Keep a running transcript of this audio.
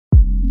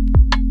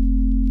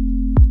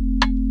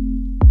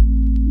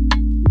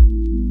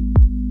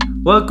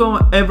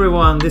Welcome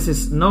everyone, this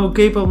is No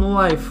K-Pop No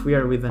Life. We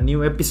are with a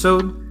new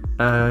episode.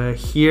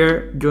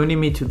 Here joining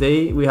me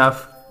today we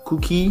have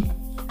Cookie,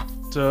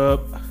 What's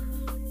up?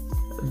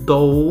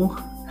 Dou,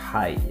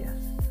 Hi.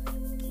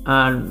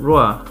 and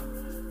Roa.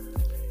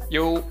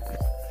 Yo,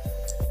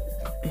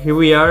 Here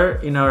we are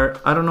in our,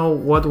 I don't know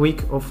what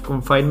week of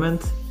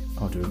confinement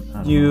Oh, dude. I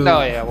don't due, know.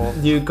 oh yeah, well,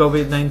 due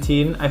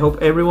COVID-19. I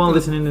hope everyone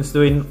listening is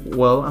doing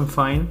well and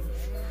fine.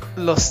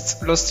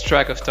 lost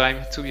track of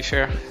time. To be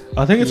fair,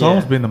 I think it's Yeah.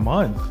 almost been a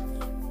month.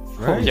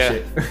 Right? yeah,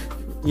 Shit.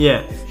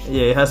 Yeah,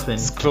 it has been.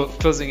 it's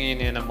closing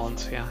in a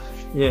month. Yeah,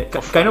 Yeah,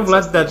 Of kind of France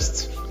glad at that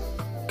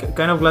least.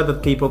 kind of glad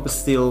that K-pop is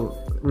still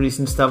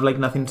releasing stuff like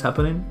nothing's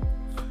happening,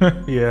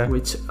 Yeah.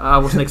 which I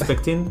wasn't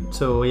expecting.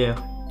 So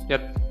yeah,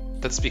 Yep,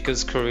 that's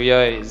because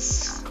Korea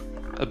is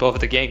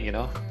above the game. You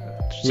know,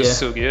 it's just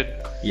Yeah. so good.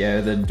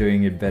 Yeah, they're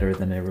doing it better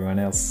than everyone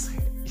else.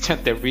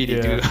 They really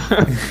Yeah.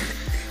 do.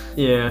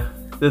 yeah.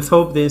 Let's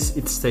hope it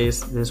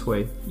stays this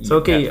way. So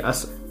okay, Yeah.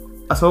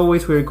 as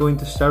always, we're going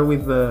to start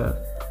with the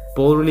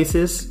ball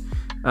releases,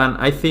 and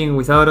I think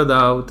without a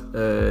doubt,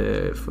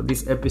 for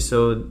this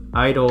episode,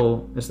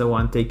 Idol is the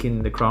one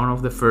taking the crown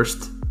of the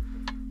first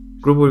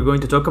group we're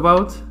going to talk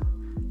about.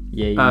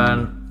 Yay.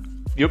 And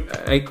Yep.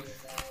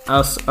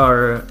 as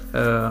our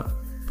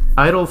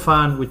Idol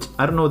fan, which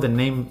I don't know the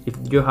name, if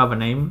you have a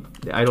name,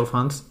 the Idol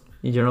fans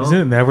in general. Isn't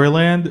it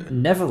Neverland?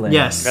 Neverland.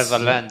 Yes.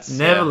 Netherlands. yeah.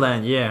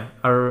 Neverland, yeah.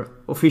 Our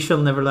official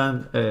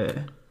Neverland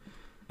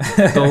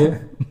doll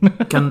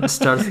can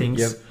start things.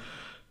 Yep.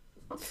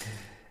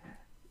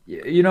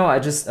 You know, I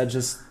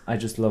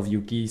just love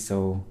Yuki,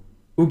 so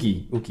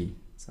Ugi.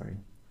 Sorry,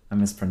 I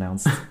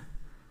mispronounced.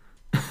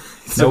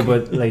 No, okay.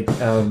 but like,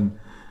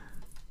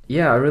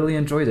 yeah, I really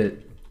enjoyed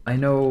it. I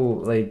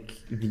know, like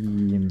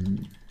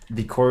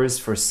the chorus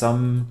for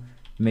some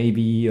may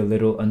be a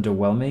little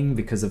underwhelming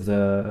because of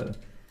the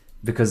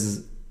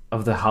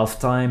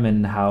halftime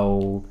and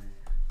how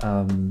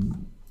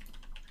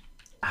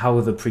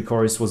the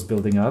pre-chorus was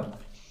building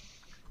up.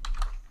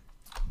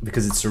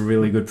 Because it's a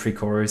really good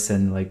pre-chorus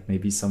and like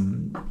maybe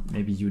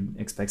you'd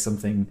expect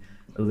something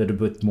a little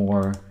bit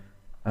more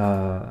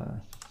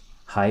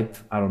hype.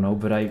 I don't know,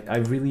 but I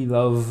really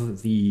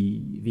love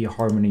the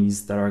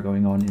harmonies that are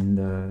going on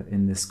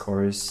in this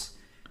chorus.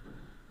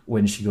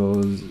 When she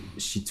goes,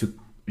 she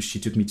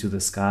took me to the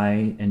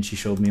sky and she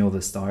showed me all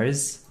the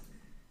stars.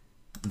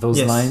 Those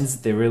Yes. lines,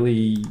 they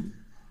really,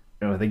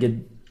 they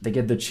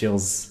get the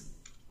chills.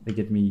 They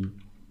get me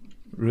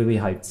really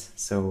hyped.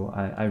 So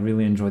I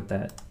really enjoyed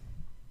that.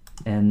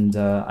 And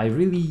I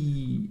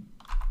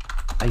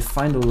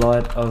find a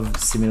lot of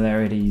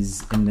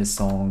similarities in this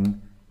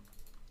song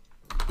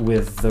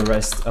with the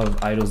rest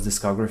of Idol's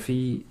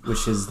discography,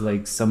 which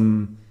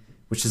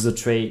is a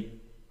trait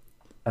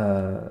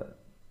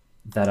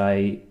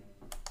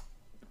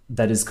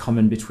that is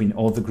common between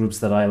all the groups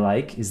that I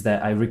like, is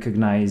that I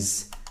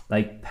recognize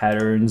like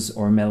patterns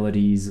or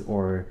melodies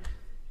or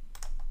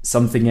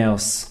something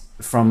else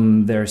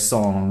from their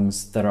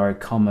songs that are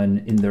common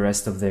in the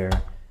rest of their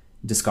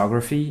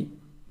discography.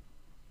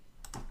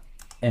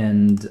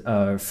 And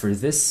for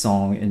this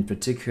song in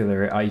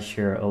particular, I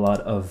hear a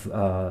lot of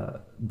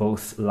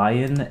both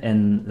Lion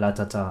and La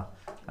Tata.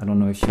 I don't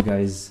know if you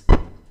guys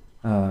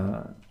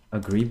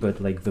agree, but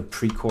like the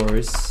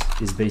pre-chorus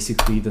is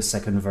basically the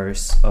second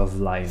verse of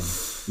Lion,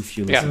 if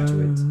you listen to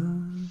it.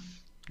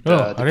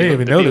 Oh, I didn't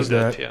even notice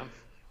build-up, that. Yeah,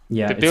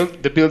 Yeah,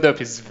 the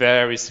build-up is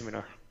very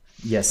similar.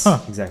 yes, Huh.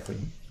 exactly.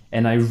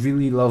 And I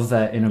really love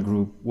that in a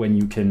group when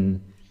you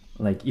can,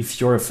 like, if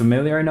you're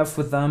familiar enough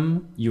with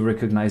them, you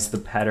recognize the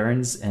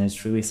patterns, and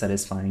it's really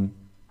satisfying.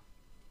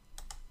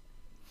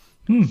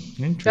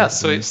 Interesting. Yeah,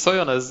 so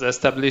Soyeon has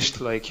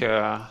established like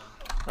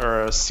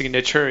her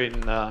signature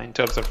in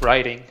terms of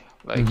writing.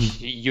 Like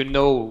you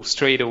know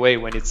straight away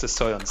when it's a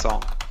Soyeon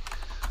song.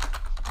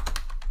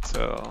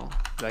 So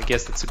I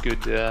guess that's a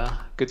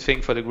good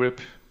thing for the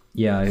group.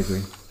 Yeah, I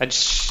agree. And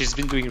she's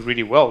been doing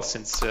really well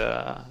since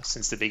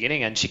the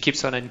beginning, and she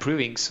keeps on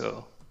improving.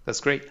 So that's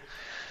great.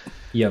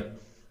 Yep.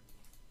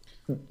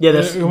 Yeah,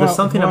 there's well,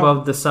 something well-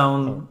 about the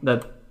sound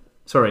that.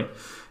 Sorry,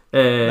 go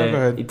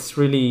ahead. it's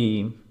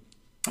really.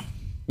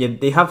 Yeah,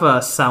 they have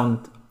a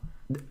sound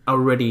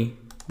already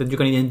that you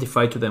can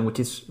identify to them, which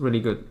is really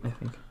good, I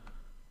think.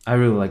 I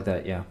really like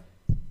that, yeah.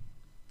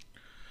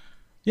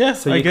 Yeah,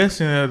 So I you- guess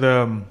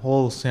the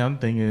whole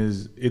sound thing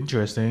is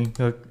interesting.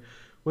 Like,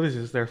 what is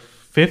this? Their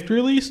fifth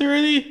release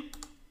already?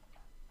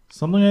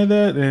 Something like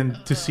that.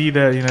 And to see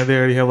that they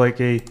already have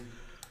like a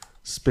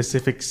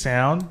specific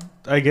sound,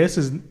 I guess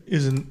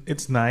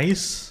it's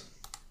nice.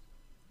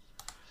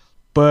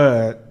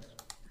 But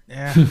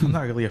yeah, I'm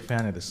not really a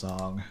fan of the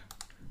song.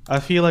 I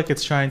feel like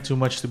it's trying too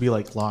much to be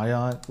like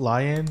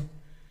Lion,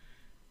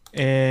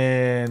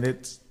 and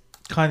it's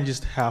kind of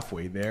just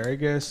halfway there, I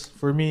guess,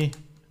 for me.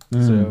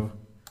 So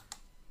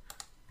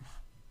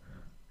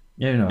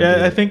Yeah, no, yeah,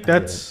 get I it, think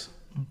get that's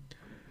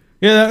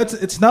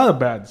it's not a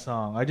bad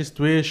song. I just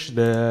wish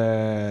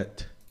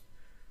that.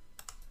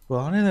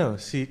 Well, I don't know.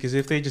 See, because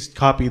if they just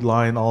copied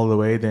Lion all the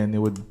way, then it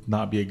would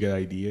not be a good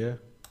idea.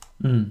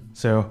 it.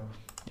 So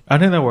I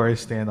don't know where I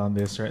stand on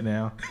this right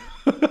now.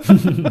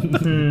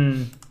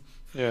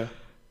 Yeah.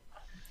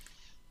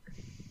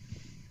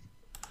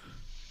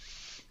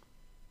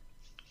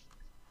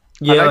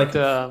 Yeah, I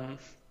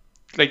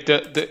like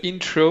the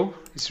intro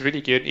is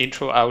really good.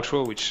 Intro,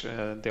 outro, which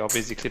they are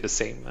basically the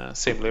same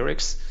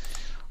lyrics.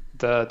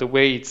 The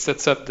way it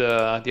sets up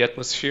the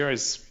atmosphere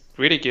is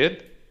really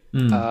good.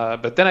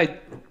 But then I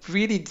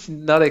really did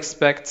not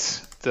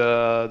expect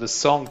the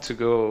song to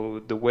go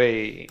the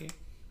way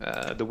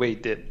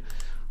it did.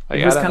 Like,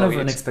 It was I don't kind of know,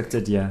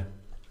 unexpected, yeah.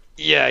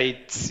 yeah,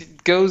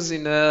 it goes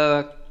in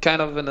a kind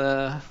of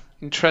an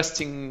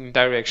interesting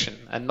direction,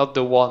 and not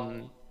the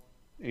one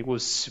it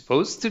was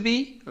supposed to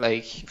be,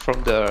 like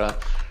from the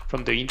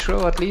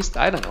intro at least.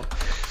 I don't know.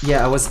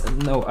 Yeah,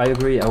 I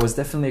agree. I was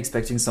definitely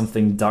expecting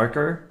something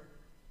darker.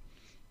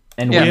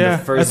 And when Yeah,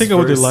 the first I think I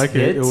would verse like it.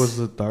 It hits,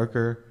 was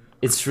darker.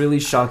 it's really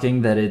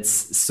shocking that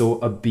it's so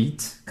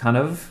upbeat, kind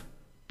of.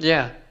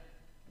 Yeah,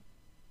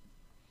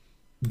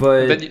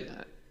 But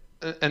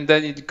and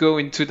then you go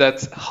into that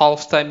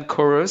halftime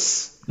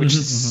chorus, which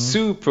is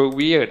super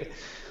weird,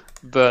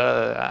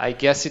 but I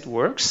guess it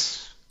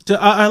works. So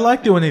I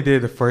liked it when they did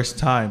it the first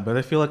time, but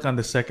I feel like on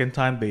the second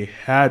time they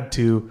had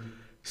to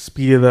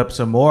speed it up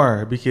some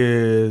more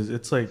because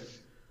it's like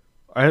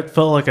I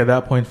felt like at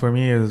that point for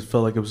me it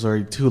felt like it was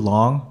already too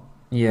long,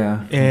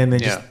 yeah. and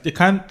it Yeah. it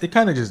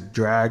kind of just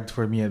dragged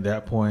for me at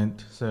that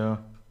point. So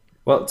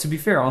Well, to be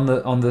fair, on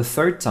the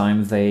third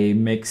time they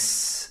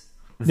mix.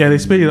 yeah, they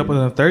speed it up on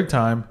the third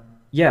time.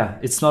 Yeah,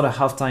 it's not a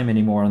halftime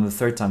anymore. On the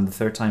third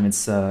time,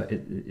 it's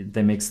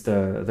they mix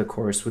the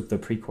chorus with the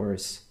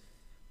pre-chorus.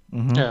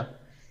 Yeah.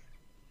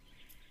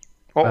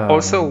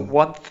 Also,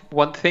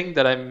 one thing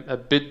that I'm a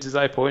bit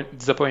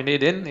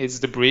disappointed in is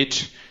the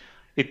bridge.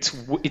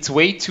 It's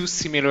way too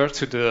similar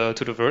to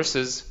the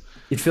verses.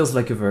 It feels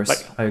like a verse.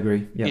 Like- I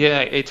agree. Yeah. Yeah,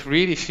 it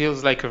really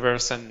feels like a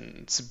verse, and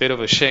it's a bit of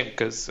a shame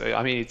because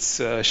I mean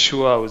it's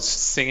Shua who's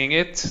singing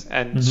it,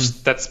 and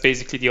that's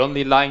basically the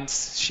only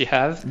lines she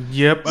has.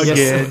 Yep, Yes.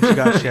 again she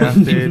got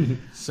shafted.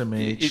 Some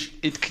H.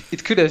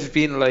 It could have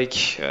been like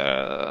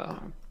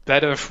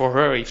better for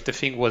her if the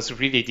thing was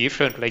really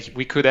different. Like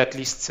we could at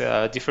least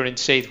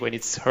differentiate when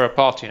it's her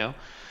part, you know.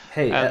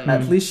 Hey,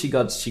 at least she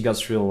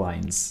got real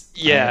lines.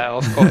 Yeah,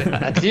 of course.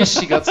 At least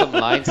she got some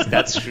lines.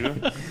 That's true.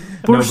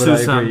 Poor No, but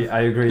Susan.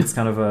 I agree. It's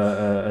kind of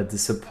a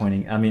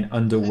disappointing. I mean,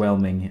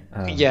 underwhelming.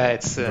 Yeah,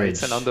 it's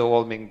bridge. an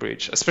underwhelming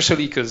bridge,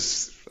 especially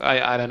because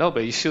I don't know,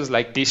 but it feels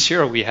like this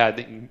year we had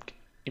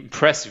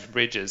impressive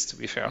bridges. To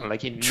be fair,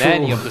 like in True.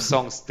 many of the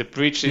songs, the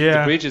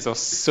bridges are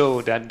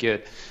so damn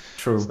good.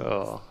 True.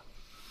 So,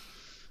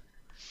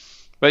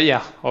 but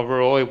yeah,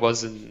 overall it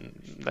wasn't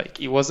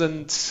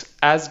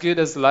as good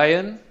as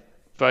Lion,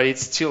 but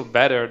it's still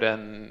better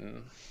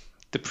than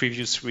the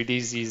previous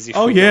releases. If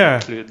Oh we yeah,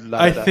 don't include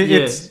I Lada. think Yeah.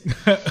 it's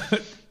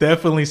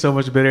definitely so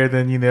much better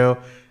than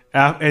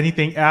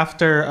anything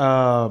after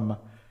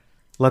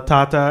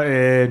Latata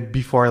and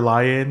before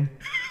Lion.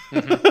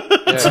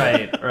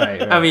 Yeah.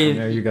 Right. I mean, I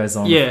know you guys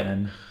aren't yeah. a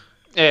fan.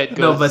 Yeah, it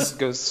No,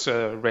 goes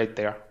right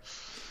there.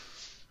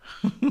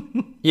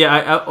 Yeah,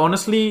 I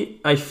honestly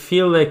I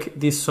feel like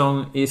this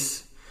song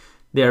is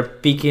they're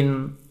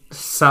picking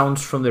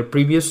sounds from their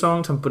previous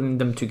songs and putting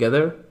them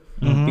together.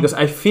 Because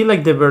I feel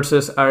like the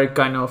verses are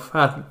kind of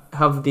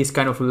have this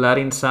kind of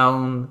Latin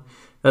sound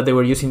that they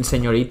were using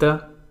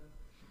Señorita.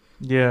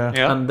 Yeah.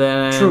 Yeah. And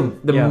then True,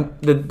 yeah.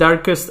 the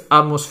darkest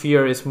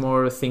atmosphere is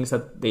more things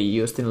that they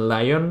used in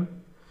Lion.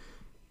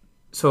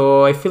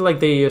 So I feel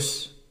like they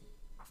use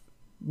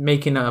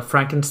making a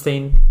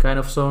Frankenstein kind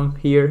of song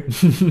here.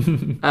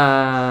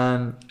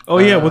 And Oh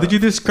yeah, what did you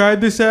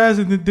describe this as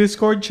in the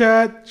Discord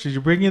chat? Should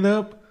you bring it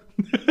up?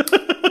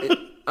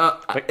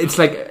 it's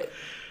like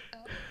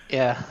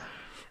Yeah.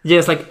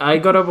 yes, like I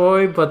Got a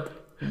Boy, but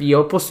the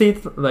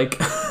opposite. Like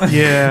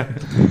Yeah.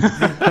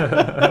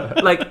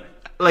 like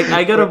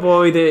I Got a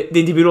Boy. The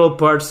individual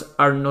parts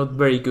are not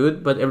very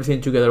good, but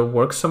everything together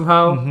works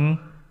somehow.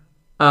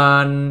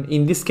 And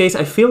in this case,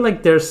 I feel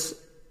like there's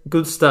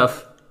good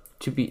stuff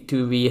to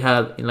be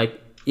had in like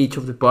each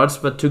of the parts,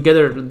 but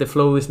together the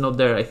flow is not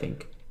there. I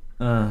think.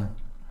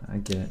 I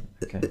get it.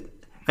 Okay.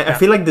 I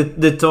feel like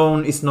the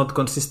tone is not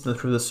consistent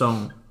through the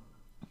song.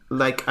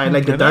 Like I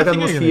like the I dark think I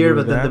can atmosphere,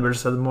 agree but with then the that.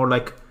 verses are more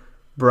like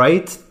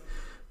bright.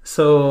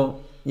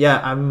 So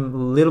yeah, I'm a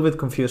little bit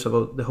confused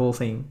about the whole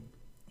thing.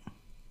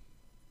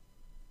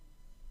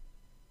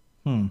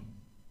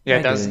 Yeah,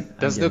 I get it. I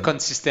there's get no it.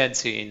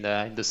 consistency in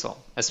the song,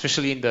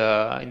 especially in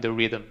the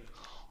rhythm.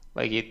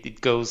 Like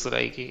it goes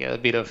like a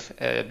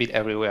bit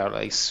everywhere,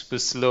 like super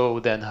slow,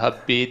 then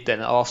upbeat,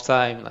 then off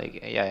time.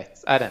 Like yeah,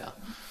 I don't know.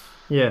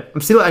 Yeah,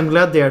 I'm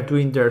glad they are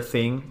doing their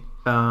thing.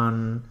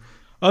 And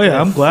Oh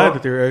yeah, I'm glad for-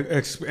 that they're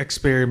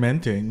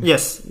experimenting.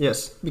 yes,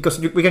 because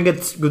we can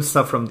get good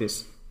stuff from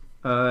this.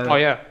 Oh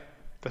yeah,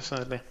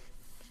 definitely.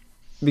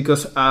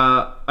 Because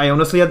I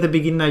honestly at the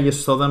beginning I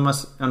just saw them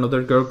as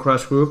another girl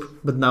crush group,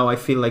 but now I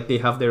feel like they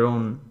have their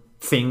own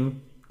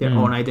thing, their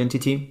own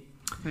identity,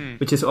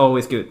 which is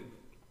always good.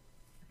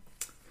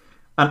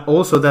 And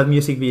also that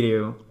music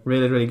video,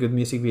 really, really good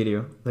music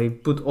video. They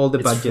put all the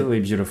It's budget.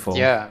 really beautiful.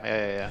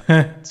 Yeah.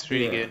 It's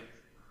really Yeah. good.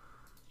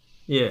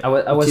 Yeah, I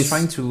which was is-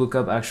 trying to look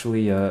up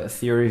actually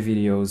theory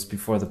videos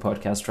before the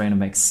podcast, trying to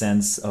make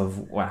sense of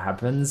what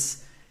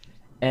happens,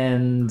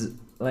 and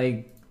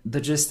like the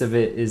gist of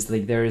it is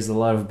like there is a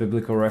lot of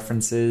biblical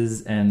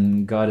references,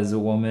 and God is a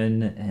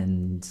woman,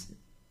 and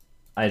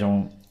I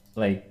don't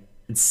like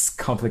it's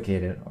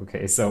complicated.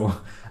 Okay, so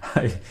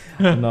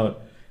I'm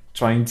not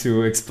trying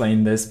to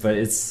explain this, but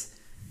it's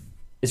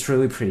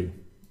really pretty.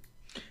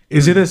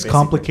 Is it as Basically.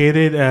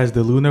 complicated as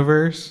the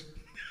Lunaverse?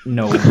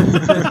 No,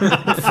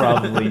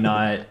 probably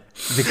not,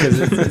 because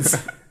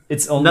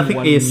it's only Nothing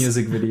one is.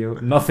 music video.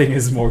 Nothing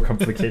is more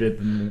complicated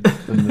than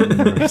the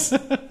universe.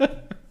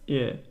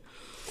 yeah.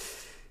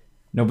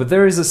 No, but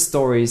there is a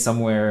story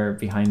somewhere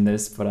behind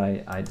this, but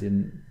I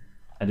didn't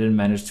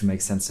manage to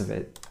make sense of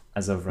it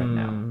as of right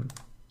now.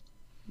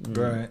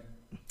 Right.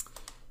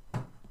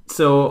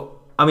 So,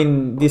 I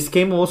mean, this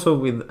came also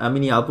with a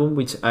mini album,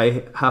 which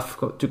I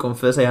have to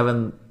confess I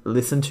haven't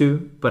listened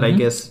to, but I Mhm.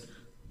 guess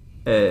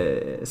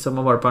some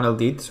of our panel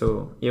did.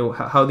 So,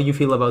 how do you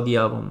feel about the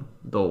album,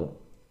 though?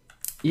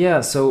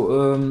 Yeah, so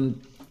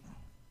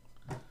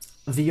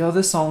the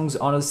other songs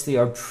honestly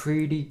are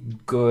pretty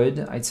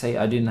good. I'd say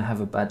I didn't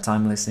have a bad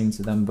time listening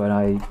to them, but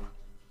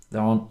they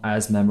aren't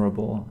as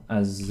memorable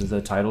as the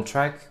title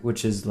track,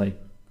 which is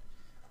like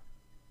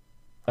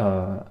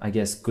I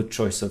guess good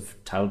choice of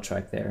title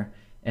track there.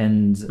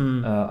 And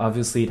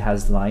obviously it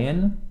has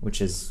Lion,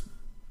 which is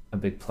a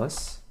big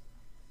plus.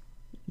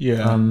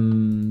 Yeah.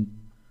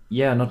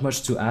 Yeah, not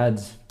much to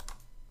add.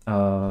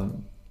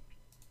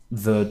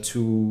 The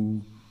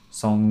two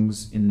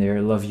songs in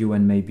there, Love You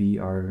and Maybe,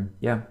 are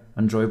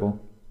enjoyable.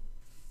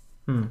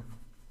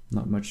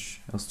 Not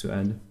much else to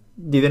add.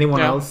 Did anyone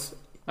Yeah. else?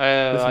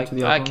 Listen to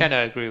the I album? kind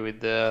of agree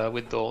with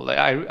Dole. Like,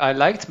 I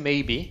liked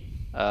Maybe,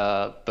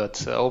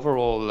 but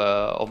overall,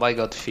 Oh My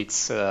God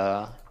fits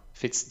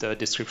the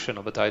description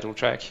of a title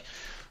track.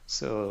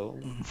 So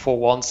for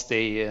once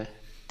they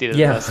didn't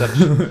Yeah, mess up.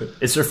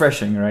 it's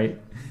refreshing, right?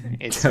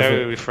 It's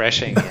very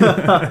refreshing.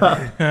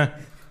 Yeah.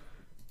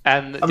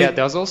 And I mean-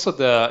 there's also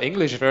the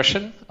English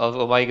version of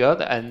Oh My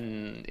God,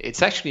 and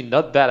it's actually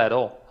not bad at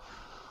all.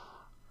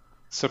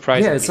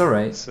 Surprisingly. Yeah, it's all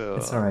right. So,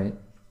 It's all right.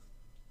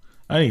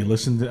 I need to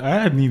listen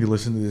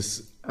to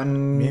this.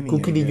 And Mini,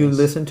 Cookie, I did you guess.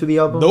 listen to the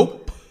album?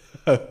 Nope.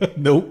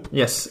 Nope.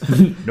 Yes.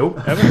 Nope.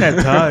 I haven't had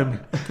time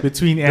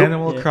between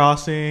Animal Yeah.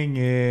 Crossing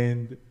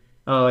and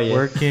Oh yeah.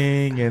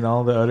 working and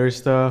all the other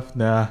stuff.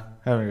 Nah,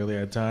 haven't really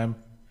had time.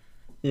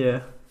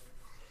 Yeah.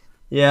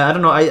 Yeah, I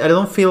don't know. I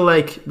don't feel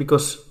like,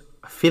 because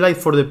I feel like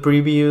for the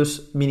previous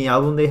mini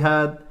album they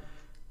had,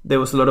 there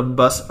was a lot of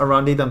buzz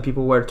around it and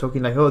people were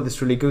talking like, oh, this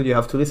is really good, you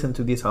have to listen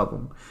to this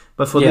album.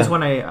 But for this Yeah.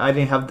 one, I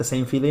didn't have the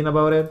same feeling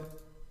about it.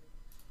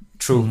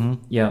 True. Mm-hmm.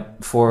 Yeah.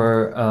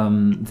 For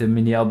the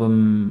mini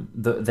album,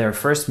 their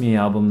first mini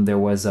album, there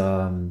was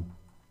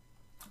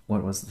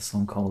what was the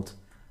song called?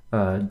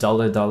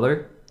 Dollar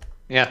Dollar,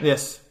 yeah.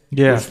 Yes.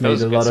 Yeah, which that made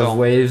was a a good lot of song.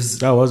 waves.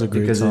 that was a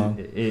great Because song.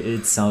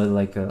 it sounded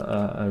like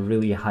a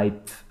really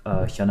hype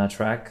Hyuna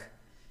track.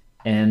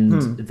 And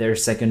their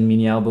second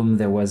mini album,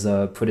 there was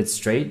Put It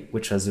Straight,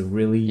 which was a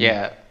really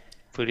Yeah.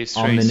 Pretty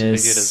straight, pretty good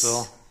as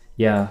well.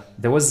 Yeah,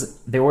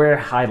 there were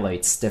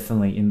highlights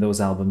definitely in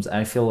those albums.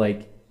 I feel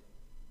like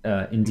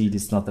indeed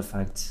it's not the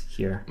fact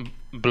here.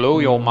 Blow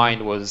Your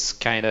Mind was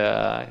kind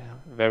of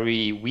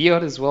very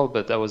weird as well,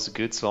 but that was a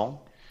good song.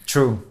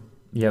 True.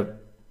 Yep.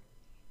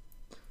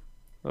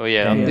 Oh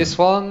yeah, on Yeah. this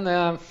one,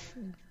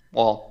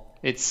 well,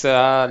 it's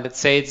let's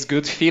say it's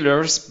good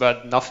fillers,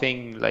 but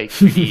nothing like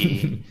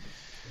really,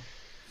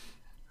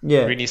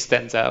 Yeah. really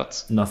stands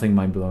out. Nothing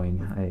mind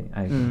blowing.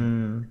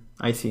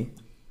 I see.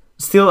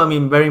 Still, I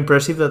mean, very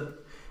impressive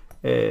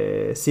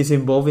that she's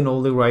involved in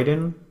all the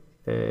writing.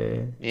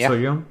 Yeah.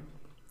 Soyeon.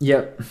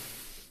 Yep.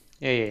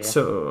 Yeah.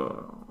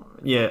 So,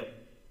 yeah,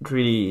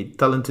 really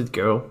talented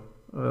girl.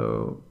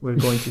 We're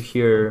going to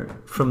hear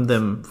from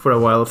them for a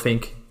while, I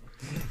think.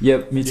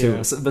 Yep, me too.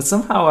 Yeah. So, but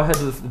somehow I had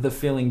the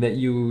feeling that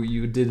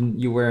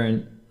you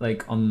weren't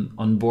like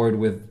on board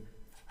with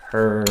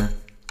her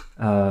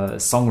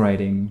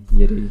songwriting,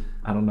 Yeti.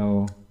 I don't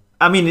know.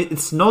 I mean,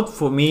 it's not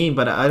for me,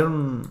 but I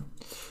don't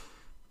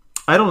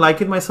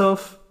like it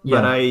myself.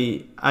 Yeah. But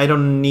I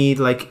don't need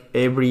like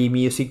every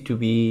music to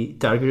be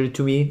targeted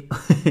to me.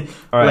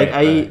 All right,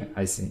 Like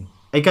I see.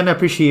 I can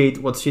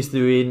appreciate what she's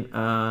doing,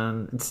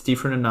 and it's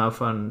different enough,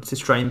 and she's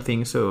trying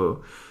things.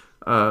 So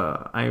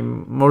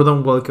I'm more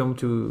than welcome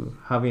to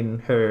having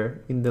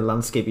her in the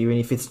landscape, even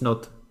if it's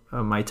not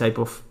my type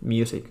of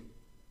music.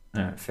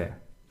 Fair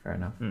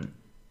enough.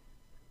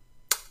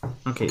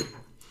 Okay.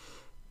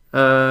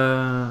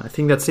 I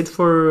think that's it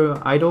for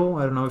Idol.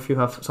 I don't know if you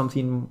have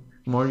something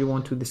more you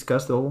want to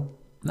discuss, though.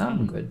 No,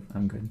 I'm good.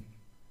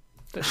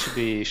 That should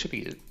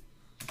be good.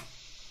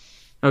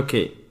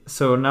 Okay,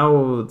 so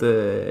now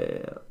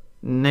the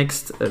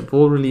next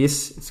ball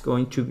release is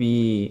going to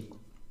be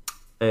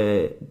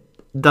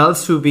Dal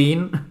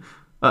Subin.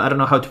 I don't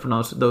know how to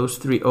pronounce those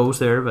three O's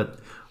there, but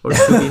or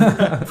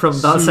Subin from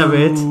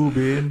Dalsabet.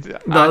 Subin.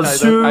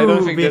 I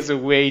don't think Subin. there's a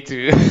way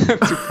to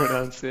to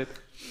pronounce it.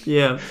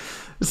 Yeah.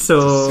 So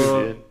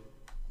Subin.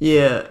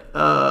 yeah,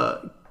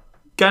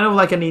 kind of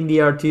like an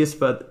indie artist,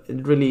 but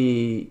it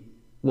really,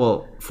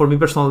 well, for me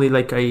personally,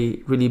 like I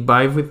really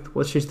vibe with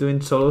what she's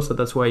doing solo, so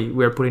that's why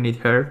we are putting it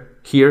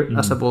here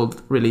as a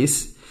bold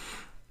release,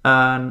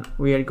 and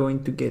we are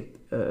going to get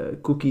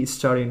Cookie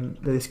starting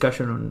the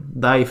discussion on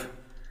Dive,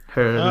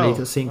 her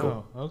latest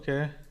single. Oh,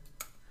 okay.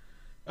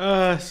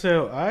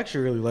 So I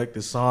actually really like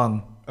this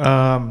song.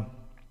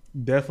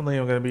 Definitely,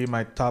 I'm gonna be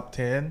my top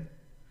 10.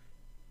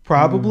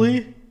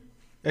 Probably.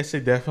 I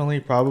say definitely,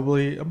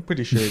 probably. I'm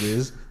pretty sure it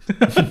is.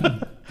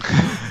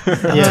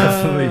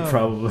 Definitely,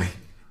 probably.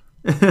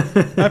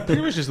 I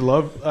pretty much just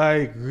love.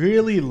 I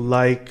really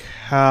like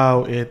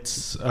how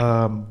it's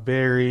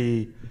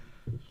very.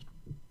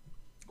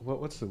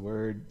 What's the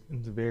word?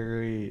 It's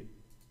very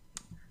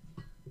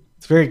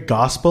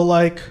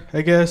gospel-like,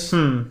 I guess.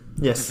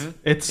 Yes.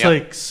 It's Yep.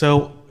 like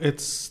so.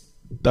 It's.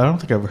 I don't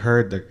think I've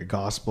heard like a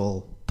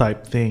gospel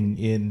type thing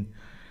in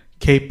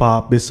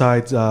K-pop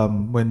besides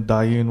when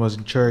Daeun was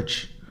in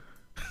church.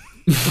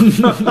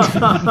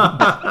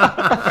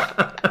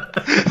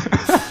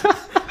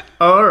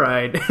 All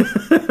right.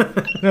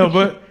 No,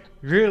 but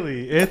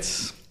really,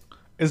 it's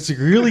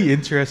really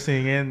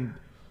interesting, and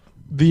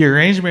the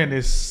arrangement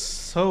is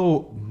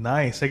so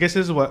nice. I guess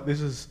this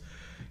is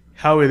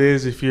how it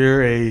is if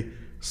you're a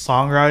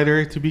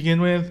songwriter to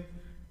begin with,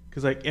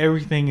 because like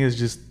everything is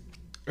just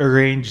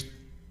arranged.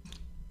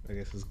 I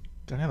guess is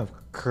kind of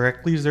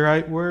correctly is the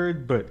right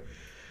word, but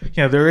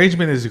yeah, the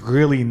arrangement is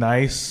really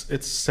nice.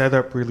 It's set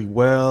up really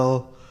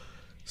well.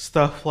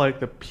 Stuff like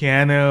the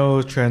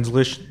piano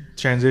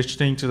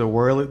transitioning to the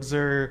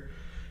Wurlitzer,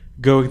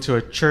 going to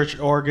a church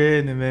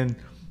organ, and then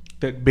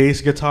that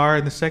bass guitar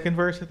in the second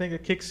verse, I think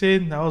it kicks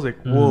in. I was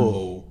like,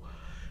 whoa,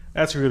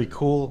 that's really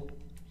cool.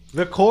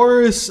 The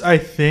chorus, I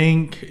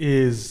think,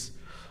 is,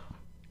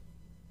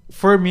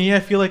 for me, I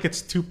feel like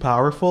it's too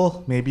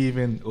powerful, maybe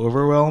even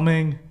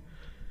overwhelming.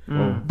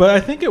 But I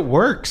think it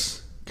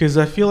works, because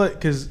I feel like,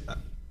 because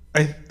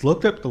I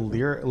looked up the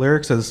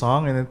lyrics of the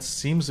song, and it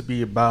seems to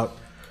be about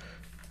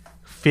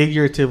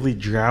figuratively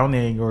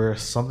drowning or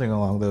something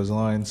along those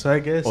lines. So I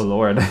guess. Oh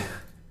Lord.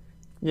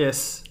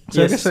 Yes.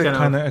 So Yes, I guess it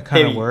kind of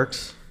heavy.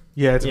 works.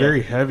 Yeah, it's Yeah.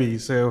 very heavy.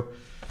 So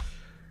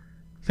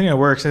I think it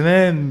works. And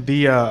then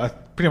the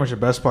pretty much the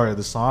best part of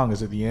the song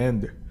is at the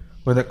end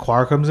when the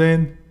choir comes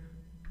in.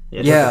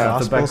 Yes. Yeah,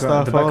 the gospel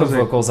background I was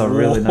like, vocals are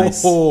really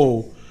nice.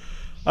 whoa.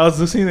 I was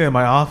listening to it in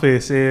my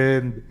office,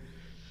 and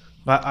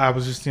I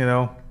was just,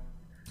 I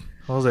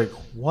was like,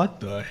 what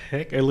the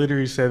heck? I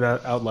literally said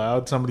that out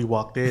loud. Somebody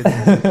walked in. And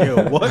I was like,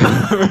 yo, what?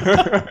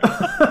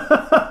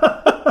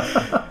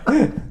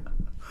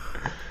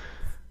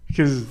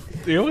 Because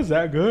it was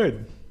that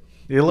good.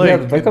 It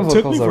the backup it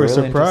took me vocals are for a really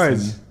surprise.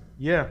 interesting.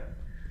 Yeah.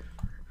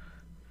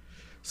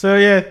 So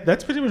yeah,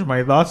 that's pretty much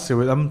my thoughts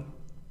to it.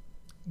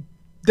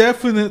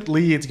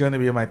 Definitely it's going to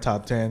be in my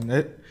top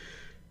 10.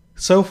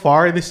 So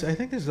far, I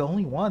think this is the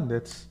only one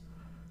that's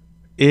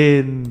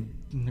in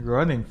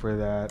running for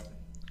that.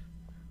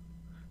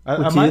 I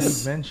Which might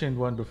is- have mentioned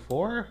one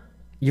before.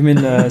 You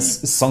mean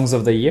songs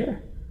of the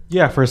year?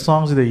 Yeah, for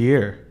songs of the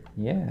year.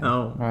 Yeah. Oh.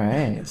 All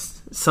right.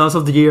 Sounds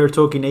of the Year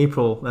talk in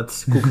April.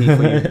 That's Cookie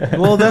for you.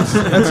 Well, that's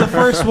the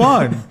first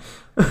one.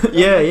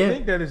 Yeah, I yeah.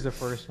 think that is the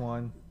first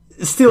one.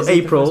 Still Is it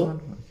the first April.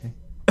 one?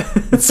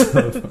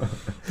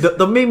 Okay.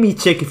 Don't make me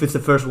check if it's the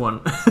first one.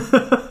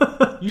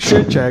 You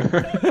should check.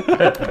 But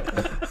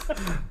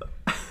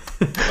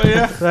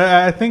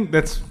yeah, I think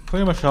that's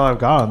pretty much all I've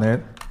got on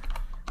it.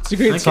 It's a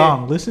great Okay.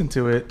 song. Listen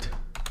to it.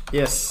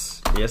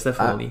 Yes,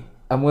 definitely.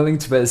 I'm willing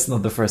to bet it's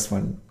not the first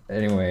one.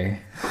 Anyway.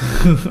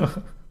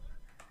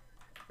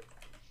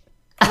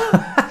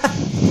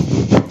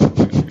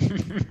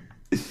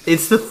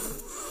 It's the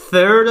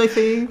third, I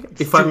think,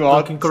 if I'm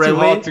looking Too hard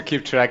correctly. to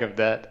keep track of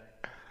that.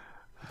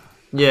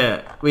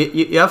 Yeah,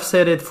 you have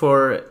said it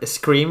for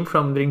Scream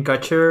from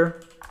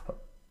Dreamcatcher,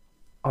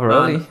 Oh,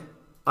 really?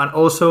 and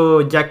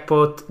also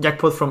Jackpot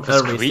from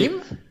Elvis.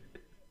 Scream?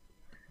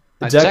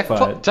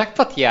 Jackpot.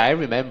 Jackpot, yeah, I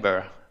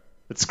remember.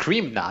 But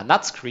Scream, nah,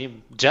 not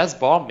Scream. Jazz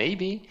Bar,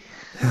 maybe?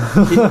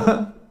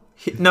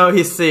 No,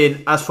 he's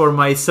saying, as for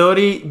my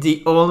sorry,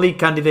 the only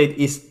candidate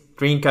is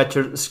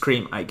Dreamcatcher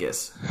Scream, I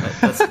guess.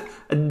 That's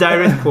a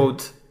direct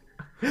quote.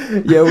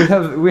 Yeah,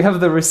 we have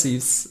the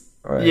receipts.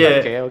 All right.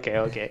 Yeah.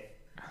 Okay.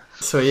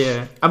 So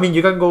yeah, I mean,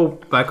 you can go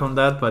back on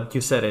that, but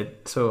you said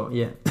it, so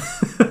yeah.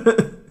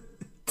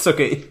 It's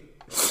okay.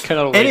 Can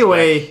always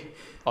Anyway, back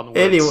on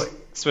words,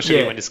 especially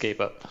yeah. when you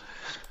escape up.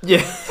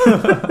 yeah.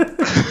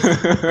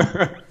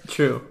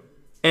 True.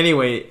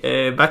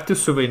 Anyway, back to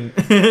Subin.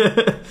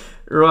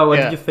 Roa, what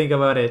Yeah. did you think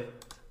about it?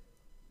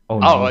 Oh, Oh,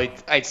 no.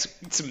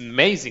 it's an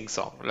amazing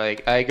song.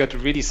 Like, I got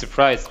really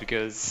surprised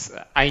because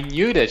I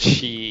knew that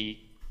she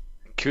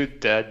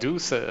could do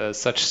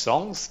such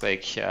songs.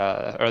 Like,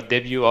 her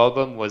debut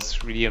album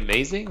was really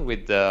amazing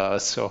with the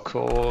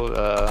so-called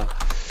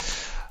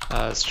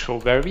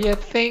Strawberry, I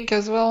think,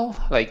 as well.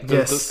 Like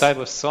Yes. those type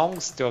of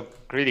songs, they're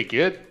really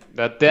good.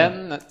 But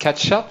then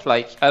Catch Up,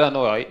 like I don't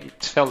know,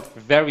 it felt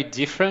very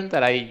different,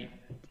 and I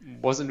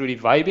wasn't really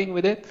vibing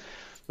with it.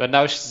 But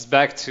now she's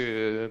back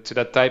to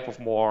that type of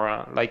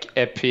more like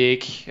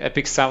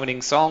epic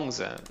sounding songs,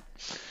 and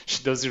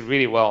she does it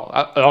really well.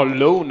 Her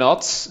low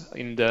notes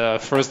in the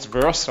first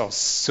verse are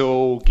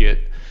so good.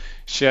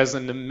 She has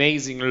an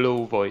amazing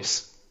low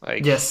voice.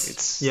 Like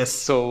it's Yes.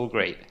 so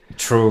great.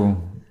 True.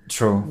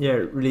 Yeah,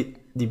 really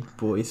deep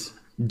voice.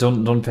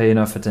 Don't pay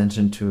enough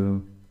attention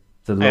to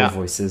the low Yeah.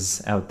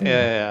 voices out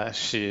there.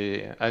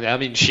 Yeah, I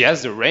mean, she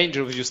has the range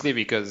obviously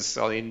because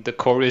in the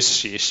chorus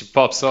she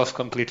pops off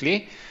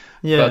completely.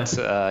 Yeah. But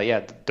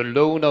the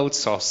low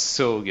notes are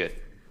so good.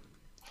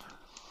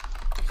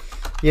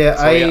 Yeah,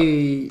 So,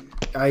 I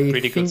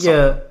pretty good think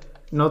song.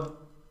 not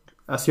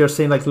as you're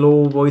saying, like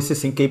low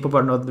voices in K-pop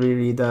are not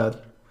really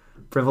that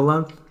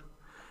prevalent,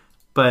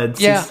 but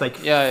since like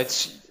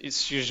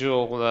it's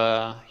usual.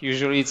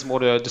 Usually it's more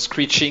the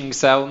screeching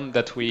sound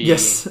that we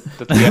Yes.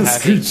 that we are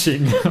having.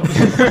 Screeching.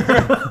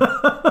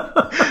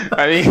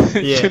 I mean,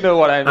 Yeah. you know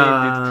what I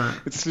mean.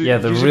 It's Yeah,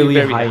 the usually really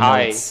very high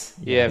high. notes.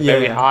 Yeah, Yeah.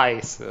 very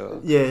high. So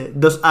yeah,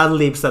 those ad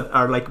libs that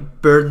are like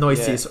bird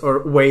noises or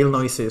whale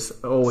noises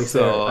always So,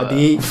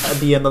 there at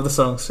the end of the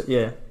songs.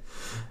 Yeah,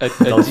 a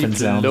Dolphin deep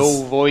sounds.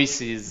 low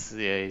voice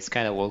is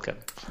kind of welcome.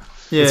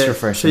 yeah, It's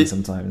refreshing So,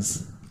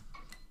 sometimes.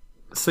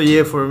 so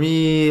yeah, for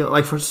me,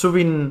 like for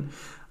Subin,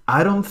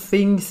 I don't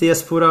think she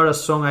has put out a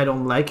song I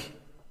don't like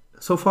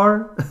so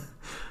far.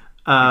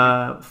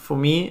 For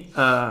me,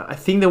 I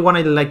think the one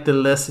I like the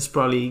less is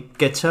probably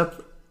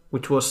Ketchup,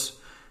 which was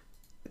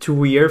too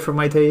weird for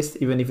my taste,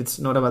 even if it's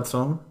not a bad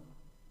song.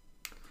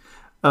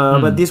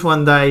 But this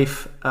one,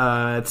 Dive,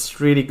 it's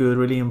really good,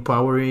 really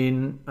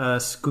empowering.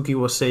 As Cookie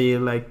was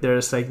saying, like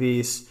there's like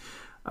this,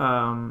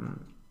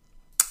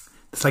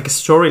 it's like a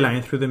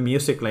storyline through the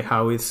music, like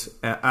how it's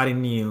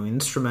adding new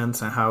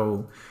instruments and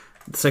how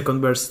the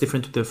second verse is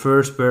different to the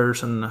first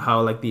verse, and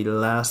how like the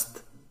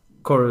last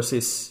chorus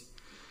is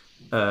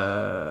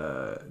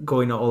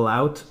going all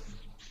out.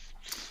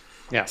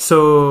 Yeah.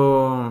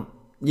 So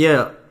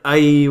yeah,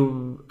 I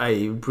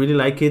really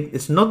like it.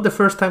 It's not the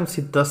first time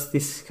she does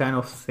this kind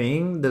of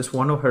thing. There's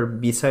one of her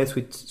B-sides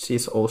which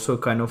is also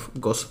kind of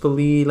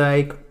gospel-y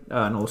like,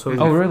 and also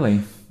Oh,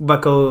 really?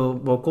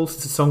 vocals.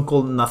 It's a song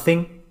called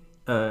Nothing.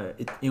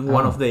 In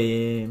one of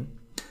the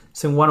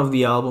it's in one of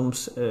the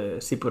albums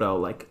she put out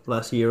like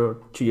last year or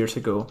 2 years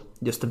ago,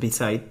 just a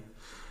B-side.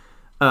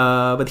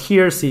 But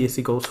here she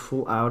goes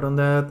full out on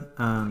that,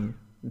 and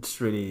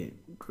it's really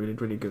good.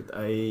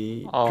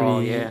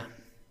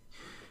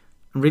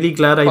 I'm really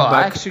glad I Well, I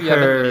backed actually her.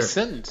 haven't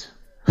listened.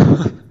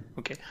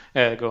 Okay,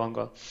 go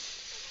on.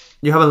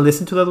 You haven't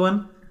listened to that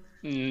one?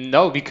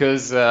 No,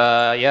 because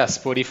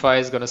Spotify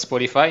is gonna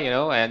Spotify,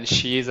 and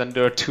she is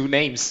under two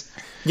names.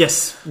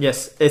 Yes.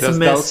 It's There's a now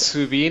mess.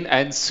 Subin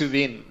and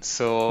Subin.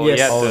 So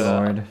Yes. Oh,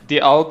 Lord. the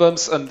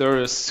albums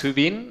under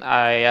Subin,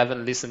 I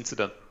haven't listened to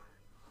them,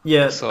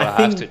 Yeah, so I I have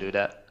think to do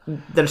that.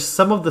 there's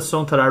some of the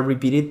songs that are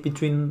repeated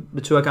between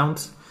the two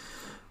accounts.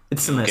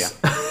 It's a mess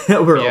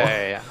overall.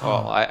 Yeah.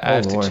 Well, I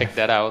have to Lord. check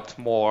that out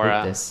more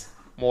This.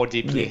 more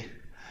deeply.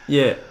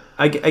 Yeah.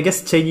 I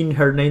guess changing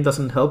her name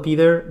doesn't help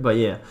either, but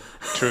yeah.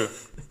 True.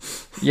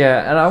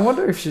 Yeah, and I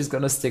wonder if she's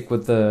gonna stick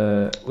with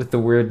the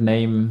weird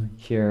name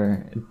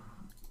here.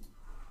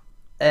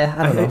 I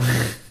don't know.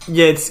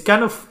 Yeah, it's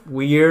kind of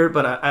weird,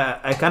 but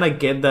I kind of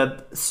get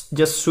that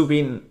just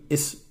Subin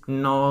is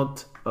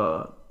not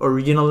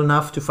original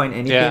enough to find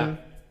anything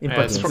in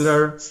It's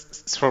particular.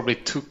 it's probably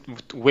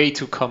way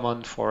too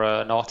common for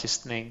an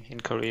artist name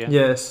in Korea.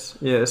 Yes,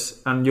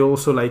 and you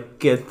also like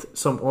get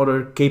some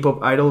other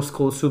K-pop idols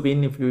called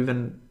Subin if you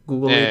even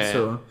Google it. Yeah.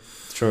 So,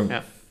 True.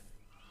 Yeah.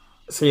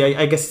 so yeah,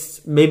 I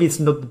guess maybe it's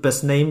not the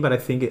best name, but I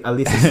think at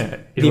least it's It was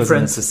a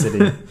different.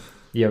 necessity.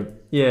 Yep.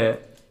 Yeah,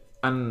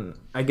 and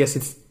I guess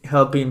it's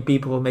helping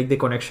people make the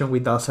connection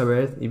with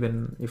Alzabeth,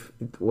 even if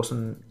it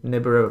wasn't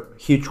never a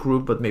huge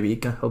group, but maybe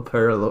it can help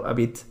her a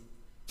bit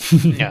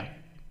Yeah.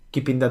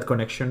 keeping that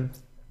connection.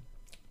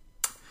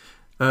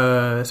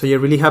 So yeah,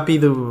 really happy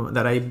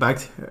that I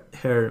backed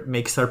her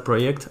Makestar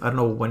project. I don't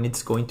know when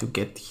it's going to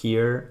get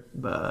here,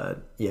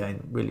 but yeah,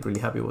 I'm really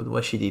happy with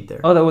what she did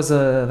there. Oh, that was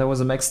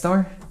a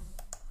Megastar?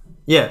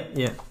 Yeah.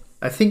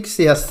 I think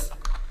she has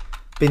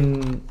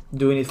been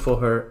doing it for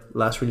her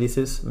last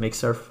releases,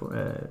 Makestar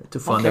to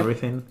fund Okay.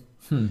 everything.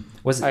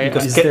 Was I- it,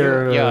 I- is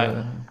there?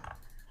 yeah.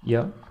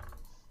 Yeah.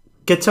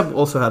 Ketchup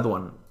also had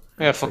one.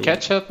 Yeah, for So,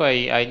 Catch Up,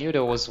 I knew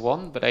there was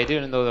one, but I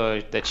didn't know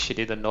that she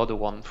did another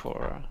one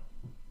for.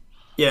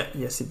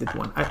 Yes, it did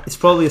one. It's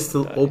probably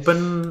still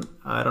open.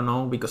 I don't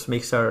know, because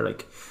Makestar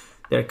like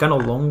they're kind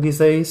of long these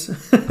days.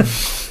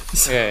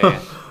 So, Yeah.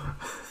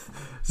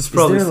 it's Is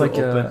probably there still like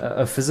open.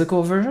 a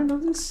physical version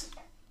of this,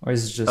 or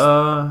is it just?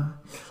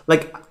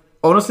 Like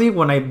honestly,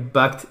 when I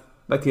backed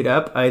it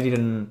up, I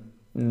didn't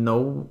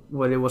know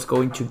what it was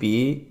going to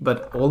be,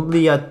 but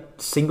only a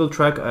single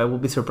track. I will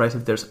be surprised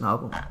if there's an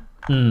album.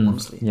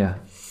 Honestly, Yeah.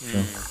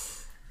 Sure.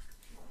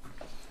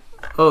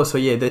 Oh, so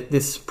yeah,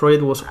 this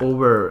project was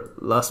over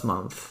last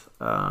month.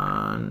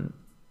 And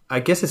I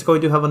guess it's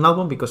going to have an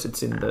album because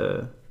it's in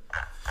the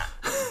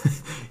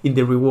in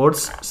the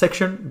rewards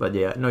section. But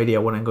yeah, no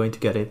idea when I'm going to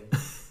get it.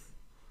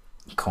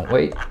 Can't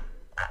wait.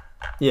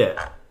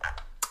 Yeah.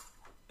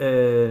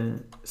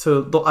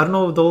 So I don't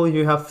know, though,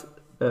 you have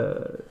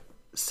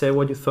said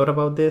what you thought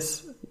about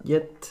this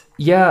yet?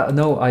 Yeah,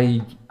 no,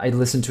 I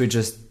listened to it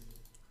just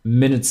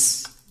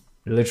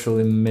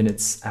literally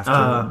minutes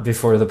after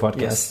before the podcast,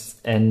 yes.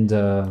 and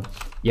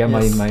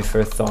Yes. my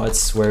first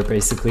thoughts were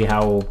basically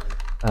how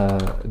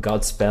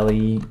God's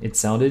Belly it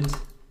sounded,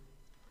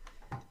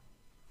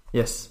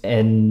 Yes.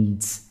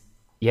 and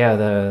yeah,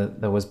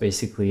 that was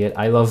basically it.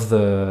 I love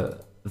the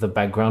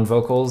background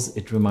vocals.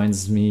 It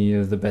reminds me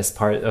of the best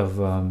part of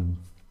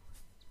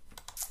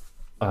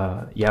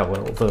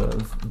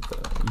the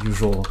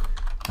usual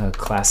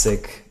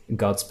classic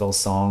Godspell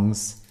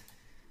songs.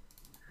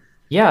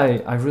 Yeah,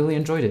 I really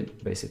enjoyed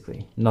it,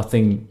 basically.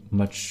 Nothing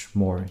much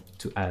more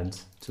to add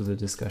to the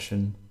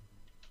discussion.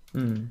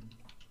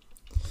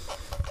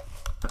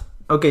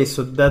 Okay,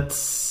 so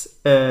that's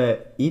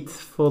it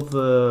for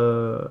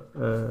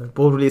the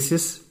bold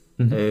releases.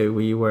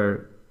 We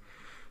were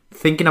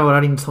thinking about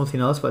adding something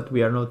else, but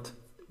we're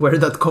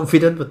that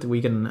confident, but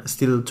we can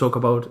still talk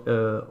about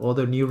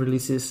other new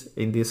releases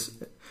in this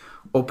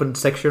open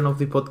section of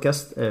the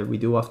podcast we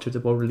do after the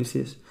bold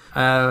releases.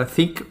 I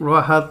think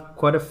Roa had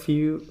quite a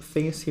few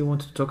things he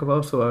wanted to talk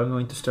about, so I'm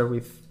going to start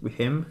with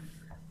him.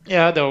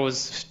 Yeah, there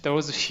was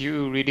a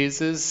few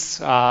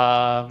releases.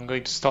 I'm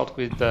going to start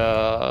with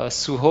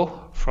Suho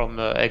from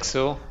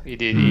EXO.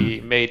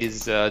 He made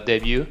his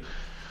debut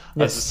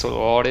as a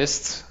solo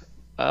artist.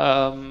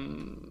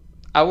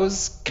 I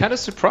was kind of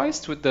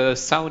surprised with the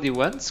sound he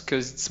went,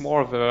 because it's more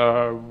of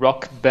a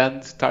rock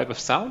band type of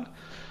sound,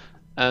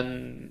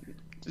 and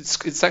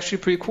it's actually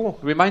pretty cool.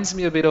 Reminds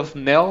me a bit of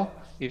Nell,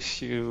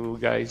 if you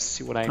guys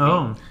see what I mean.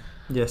 Oh,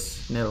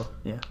 yes, Nell,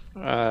 yeah.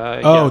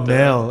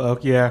 Nell. Oh,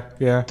 yeah.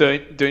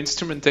 The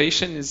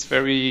instrumentation is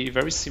very,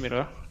 very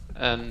similar,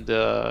 and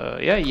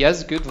he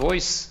has a good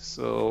voice.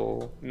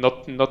 So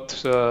not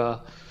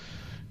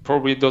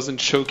probably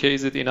doesn't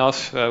showcase it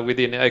enough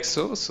within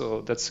EXO.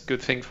 So that's a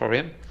good thing for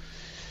him.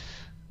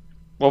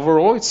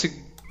 Overall, it's a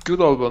good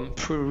album,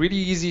 really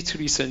easy to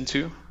listen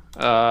to.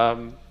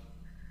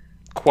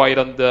 Quite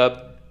on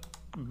the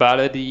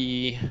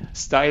ballady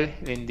style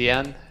in the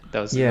end.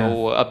 There's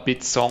no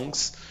upbeat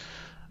songs,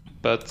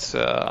 but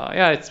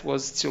it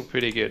was still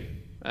pretty good.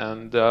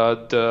 And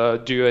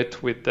the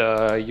duet with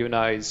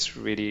Yuna is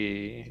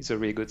a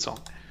really good song.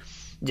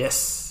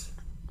 Yes.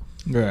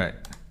 Right.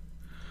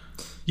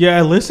 Yeah,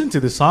 I listened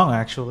to the song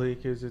actually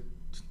because it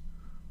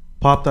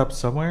popped up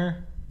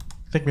somewhere.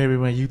 I think maybe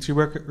my YouTube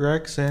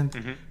recs,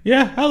 and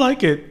yeah, I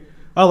like it.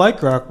 I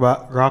like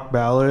rock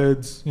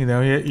ballads. You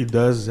know, he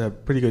does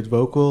have pretty good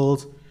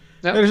vocals.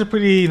 Yep. There's a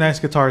pretty nice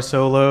guitar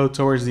solo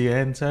towards the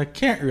end, so I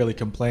can't really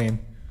complain.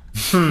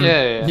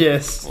 Yeah.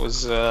 Yes. It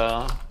was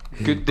a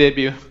good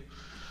debut.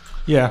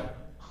 Yeah.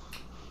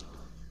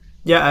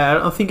 Yeah, I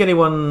don't think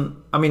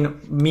anyone... I mean,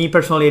 me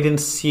personally, I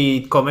didn't see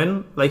it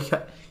coming. Like,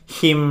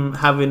 him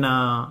having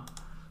a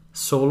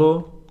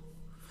solo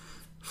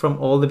from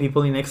all the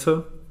people in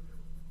EXO.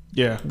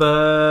 Yeah.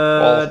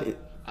 But...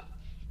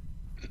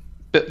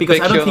 because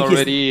Baekhyun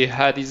already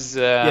had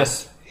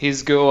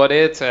his go at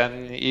it,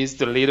 and he's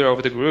the leader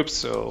of the group,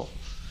 so...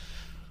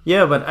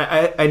 Yeah, but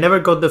I never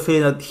got the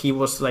feeling that he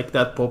was like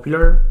that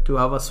popular to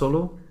have a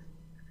solo.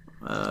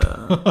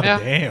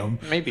 Damn.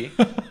 Maybe.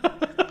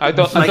 I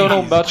don't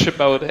know much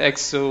about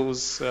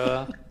EXO's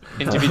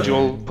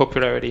individual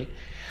popularity.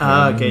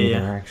 Okay,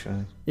 yeah.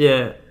 Actually.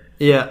 Yeah.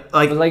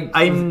 Like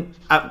I'm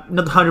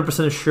not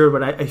 100% sure,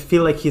 but I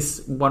feel like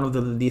he's one of the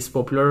least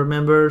popular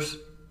members.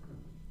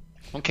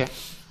 Okay.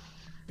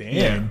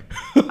 Damn.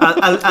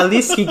 At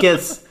least he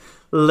gets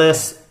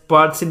less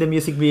parts in the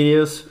music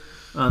videos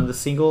and the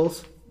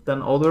singles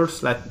than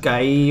others, like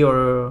Kai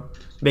or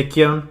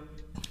Baekhyun.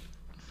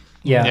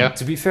 Yeah,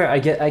 to be fair, I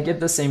get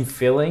the same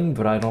feeling,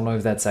 but I don't know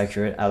if that's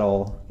accurate at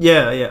all.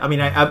 Yeah. I mean,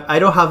 I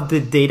don't have the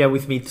data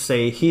with me to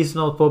say he's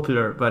not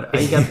popular, but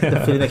I get the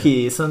feeling that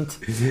he isn't,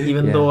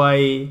 even though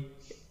I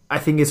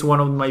think he's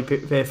one of my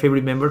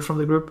favorite members from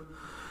the group.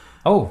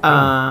 Oh.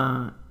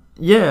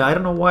 Yeah, I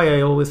don't know why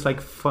I always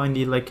find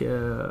it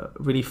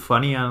really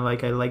funny, and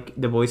I like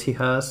the voice he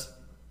has.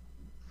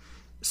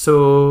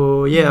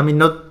 So yeah, I mean,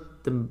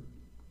 not the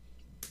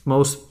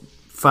most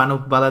fan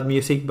of ballad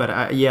music, but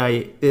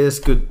it is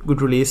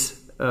good release.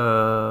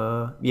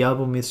 The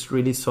album is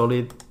really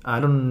solid. I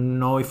don't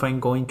know if I'm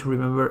going to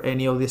remember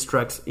any of these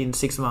tracks in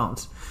 6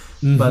 months,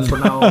 but for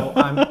now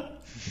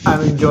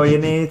I'm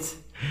enjoying it.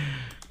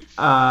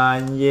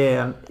 And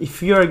yeah,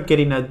 if you're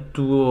getting a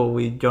duo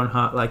with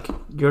Jongha,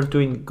 you're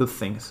doing good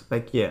things.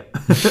 That's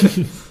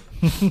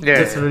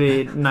a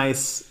really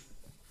nice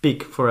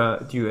pick for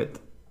a duet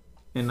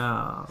in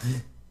a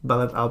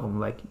ballad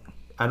album.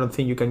 I don't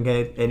think you can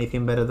get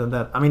anything better than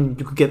that. I mean,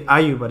 you could get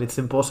IU, but it's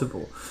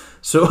impossible.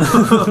 So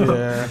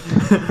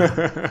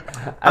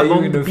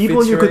among the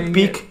people you could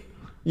pick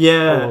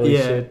Yeah, Holy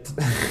yeah, shit.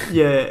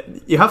 yeah.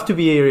 You have to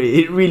be a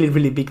really,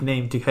 really big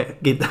name to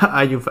get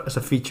Ayub as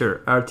a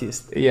feature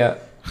artist. Yeah.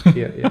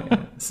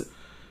 Yeah.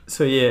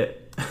 So yeah,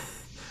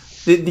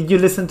 did you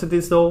listen to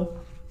this though?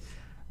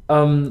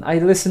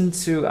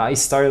 I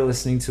started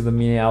listening to the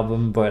mini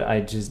album, but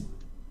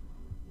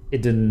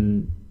it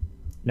didn't.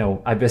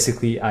 No,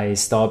 I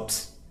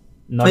stopped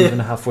not Yeah. even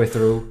halfway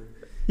through.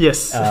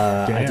 Yes,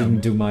 I Damn. didn't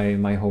do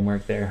my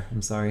homework there.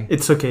 I'm sorry.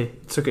 it's okay.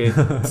 It's okay.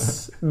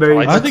 It's very. I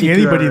I don't think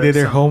anybody did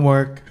their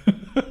homework.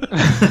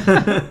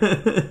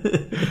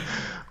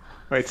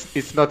 Well,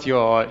 it's not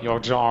your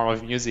genre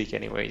of music,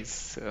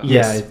 anyways.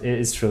 Yeah,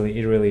 Yes.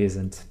 it really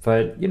isn't.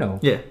 But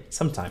Yeah,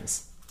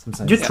 sometimes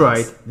You it's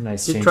tried.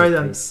 Nice You change tried of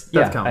and pace. that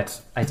Yeah,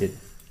 counts. I did.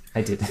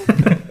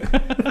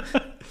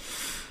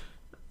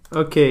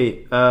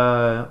 okay.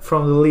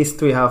 From the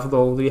list we have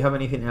though, do you have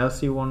anything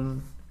else you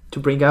want to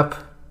bring up?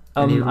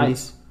 Any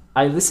release?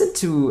 I listened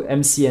to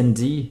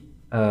MCND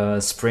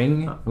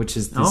Spring, which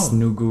is this Oh.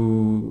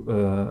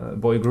 Nugu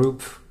boy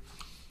group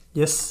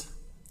Yes.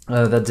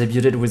 that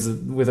debuted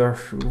with a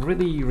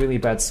really really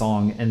bad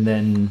song, and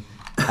then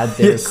had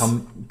their Yes.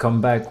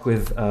 come back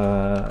with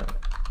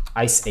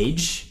Ice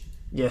Age,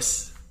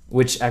 Yes.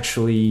 which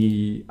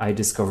actually I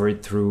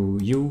discovered through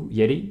you,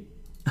 Yeti,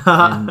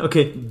 And-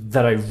 okay.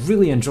 that I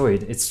really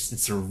enjoyed.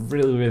 It's a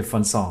really really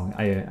fun song.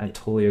 I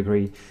totally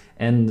agree,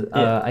 and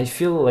Yeah. I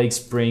feel like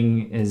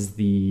Spring is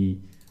the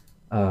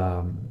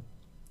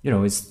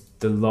it's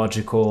the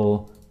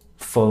logical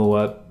follow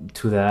up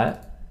to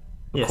that.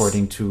 Yes.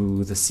 According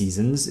to the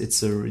seasons,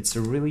 it's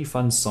a really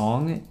fun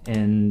song,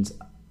 and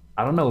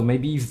I don't know,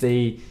 maybe if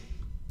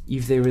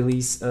they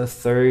release a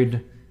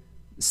third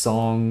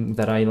song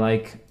that I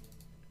like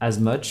as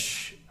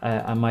much,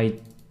 I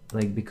might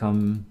like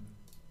become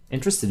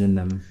interested in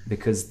them,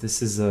 because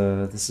this is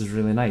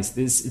really nice.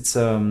 It's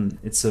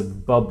a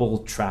bubble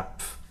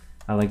trap.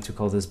 I like to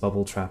call this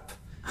bubble trap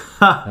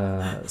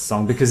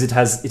song, because it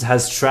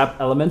has trap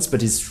elements,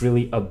 but it's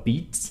really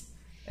upbeat,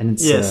 and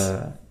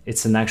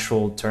it's an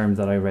actual term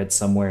that I read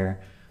somewhere,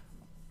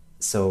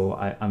 so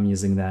I'm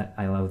using that.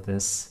 I love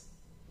this,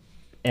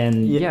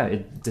 and Yeah.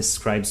 it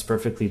describes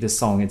perfectly this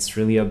song. It's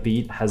really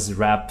upbeat, has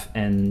rap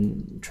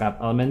and trap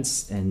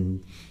elements,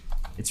 and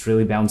it's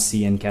really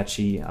bouncy and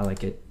catchy. I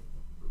like it.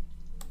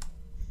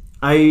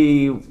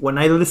 When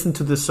I listened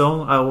to the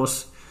song,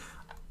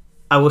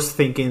 I was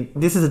thinking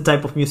this is the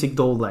type of music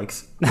Dole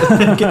likes.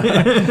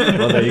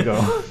 Well, there you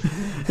go.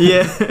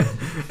 Yeah.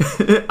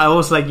 I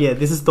was like, yeah,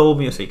 this is Dole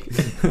music,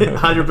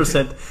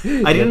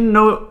 100%. I didn't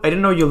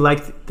know you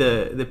liked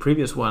the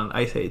previous one,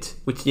 Ice Age,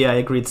 which I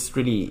agree, it's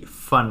really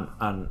fun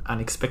and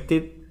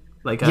unexpected.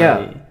 Like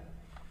Yeah.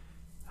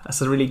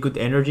 has a really good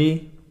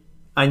energy.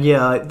 And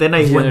then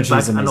I The went energy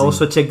back is and amazing.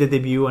 also checked the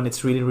debut, and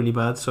it's really really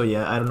bad. So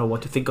I don't know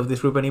what to think of this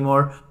group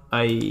anymore.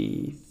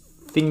 I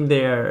think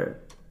they're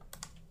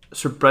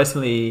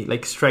surprisingly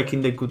like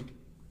striking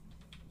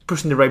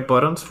pushing the right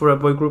buttons for a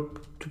boy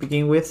group to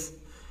begin with.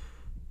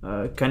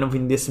 Kind of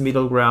in this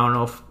middle ground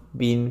of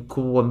being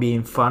cool and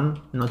being fun,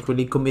 not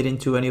really committing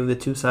to any of the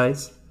two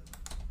sides.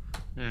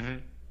 Mm-hmm.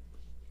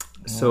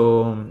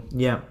 So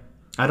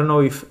I don't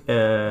know if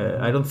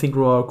I don't think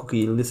Raw or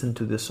Cookie listened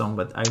to this song,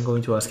 but I'm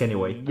going to ask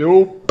anyway.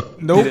 Nope.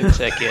 Nope. Didn't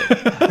check it.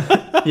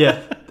 Yeah,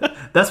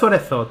 that's what I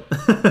thought.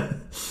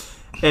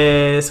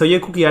 So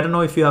Cookie, I don't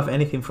know if you have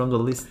anything from the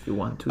list you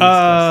want to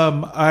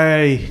discuss.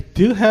 I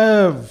do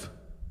have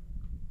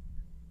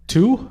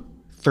 2,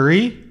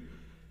 3.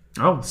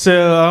 Oh,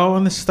 So I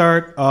want to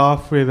start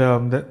off with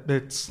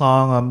that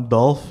song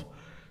Dolph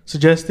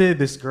suggested.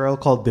 This girl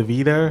called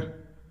Davida,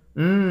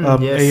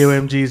 yes.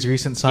 AOMG's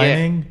recent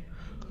signing.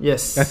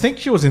 Yes. I think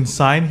she was in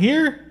Sign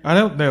Here. I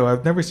don't know.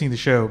 I've never seen the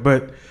show,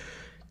 but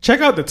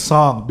check out that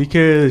song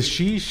because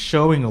she's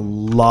showing a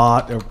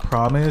lot of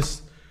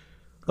promise.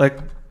 Like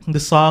the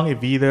song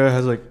Evita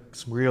has like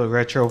some real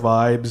retro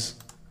vibes.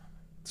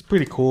 It's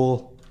pretty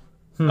cool.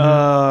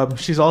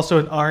 She's also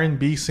an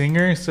R&B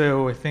singer,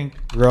 so I think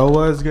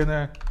Roa is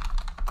gonna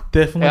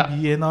definitely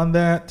be in on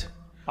that.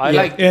 I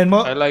Yeah. liked And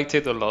I liked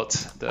it a lot,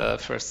 the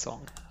first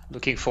song.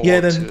 Looking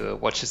forward then- to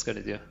what she's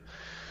gonna do.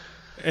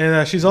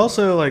 And she's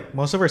also like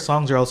most of her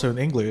songs are also in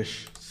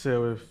English.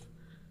 So if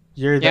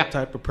you're that Yeah,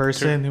 type of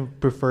person who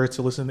prefers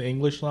to listen to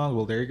English songs,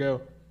 well, there you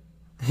go.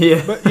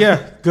 Yeah. But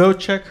yeah, go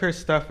check her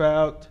stuff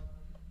out.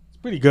 It's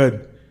pretty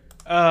good.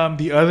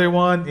 The other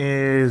one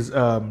is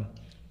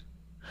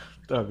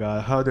oh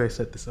god, how do I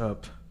set this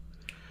up?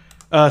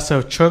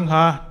 So Chung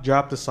Ha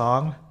dropped a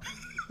song.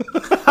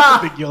 I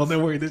think y'all know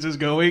where this is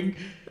going.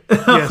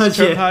 Yes,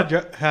 Chung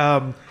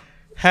Ha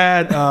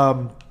had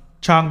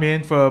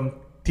Changmin from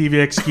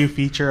TVXQ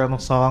feature on a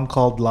song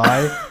called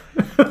 "Lie."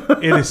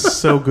 It is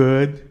so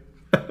good.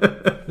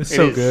 It's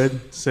so is.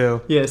 good.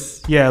 So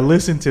Yes. yeah,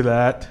 listen to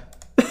that.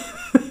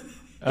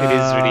 It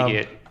is really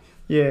good.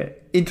 Yeah.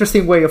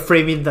 Interesting way of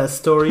framing that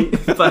story,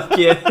 but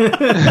yeah.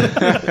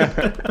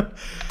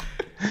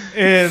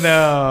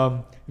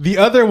 And the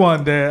other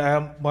one that I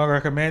want to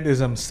recommend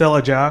is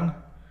Stella Jang.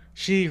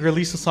 She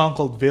released a song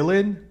called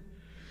 "Villain."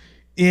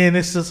 and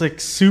it's just like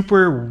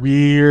super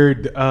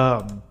weird.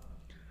 How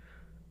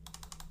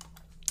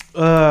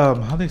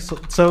they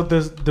so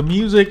the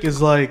music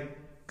is like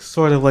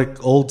sort of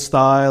like old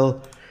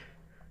style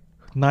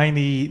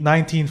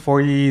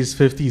 1940s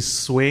 50s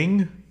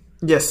swing,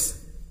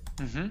 Yes.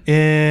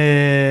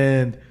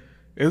 and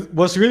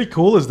what's really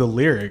cool is the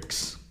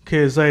lyrics,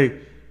 because like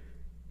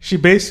she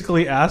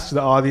basically asks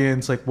the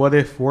audience like, what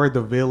if we're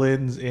the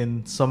villains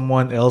in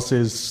someone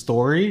else's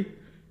story?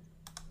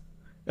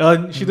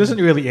 She doesn't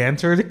really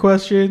answer the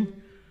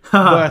question,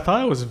 but I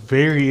thought it was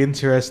very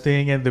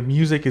interesting, and the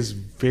music is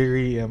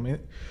very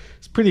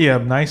it's pretty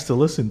nice to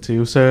listen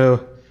to.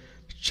 So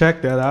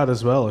check that out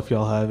as well if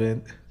y'all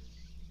haven't.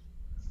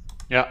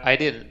 Yeah, I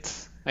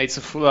didn't. It's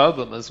a full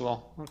album as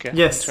well. Okay.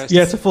 Yes. Interesting.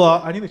 Yeah, it's a full.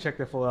 I need to check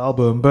the full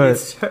album, but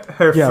It's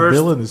her yeah, first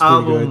Villain is pretty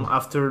album good.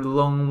 after a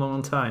long,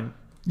 long time.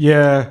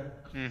 yeah,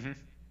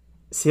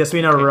 She has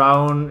been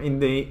around in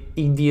the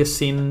indie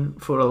scene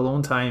for a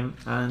long time,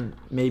 and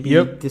maybe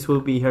Yep. this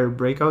will be her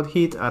breakout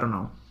hit. I don't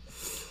know.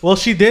 well,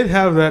 she did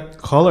have that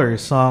Color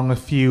song a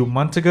few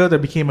months ago that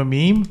became a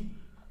meme.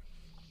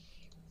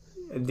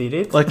 Did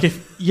it? Like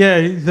if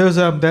there's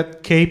that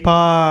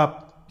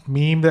K-pop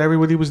meme that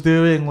everybody was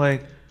doing.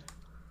 Like,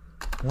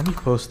 let me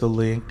post the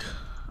link.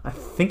 I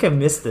think I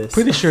missed this.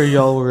 Pretty sure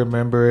y'all will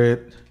remember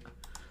it.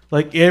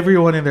 Like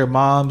everyone and their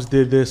moms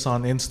did this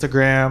on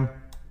Instagram.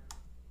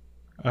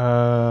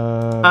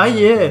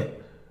 Yeah.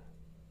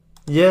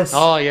 Yes.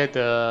 Oh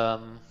yeah,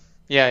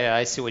 yeah,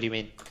 I see what you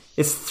mean.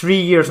 It's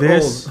 3 years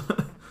This- old.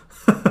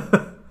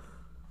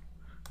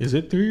 Is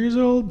it 3 years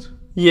old?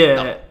 Yeah.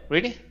 No,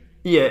 really?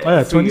 Yeah. Oh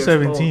yeah, 3 years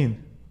old.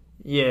 2017.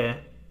 Yeah.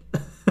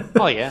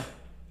 Oh yeah.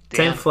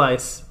 Time Damn.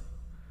 flies.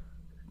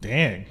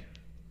 Dang.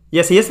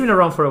 Yes, he has been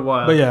around for a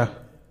while. But yeah,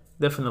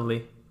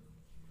 Definitely.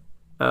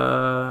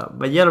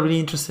 But yeah, really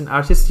interesting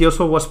artist. He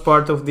also was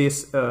part of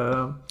this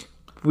yeah,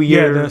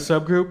 weird, the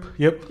subgroup.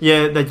 Yep.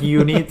 that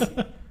unit.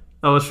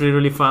 That was really,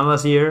 really fun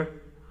last year.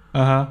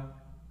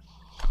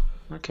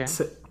 Okay.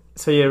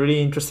 So yeah,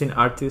 really interesting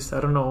artist.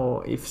 I don't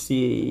know if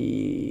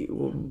she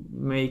will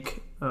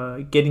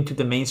get into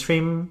the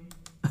mainstream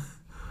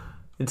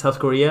in South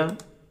Korea,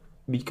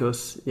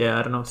 because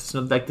I don't know, it's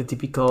not like the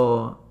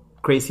typical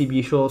crazy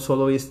visual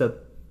soloist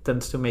that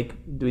tends to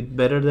do it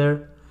better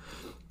there.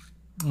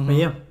 But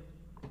yeah.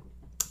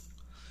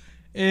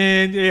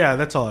 And yeah,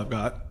 that's all I've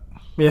got.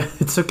 Yeah,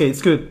 it's okay.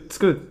 It's good. It's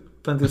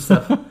good. Plenty of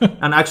stuff.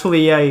 And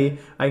actually,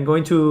 I'm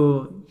going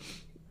to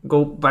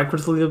go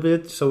backwards a little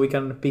bit so we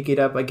can pick it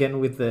up again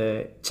with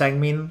the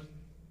Changmin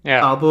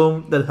Yeah.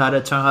 album that had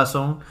a Changha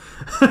song,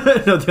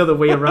 not the other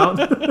way around.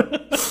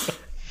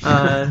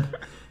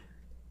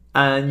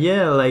 and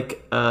yeah,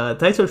 like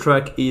title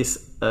track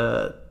is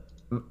a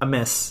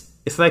mess.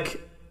 It's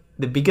like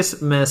the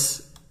biggest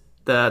mess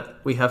that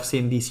we have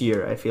seen this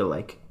year, I feel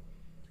like.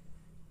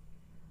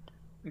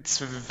 It's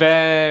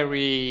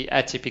very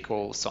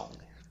atypical song.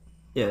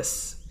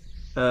 Yes.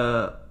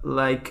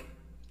 Like,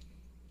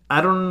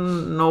 I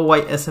don't know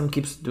why SM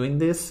keeps doing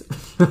this.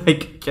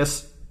 Like,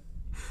 just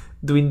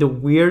doing the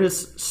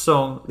weirdest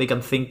song they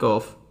can think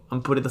of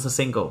and put it as a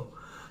single.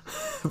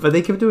 But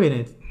they keep doing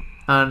it.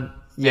 And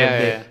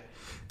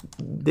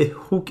the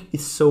hook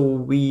is so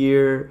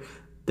weird.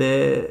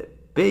 The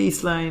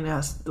bass line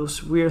has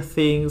those weird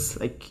things.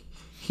 Like,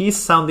 he's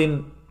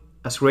sounding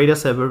as great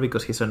as ever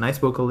because he's a nice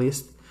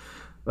vocalist.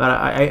 But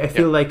I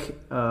feel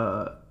like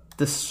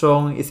the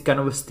song is kind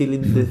of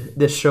stealing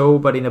the show,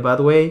 but in a bad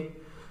way.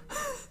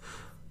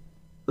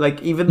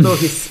 Like, even though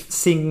he's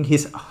singing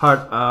his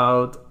heart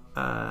out,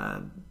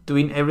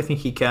 doing everything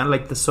he can,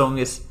 like the song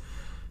is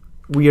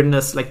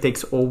weirdness like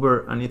takes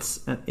over, and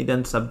it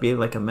ends up being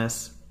like a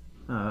mess.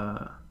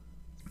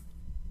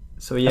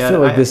 So yeah, I feel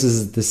like this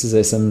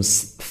is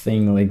SM's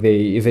thing. Like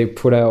they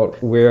put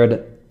out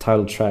weird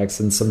title tracks,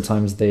 and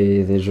sometimes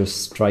they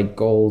just strike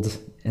gold,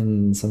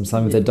 and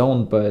sometimes they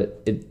don't.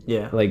 But it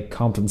like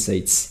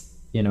compensates,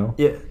 you know.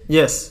 Yeah.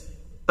 Yes.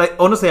 Like,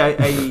 honestly,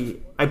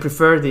 I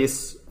prefer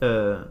this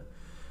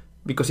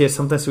because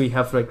sometimes we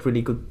have like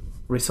really good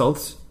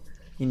results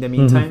in the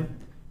meantime,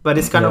 but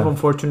it's kind of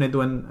unfortunate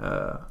when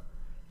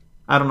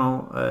I don't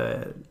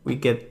know, we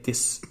get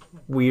these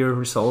weird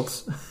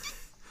results.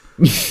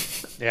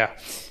 Yeah.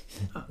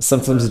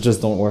 Sometimes it just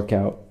don't work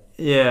out.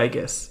 Yeah, I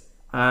guess.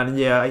 And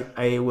yeah,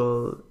 I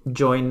will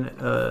join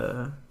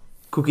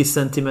Cookie's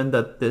sentiment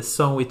that the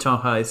song with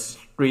Changha is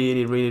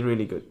really, really,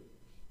 really good.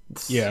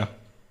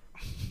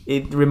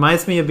 It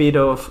reminds me a bit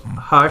of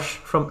Hush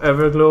from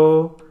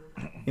Everglow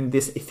in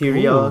this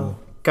ethereal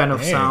kind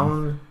of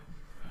sound.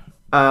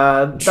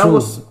 That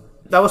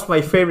was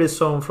my favorite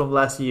song from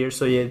last year.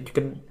 So yeah, you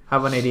can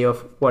have an idea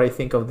of what I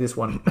think of this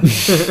one.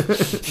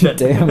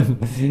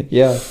 Damn.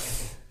 Yeah.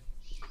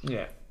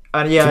 Yeah.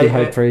 And yeah, Pretty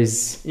high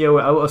praise. Yeah,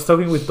 I was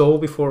talking with Dole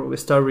before we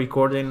start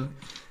recording.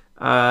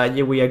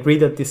 Yeah, we agree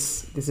that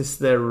this is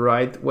the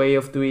right way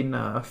of doing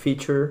a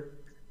feature.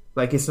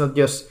 Like, it's not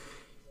just,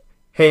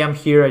 hey, I'm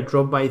here, I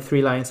drop my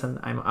 3 lines and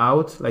I'm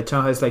out. Like,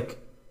 Changha is like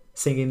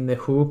singing the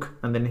hook,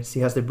 and then she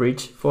has the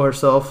bridge for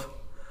herself.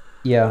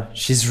 Yeah,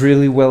 she's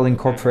really well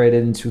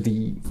incorporated into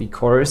the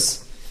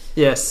chorus,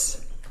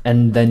 Yes.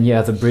 and then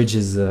the bridge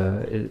is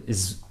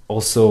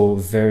also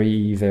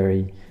very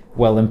very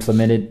well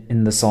implemented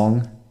in the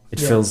song.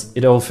 Yeah.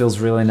 It all feels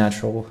really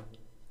natural.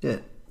 Yeah.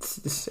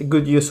 It's a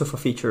good use of a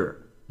feature.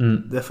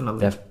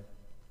 Definitely.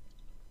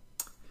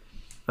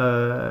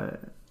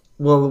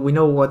 Well, we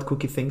know what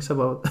Cookie thinks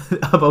about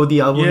about the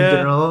album in Yeah.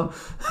 general.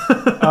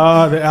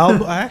 The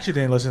album. I actually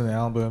didn't listen to the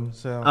album,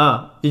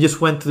 so You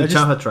just went to the I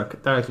just- Changha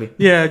track directly.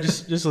 yeah,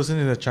 just listen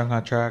to the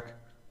Changha track.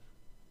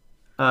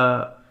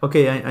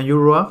 Okay, and you,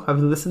 Roa, have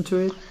you listened to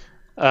it?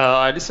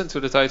 I listened to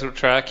the title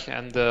track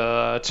and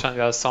the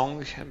Changha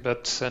song,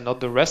 but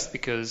not the rest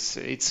because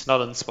it's not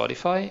on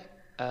Spotify.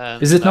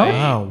 And Is it not?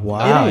 Oh,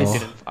 wow.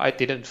 I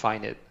didn't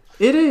find it.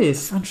 It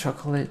is. On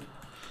chocolate.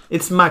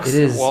 It's Max. It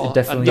is. Well, it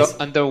definitely is.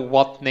 under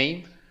what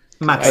name?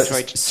 Max. I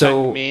tried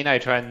so- Changmin, I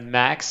tried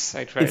Max,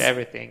 I tried It's-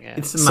 everything. Yeah.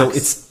 It's Max. So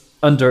it's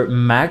under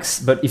Max,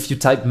 but if you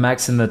type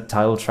Max in the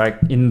title track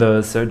in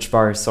the search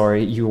bar,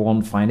 sorry, you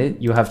won't find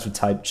it. You have to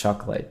type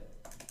chocolate.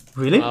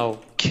 Really?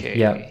 Okay.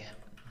 Yeah.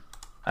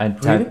 I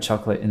typed Really?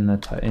 chocolate in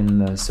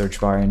the search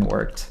bar and it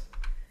worked.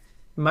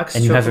 Max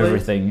And you have Chocolate?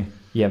 everything.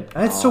 Yep.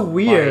 That's so Oh my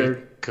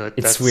weird. God,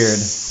 It's that's weird.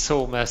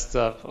 So messed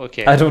up.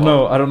 Okay. I don't well,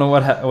 know. I don't know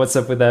what's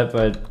up with that,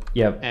 but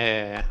yep.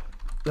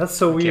 That's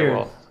so Okay, weird.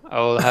 well, I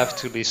will have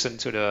to listen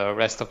to the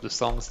rest of the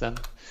songs then.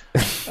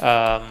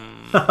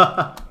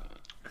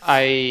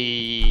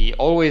 I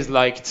always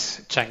liked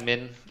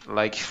Changmin,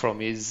 like from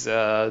his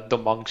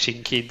Domang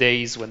Shinki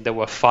days when there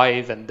were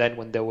 5 and then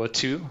when there were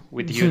 2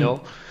 with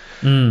Yuno.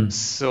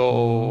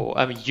 So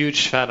I'm a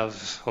huge fan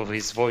of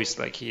his voice.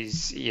 Like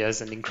he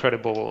has an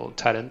incredible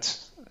talent.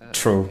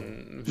 True.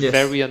 Yes.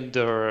 Very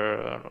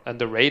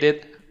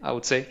underrated, I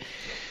would say.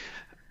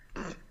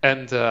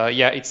 And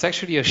it's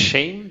actually a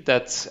shame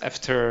that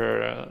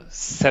after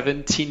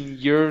 17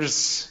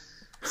 years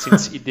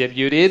since he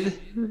debuted,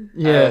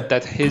 Yeah.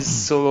 that his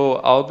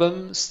solo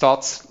album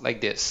starts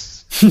like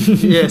this.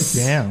 Yes.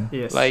 Damn.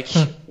 Yes. Like,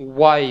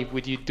 why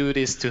would you do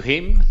this to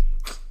him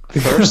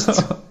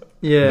first?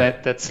 yeah.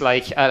 That's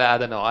like, I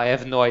don't know. I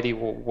have no idea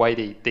why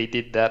they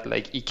did that.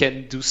 Like, he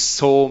can do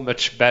so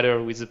much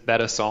better with a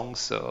better song.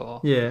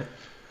 So Yeah.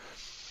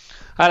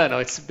 I don't know.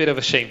 It's a bit of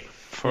a shame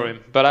for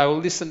him. But I will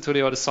listen to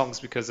the other songs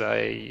because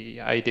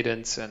I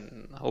didn't,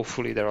 and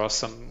hopefully there are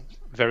some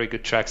very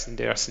good tracks in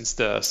there since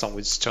the song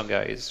with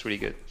Changha is really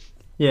good.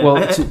 Yeah. Well,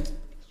 I-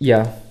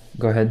 yeah.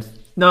 Go ahead.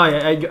 No,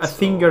 I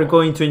think you're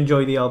going to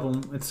enjoy the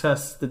album. It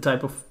has the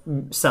type of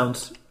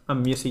sounds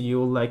and music you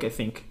will like, I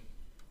think.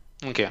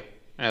 Okay.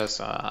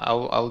 Yes,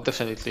 I'll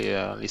definitely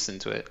listen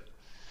to it.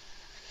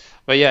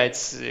 But yeah,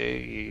 it's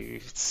a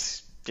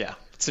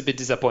bit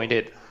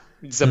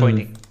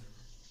disappointing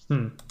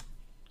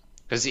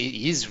because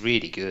he is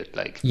really good.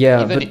 Like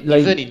Yeah, even but,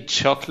 like- even in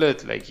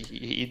Chocolate, like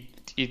he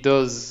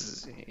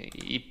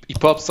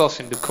pops off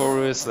in the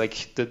chorus,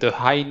 like the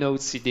high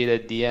notes he did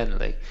at the end,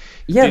 like.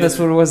 Yeah, Dude. that's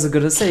what I was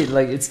gonna say.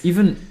 Like, it's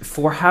even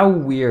for how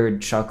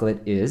weird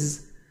chocolate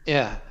is.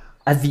 Yeah.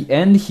 At the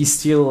end, he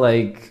still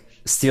like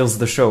steals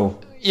the show.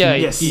 Yeah,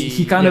 Yes.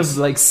 He kind of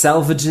like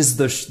salvages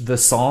the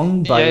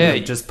song by Yeah,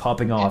 just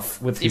popping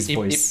off with his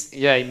voice.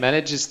 He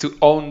manages to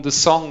own the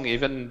song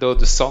even though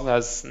the song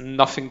has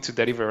nothing to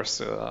deliver.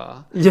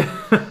 So Yeah.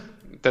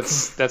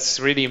 that's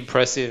really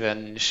impressive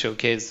and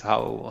showcase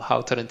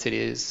how talented he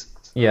is.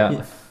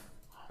 Yeah.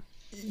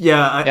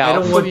 Yeah, I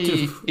don't want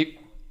hopefully, to.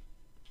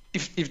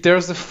 if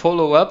there's a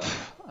follow up,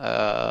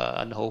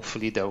 and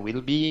hopefully there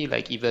will be,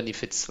 like even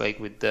if it's like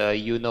with the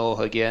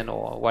again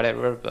or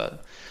whatever,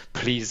 but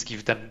please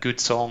give them good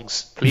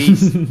songs,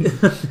 please.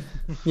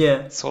 Yeah.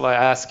 That's all I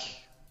ask.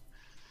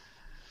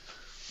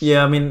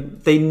 Yeah, I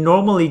mean, they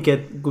normally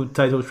get good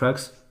title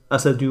tracks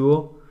as a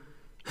duo.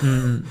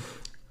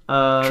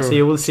 So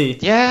you will see.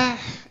 Yeah,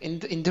 in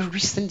the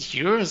recent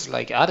years,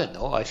 like I don't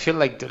know, I feel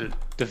like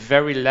the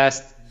very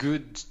last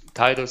good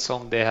title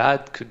song they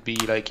had could be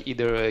like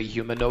either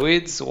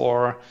Humanoids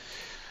or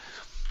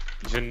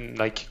even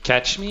like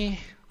Catch Me.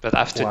 But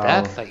after Wow.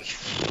 that, like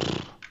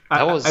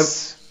that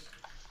was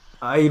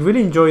I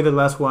really enjoyed the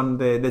last one,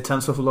 the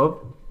Chance of Love.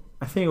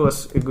 I think it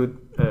was a good.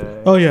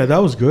 Oh yeah, that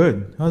was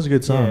good. That was a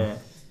good song. Yeah.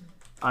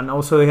 And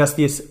also it has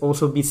this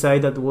also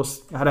B-side that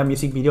had a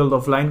music video,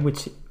 Love Line,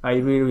 which I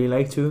really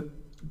like too.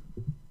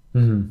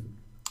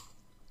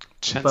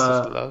 Chance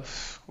but- of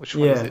Love. Which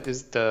one is yeah. it?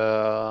 Is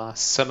the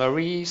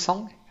summary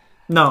song?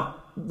 No,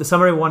 the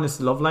summary one is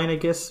Love Line, I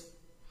guess.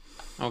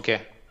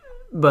 Okay.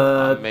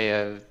 But May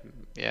have,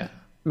 yeah.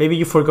 maybe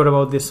you forgot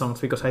about these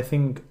songs because I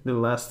think the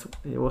last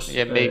it was.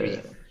 Yeah,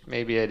 maybe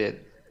I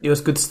did. It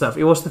was good stuff.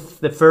 It was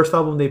the first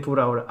album they put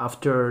out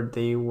after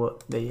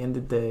they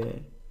ended the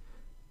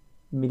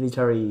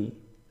military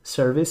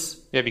service.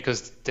 Yeah,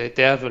 because they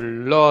have a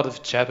lot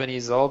of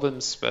Japanese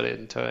albums, but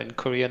in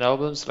Korean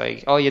albums,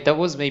 like that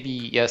was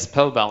maybe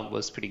Spellbound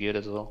was pretty good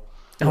as well.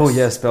 Oh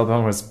yeah,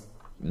 Spellbound was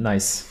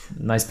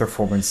nice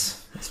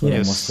performance. That's what I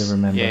Yes. mostly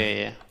remember.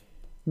 Yeah.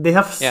 They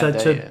have Yeah,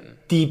 such they- a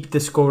deep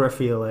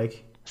discography.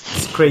 Like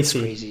it's crazy.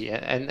 Crazy,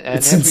 and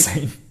It's every,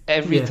 insane.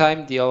 every Yeah.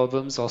 time the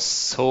albums are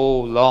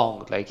so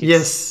long. Like it's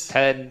Yes.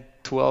 10,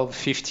 12,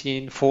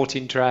 15,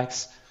 14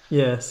 tracks.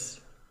 Yes,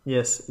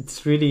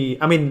 it's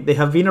really. I mean, they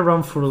have been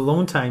around for a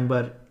long time,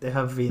 but they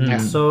have been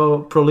so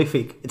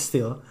prolific. It's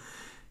still,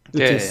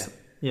 which is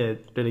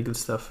really good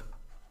stuff.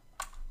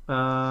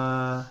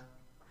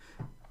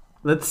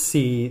 Let's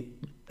see.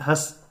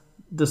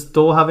 Does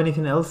Dole have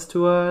anything else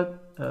to add?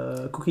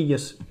 Cookie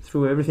just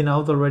threw everything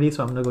out already,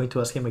 so I'm not going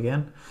to ask him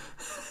again.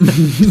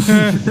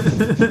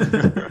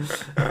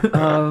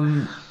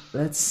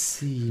 Let's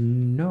see.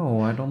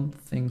 No, I don't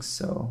think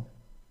so.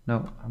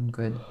 No, I'm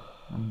good.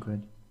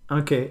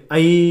 Okay,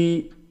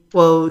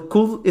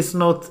 Cool is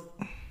not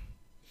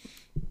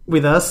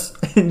with us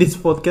in this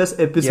podcast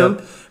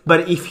episode,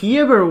 but if he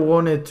ever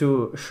wanted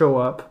to show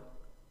up,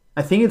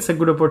 I think it's a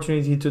good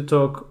opportunity to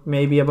talk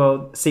maybe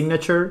about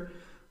Signature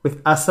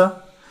with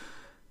Asa.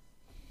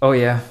 Oh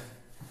yeah.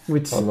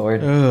 Which Oh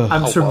Lord.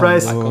 I'm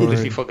surprised. I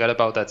completely forgot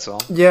about that song.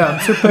 Yeah, I'm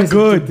surprised it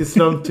took this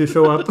long to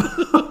show up.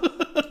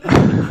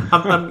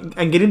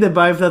 I'm getting the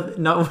vibe that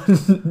now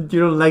you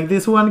don't like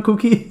this one,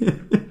 Cookie.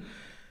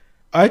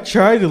 I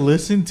tried to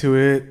listen to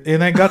it,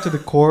 and I got to the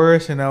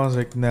chorus, and I was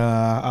like,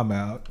 nah, I'm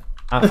out.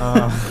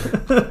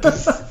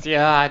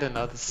 Yeah, I don't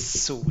know. This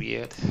is so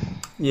weird.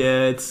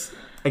 Yeah, it's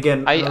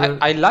again.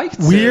 I liked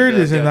Weird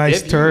is a their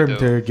nice debut, term though.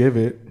 to give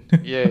it.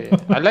 Yeah,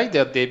 I like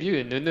their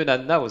debut. Nunu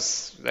Nana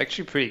was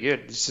actually pretty good.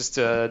 It's just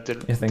You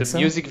think the so?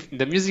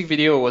 music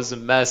video was a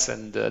mess,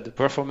 and the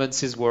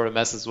performances were a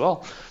mess as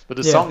well. But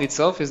the Yeah. song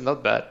itself is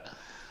not bad.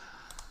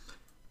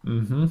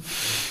 Mm-hmm.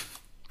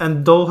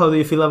 And Dole, how do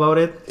you feel about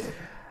it?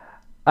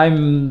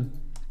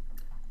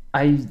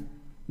 I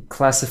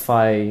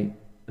classify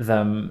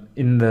them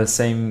in the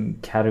same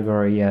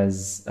category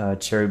as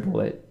Cherry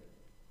Bullet.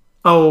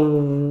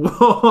 Oh,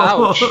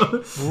 Ouch.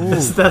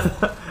 is that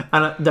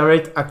a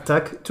direct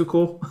attack to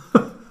Cool?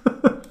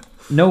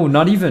 No,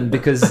 not even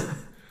because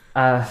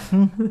I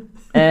don't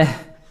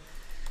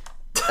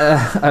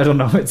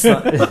know. It's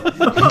not.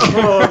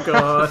 Oh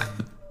God.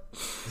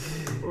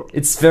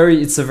 It's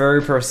a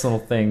very personal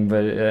thing,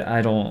 but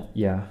I don't.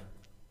 Yeah,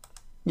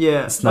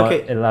 Yeah. it's not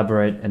Okay.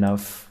 elaborate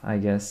enough, I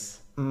guess.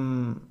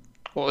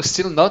 Well,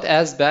 still not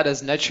as bad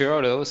as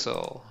Natural though.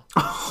 So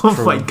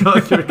Oh my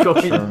God, you're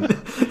going.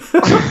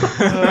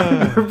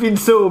 You're being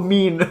so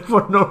mean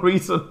for no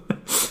reason.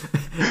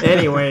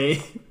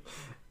 Anyway,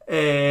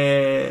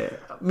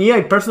 me,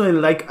 I personally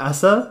like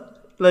Asa.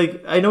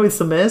 Like, I know it's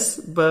a mess,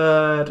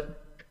 but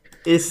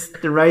it's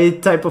the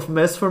right type of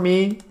mess for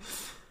me.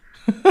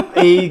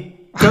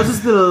 It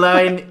crosses the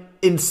line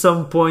in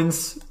some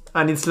points,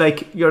 and it's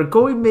like you're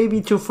going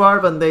maybe too far,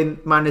 but then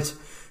manage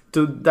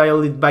to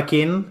dial it back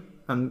in.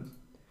 And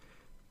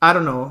I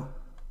don't know.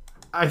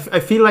 I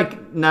feel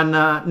like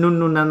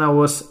Nunu Nana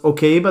was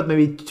okay, but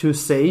maybe too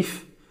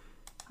safe.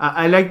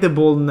 I like the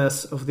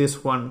boldness of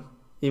this one,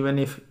 even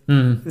if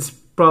it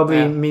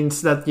probably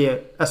means that,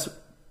 as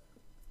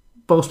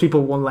most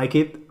people won't like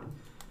it.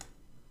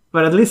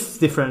 But at least it's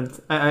different.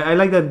 I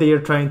like that they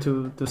are trying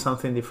to do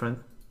something different.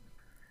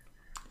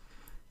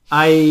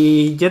 I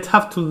yet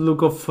have to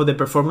look up for the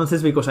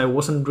performances because I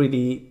wasn't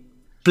really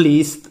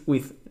pleased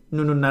with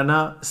Nunu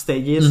Nana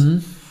stages.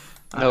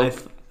 Nope.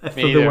 I thought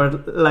they were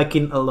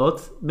lacking a lot.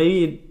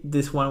 Maybe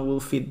this one will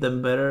fit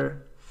them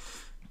better.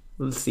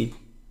 We'll see.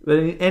 But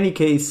in any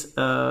case,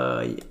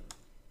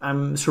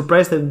 I'm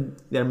surprised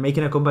that they're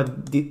making a comeback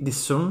this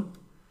soon.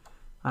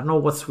 I don't know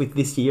what's with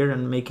this year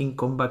and making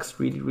comebacks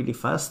really, really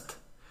fast.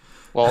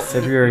 well,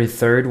 February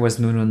 3rd was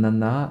Nunu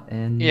Nana,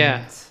 and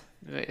yeah.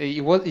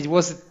 It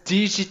was a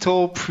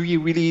digital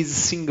pre-release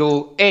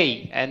single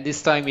A, and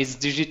this time it's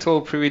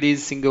digital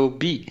pre-release single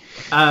B.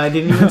 I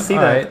didn't even see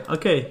that. Alright.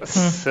 Okay.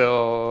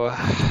 So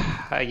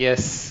I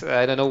guess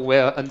I don't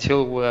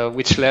know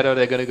which letter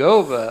they're gonna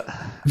go, but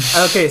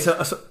Okay,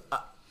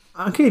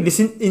 okay, this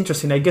is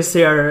interesting. I guess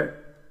they are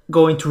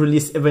going to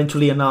release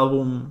eventually an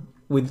album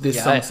with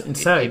these songs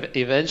inside.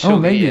 Eventually. Oh,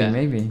 maybe, yeah.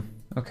 maybe.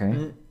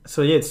 Okay.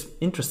 So yeah, it's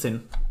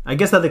interesting. I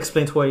guess that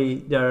explains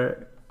why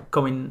they're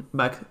coming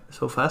back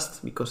so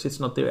fast, because it's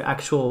not the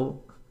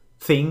actual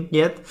thing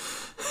yet.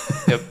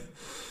 Yep.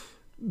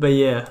 But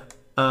yeah,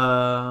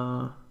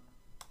 I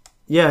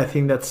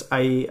think that's.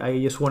 I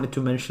just wanted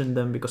to mention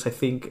them because I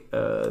think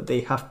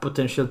they have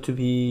potential to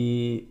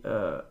be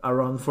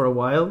around for a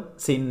while,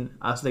 seeing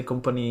as the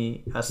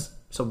company has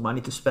some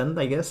money to spend,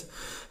 I guess.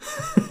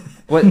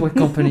 What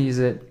company is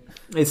it?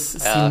 It's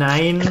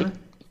C9.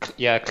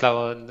 Yeah,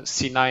 Cloud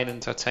C9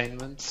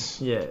 Entertainment.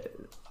 Yeah,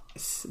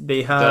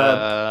 they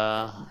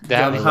have. They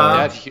have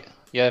Yonha.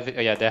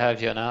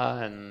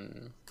 Yonha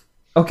and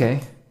Okay,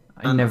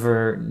 I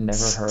never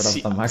heard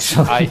of them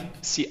actually.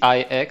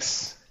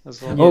 CIX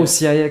as well. Oh,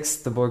 CIX,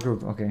 the boy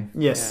group. Okay.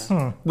 Yes,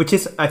 which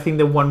is I think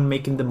the one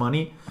making the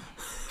money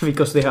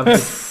because they have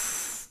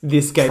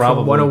this guy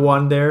Probably. from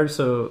 101 there.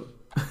 So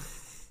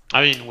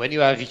I mean, when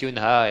you have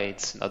Yunha,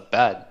 it's not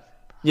bad.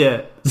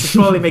 yeah, it's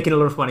probably making a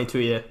lot of money too.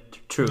 Yeah,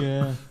 true.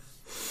 Yeah.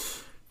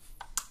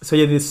 So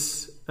yeah,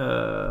 this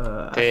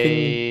I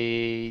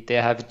think They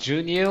have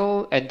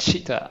Junior and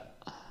Cheetah.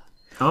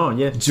 Oh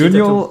yeah.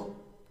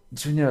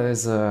 Junior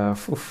is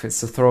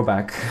it's a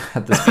throwback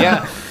at this point.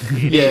 Yeah,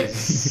 it Yeah.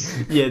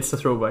 is. Yeah, it's a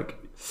throwback.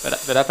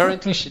 But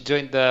apparently she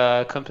joined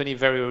the company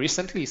very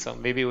recently, so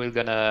maybe we're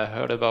gonna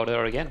heard about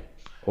her again.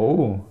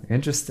 Oh,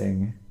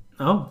 interesting.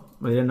 Oh,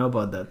 I didn't know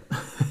about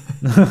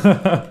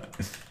that.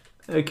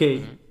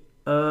 Okay.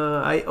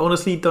 I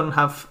honestly don't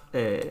have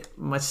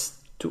much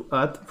to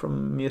add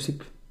from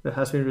music that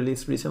has been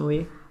released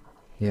recently.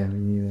 Yeah, me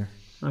neither.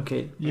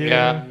 Okay.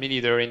 Yeah, me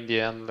neither in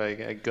the end.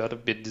 Like I got a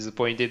bit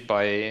disappointed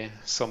by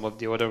some of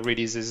the other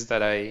releases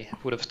that I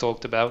would have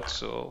talked about,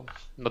 so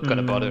not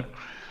gonna bother.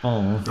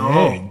 Oh,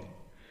 Dang.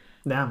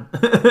 Damn.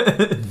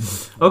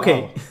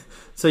 Okay.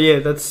 So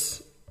yeah,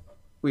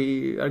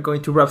 we are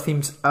going to wrap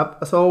things up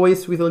as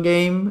always with the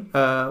game.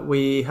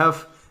 We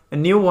have a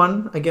new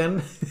one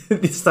again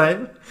this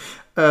time.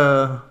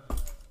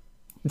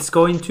 It's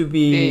going to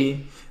be.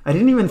 Hey. I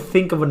didn't even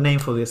think of a name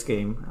for this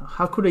game.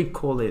 How could I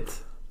call it?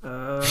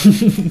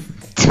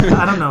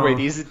 I don't know. Wait,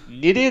 is it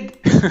needed?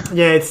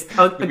 Yeah, it's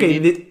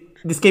okay.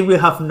 This game will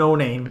have no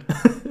name.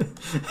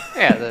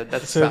 Yeah,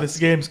 that's So this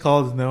game's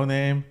called No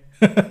Name.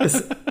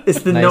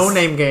 It's the Nice. no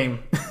name game.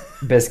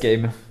 best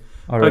game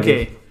already.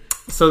 Okay,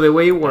 so the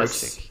way it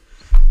works, Fantastic.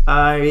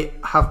 I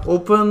have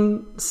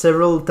opened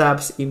several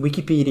tabs in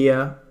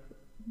Wikipedia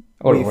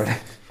Oh, with- Lord.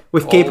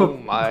 with Oh K-pop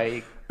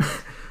my!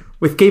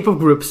 with K-pop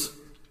groups.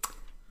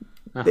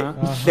 Uh-huh.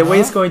 The way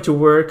it's going to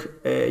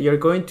work, you're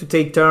going to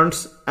take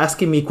turns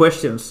asking me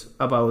questions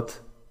about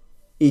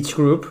each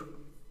group,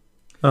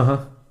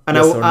 Uh-huh. and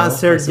Yes I or will no,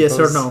 answer I yes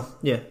or suppose. no.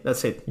 Yeah,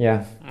 that's it.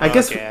 Yeah. I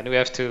guess- Okay, and we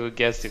have to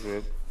guess the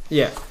group.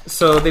 Yeah.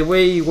 So the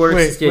way it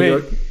works, is, Wait,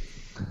 you're,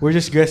 We're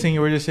just guessing.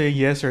 We're just saying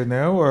yes or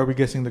no, or are we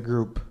guessing the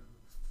group?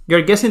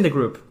 you're guessing the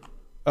group,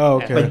 Oh,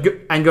 okay. but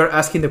you're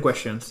asking the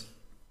questions.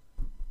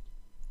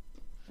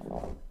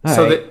 All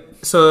So right.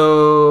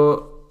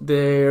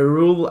 the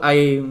rule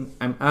I'm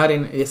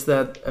adding is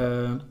that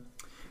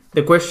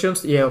the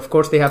questions, yeah, of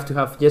course, they have to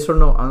have yes or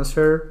no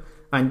answer,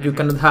 and you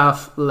cannot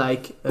have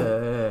like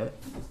I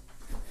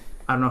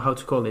don't know how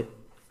to call it.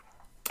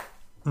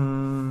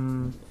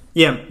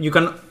 Yeah, you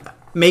can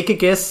make a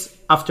guess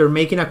after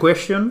making a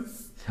question.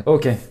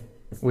 Okay.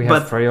 We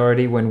have But-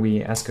 priority when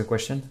we ask a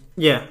question.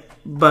 Yeah,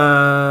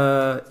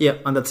 but yeah,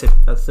 and that's it.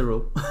 That's the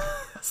rule.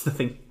 That's the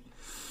thing.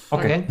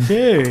 Okay.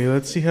 Okay,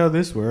 let's see how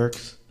this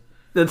works.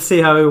 Let's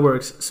see how it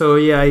works. So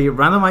yeah, you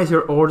randomize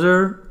your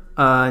order.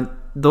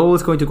 Dole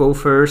is going to go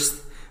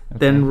first,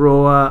 then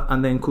Roa,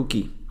 and then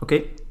Cookie.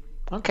 Okay.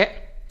 Okay.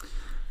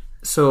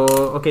 So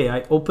okay,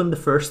 I open the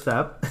first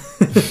tab.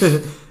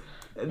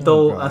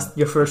 Dole, God. ask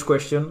your first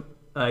question.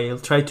 I'll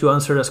try to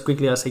answer as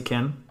quickly as I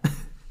can.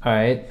 All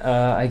right.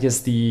 I guess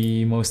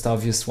the most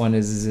obvious one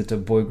is it a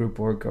boy group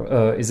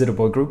or is it a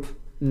boy group?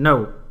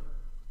 No,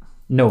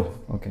 No.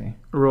 Okay.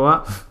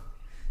 Roa.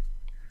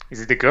 Is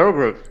it the girl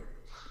group?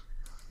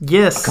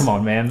 Yes. Come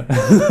on, man.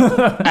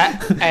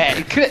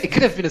 It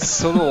could have been a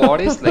solo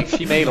artist, like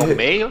female or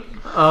male.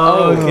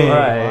 Oh, okay.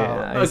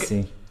 Right. I Okay.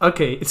 see.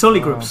 Okay, it's only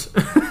groups.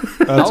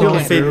 That's Okay.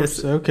 all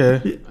groups.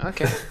 Okay.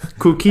 Okay.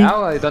 Cookie.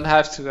 Now I don't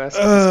have to ask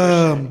this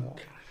question.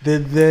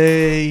 Did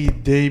they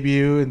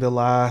debut in the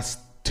last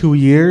 2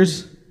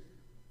 years?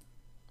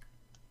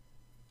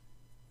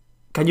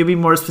 Can you be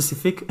more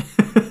specific?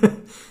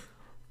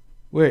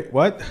 Wait,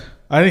 what?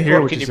 I didn't hear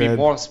Or what can you you be said.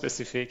 more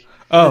specific?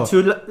 Oh,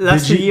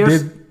 Last did 2 you-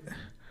 years?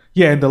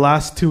 yeah, in the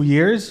last 2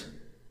 years.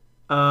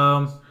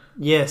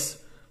 Yes.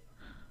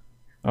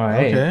 All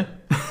right. Okay.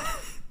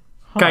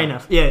 Kind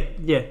of. Yeah,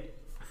 yeah.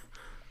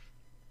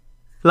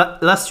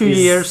 Last 2 Is-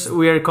 years,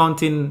 we are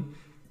counting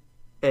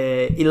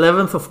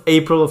 11th of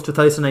April of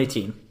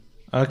 2018.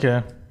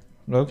 Okay.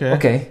 Okay.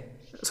 Okay.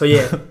 So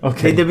yeah,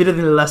 Okay. they debuted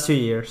in the last 2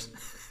 years.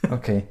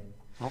 Okay.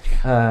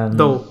 Okay.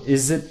 Though.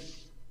 Is it?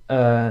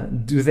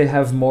 Do they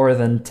have more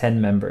than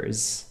 10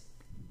 members?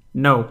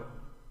 No.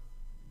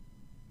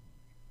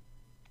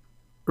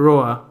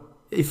 Roa,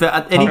 if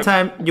at any Oh.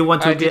 time you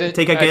want to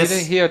take a I guess.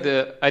 didn't hear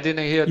the. I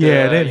didn't hear the.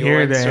 Yeah, I didn't your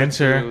hear the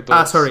answer. to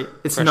those Sorry,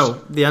 it's no.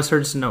 questions. The answer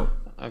is no.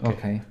 Okay.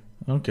 Okay.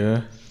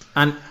 Okay.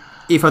 And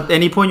if at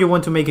any point you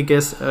want to make a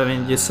guess, I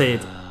mean, just say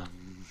it.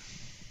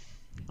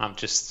 I'm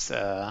just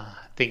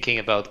thinking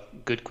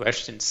about good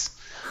questions.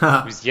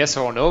 With yes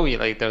or no,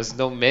 like there's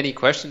no many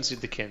questions you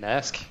can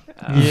ask.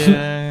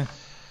 Yeah.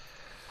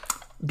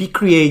 Be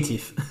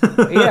creative.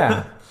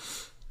 Yeah.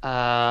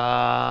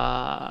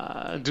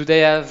 Do they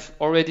have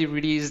already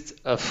released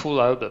a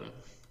full album?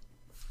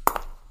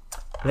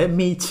 Let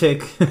me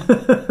check.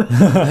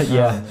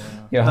 Yeah.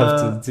 You'll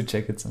have to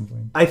check at some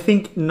point. I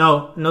think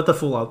no, not a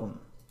full album,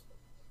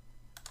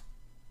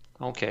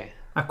 Okay.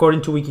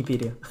 according to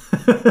Wikipedia.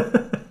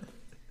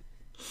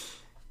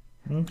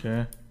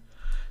 Okay.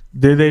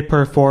 Did they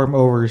perform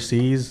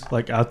overseas,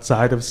 like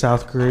outside of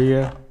South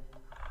Korea?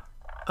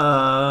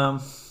 I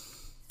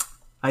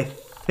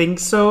think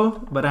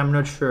so, but I'm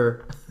not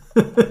sure.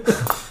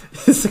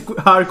 It's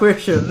a hard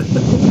question.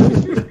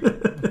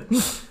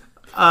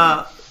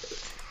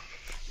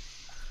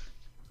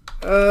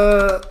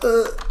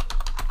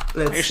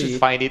 You Let's should see.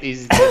 find it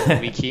easy on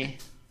Wiki.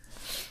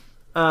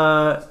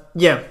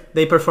 Yeah,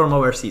 they perform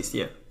overseas.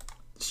 Yeah,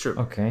 it's true.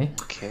 Okay.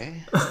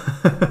 Okay.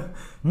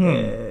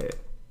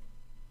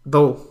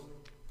 Though,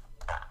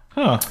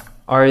 Huh.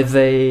 Are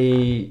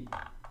they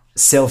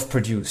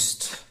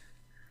self-produced?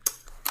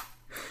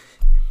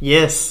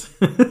 yes,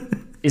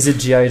 Is it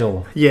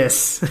G-Idol?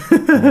 yes.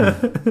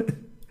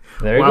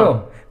 There you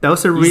Wow. That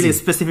was a really Easy.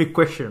 specific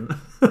question.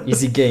 go.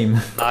 Easy game.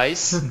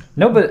 Nice.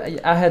 No, but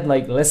I had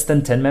like less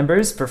than 10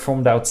 members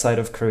performed outside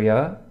of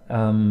Korea.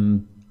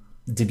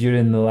 Debuted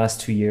in the last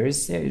 2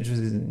 years. Yeah,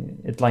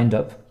 it lined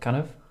up kind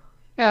of.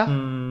 Yeah.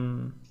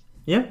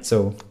 Yeah.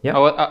 So yeah.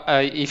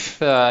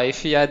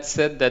 If he had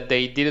said that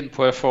they didn't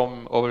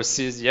perform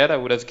overseas yet, I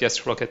would have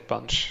guessed Rocket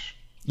Punch.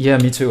 Yeah,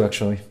 me too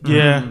actually.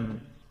 Yeah.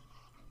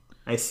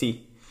 I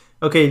see.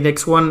 Okay,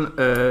 next one.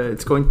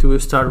 It's going to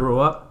start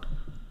Roa.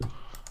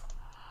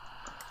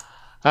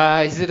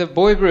 Is it a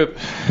boy group?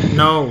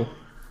 No.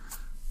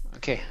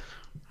 Okay.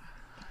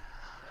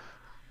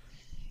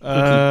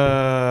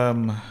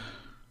 Man,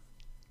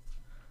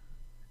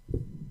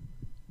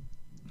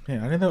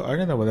 I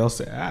don't know what else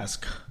to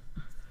ask.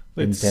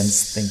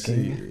 Intense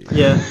thinking.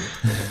 Yeah.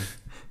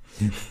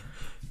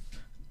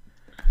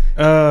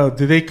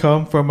 Do they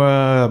come from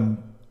a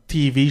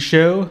TV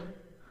show,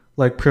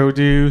 like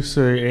Produce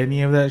or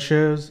any of that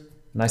shows?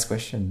 Nice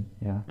question.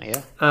 Yeah.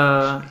 Yeah.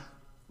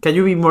 Can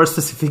you be more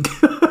specific?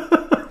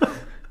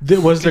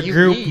 Was the Do you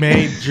group need-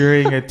 made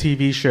during a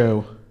TV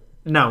show?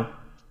 No.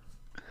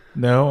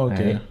 No.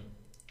 Okay.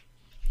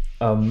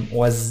 Right.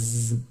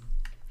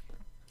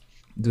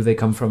 Do they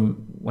come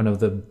from one of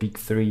the big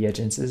three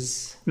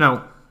agencies?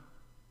 No.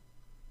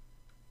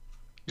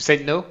 You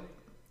said no?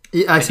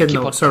 I And said you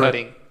keep no. on Sorry.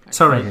 cutting.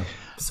 Sorry. Okay.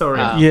 Sorry.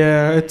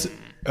 Yeah,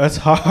 that's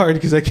hard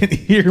because I can't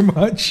hear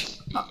much.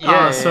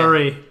 Yeah.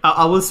 Sorry.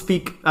 I will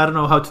speak. I don't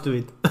know how to do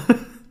it.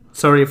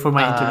 Sorry for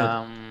my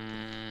internet.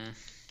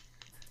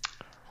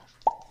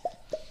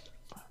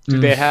 Do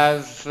they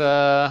have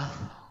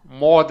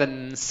more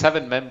than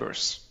 7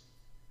 members?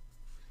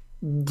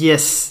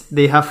 Yes,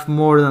 they have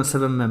more than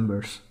 7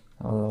 members.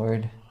 Oh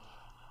Lord.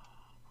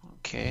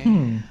 Okay.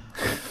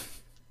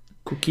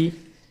 Cookie.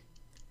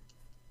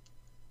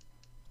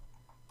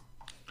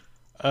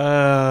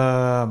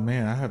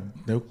 Man, I have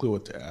no clue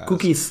what to ask.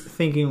 Cookie's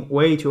thinking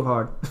way too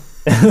hard.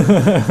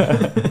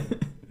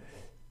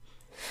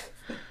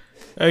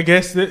 I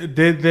guess did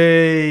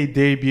they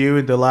debut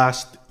in the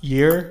last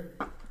year?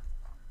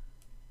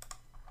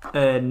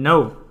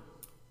 No.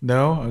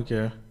 No.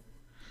 Okay.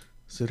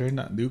 So they're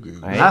not new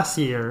group. Right. Last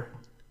year.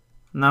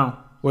 No.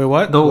 Wait,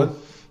 what? No. What?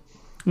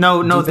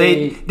 No, Do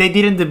they they-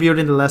 didn't debut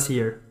in the last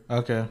year.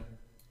 Okay.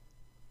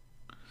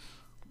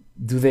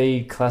 Do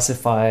they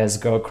classify as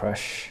girl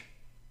crush?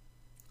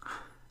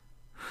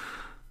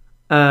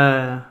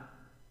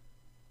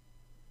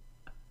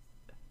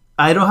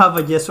 I don't have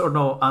a yes or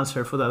no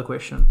answer for that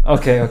question.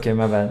 Okay,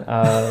 my bad.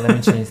 Let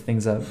me change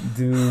things up.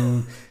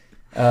 Do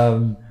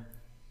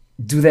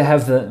they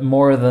have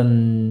more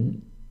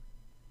than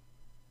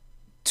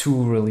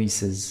 2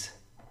 releases?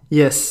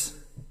 Yes.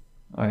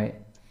 All right.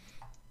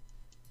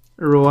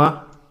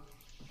 Roa.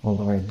 Oh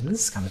Lord,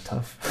 this is kind of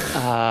tough.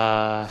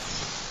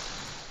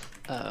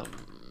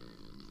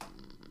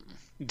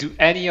 Do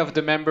any of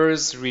the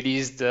members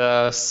release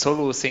the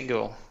solo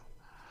single?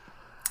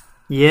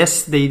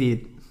 Yes, they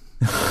did.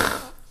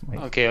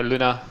 Okay,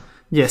 Luna.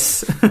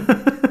 Yes.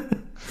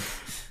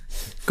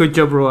 Good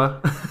job,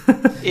 Roa.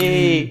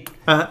 Hey.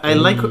 I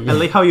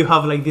like how you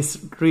have like this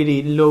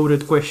really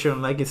loaded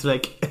question. Like it's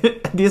like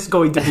this is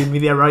going to give me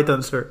the right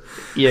answer.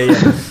 Yeah.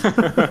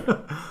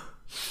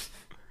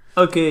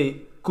 Okay,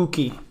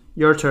 Cookie,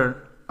 your turn.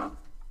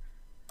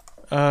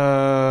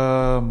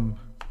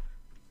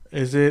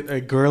 Is it a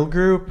girl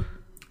group?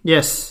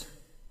 Yes.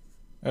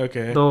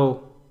 Okay.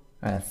 Though.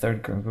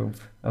 Third group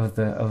of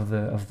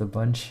the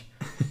bunch.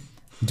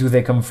 Do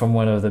they come from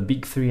one of the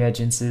big 3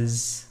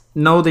 agencies?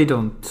 No, they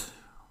don't.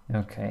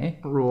 Okay.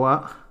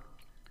 Roa.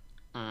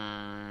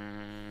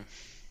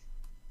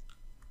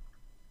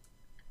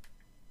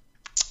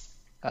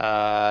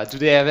 Do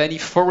they have any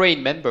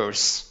foreign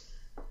members?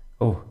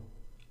 Oh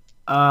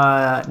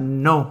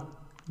No,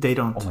 they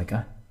don't. my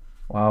god.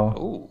 Wow.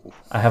 Ooh.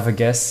 I have a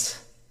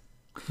guess.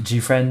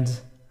 G-Friend.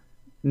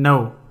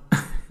 No.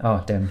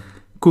 Oh damn.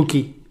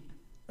 Cookie.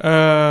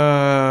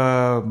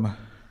 Are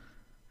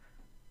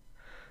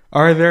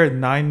there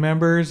 9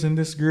 members in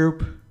this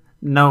group?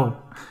 No.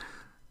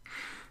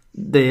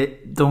 They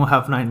don't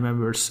have 9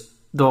 members.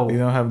 Though. They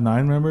don't have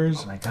 9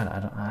 members? Oh my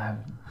god. I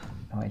have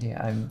no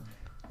idea.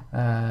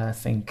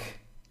 Think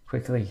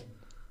quickly.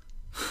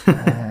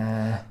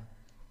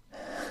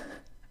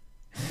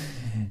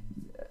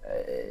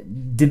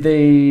 Did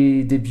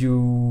they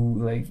debut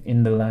like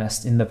in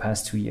the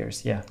past 2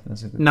 years? Yeah,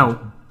 that's a good No.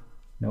 question.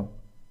 No.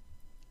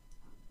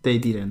 They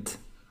didn't.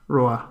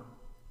 Roa.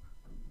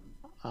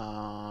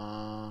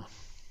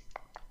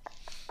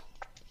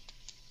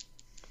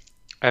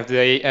 Have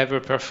they ever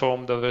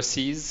performed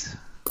overseas?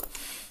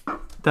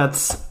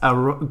 That's a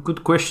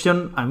good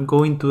question. I'm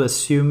going to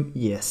assume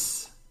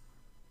yes.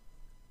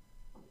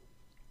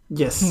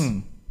 Yes.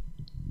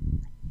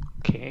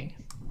 Okay.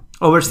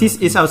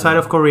 Overseas is outside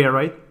of Korea,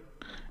 right?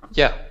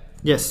 Yeah.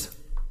 Yes.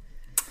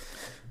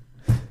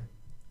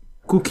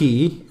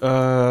 Cookie.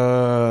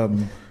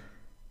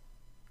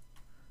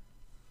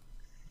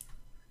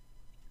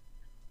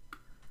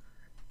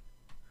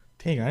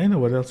 Dang, I don't know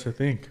what else to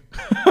think.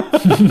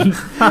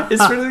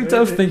 It's really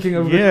tough thinking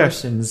of good Yeah.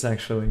 questions,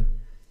 actually.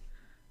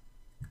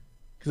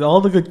 Because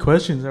all the good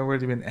questions have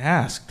already been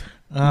asked.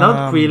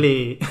 Not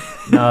really.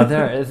 No,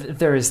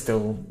 there is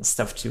still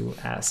stuff to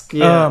ask.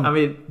 Yeah, Um, I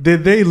mean,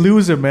 Did they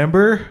lose a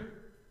member?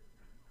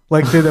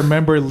 Like, did a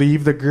member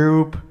leave the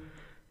group?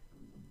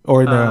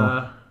 Or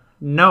no?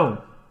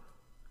 no.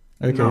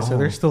 Okay, so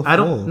they're still full. I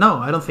don't. No,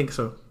 I don't think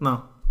so.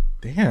 No.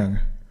 Damn.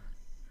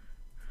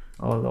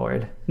 Oh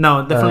Lord.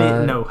 No,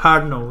 definitely no.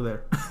 Hard no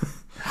there.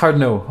 Hard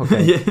no.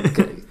 Okay.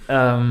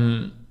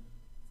 Yeah.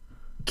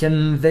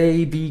 Can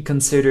they be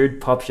considered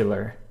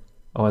popular?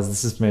 Oh,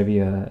 this is maybe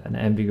an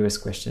ambiguous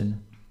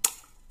question.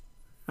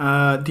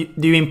 Do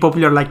you mean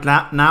popular like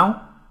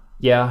now?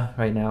 Yeah,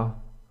 right now.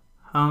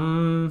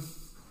 I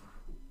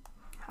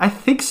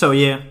think so.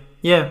 Yeah.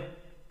 Yeah.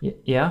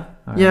 Yeah.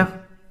 All right. Yeah.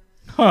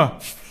 Huh.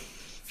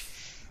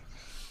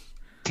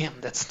 Damn,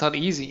 that's not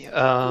easy.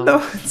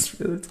 No, it's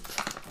really.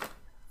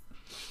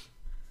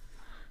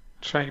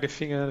 Trying to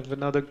think of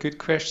another good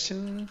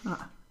question.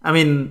 I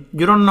mean,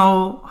 you don't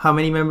know how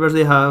many members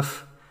they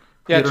have.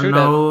 Yeah, you don't true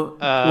know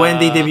that. when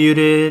they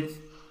debuted.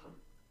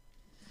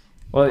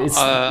 Well, it's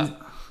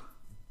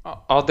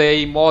Are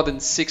they more than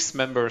 6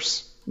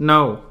 members?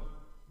 No.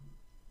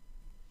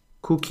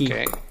 Cookie.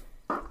 Okay.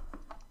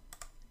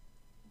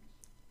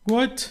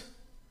 What?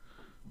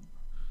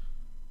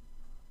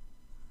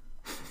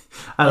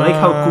 I like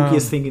how Cookie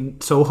is thinking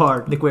so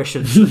hard the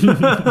questions.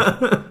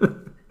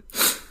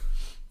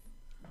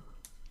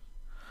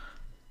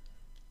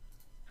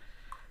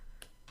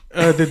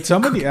 Did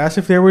somebody ask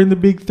if they were in the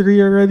big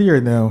three already or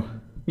no?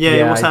 Yeah,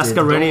 Yeah, it was I asked did.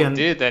 already, No, and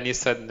did, and you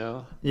said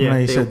no. yeah, No,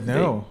 you they, said no.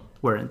 they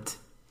weren't.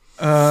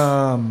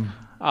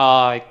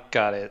 I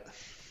got it.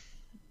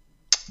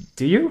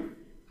 Do you?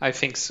 I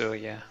think so,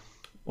 yeah.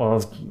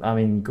 Well, I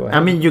mean, go ahead. I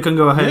mean, you can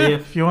go ahead. Yeah, Yeah.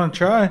 if you want to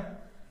try.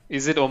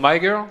 Is it Oh My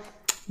Girl?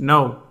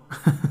 No.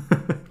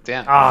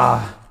 Damn.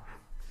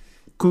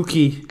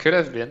 Cookie. Could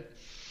have been.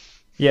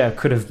 Yeah,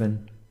 could have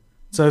been.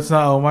 So it's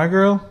not Oh My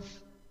Girl?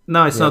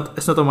 No, it's not.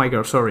 It's not Oh My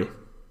Girl. Sorry.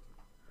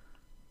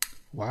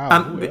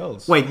 Wow, who Be-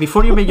 else? Wait,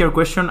 before you make your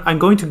question, I'm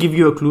going to give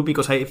you a clue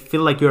because I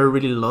feel like you are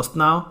really lost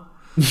now.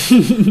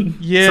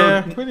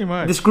 Yeah, So, pretty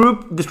much. This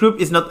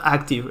group is not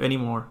active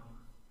anymore.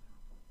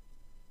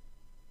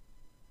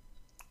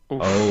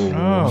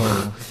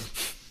 Oh.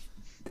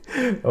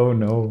 Oh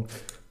no.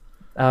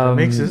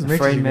 Makes it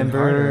if I even remember.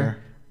 harder.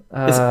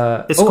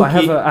 It's I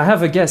Cookie.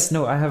 have a guess.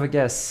 No, I have a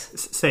guess.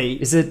 Say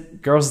Is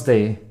it Girls'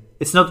 Day?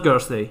 it's not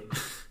Girls' Day.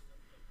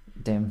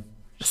 Damn.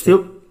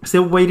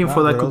 Still waiting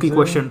for Not that Girls' Cookie Day?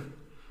 question.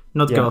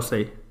 Not Yeah. Girls'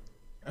 Day.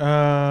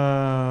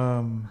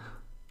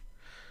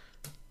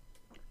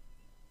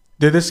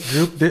 Did this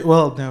group?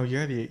 Well, no,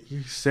 you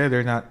said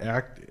they're not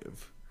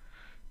active.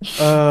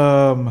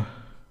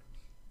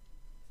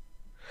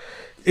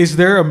 Is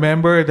there a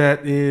member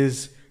that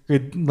is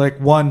like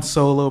one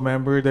solo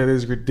member that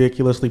is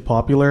ridiculously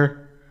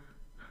popular?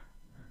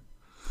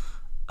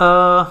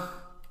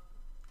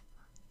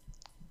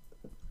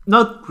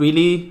 Not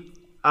really.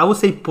 I would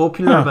say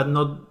popular, Huh. but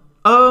not.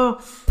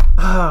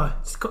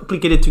 It's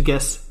complicated to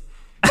guess.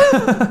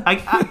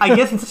 I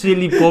guess it's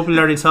really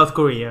popular in South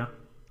Korea,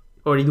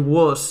 or it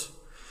was.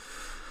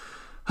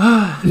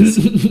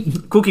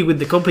 Cookie with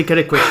the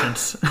complicated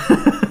questions.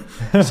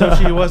 So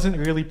she wasn't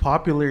really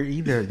popular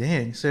either.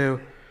 Dang. So,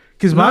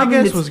 because No, my I mean,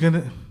 guess it's was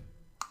gonna.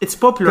 It's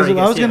popular. Because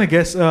I I was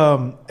guess,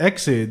 gonna guess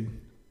Exid.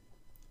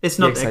 It's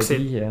not EXID,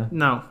 Exit. yeah.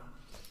 No,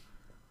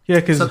 Yeah,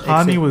 because It's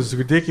not Hani Exit. was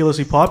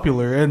ridiculously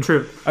popular, and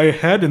True. I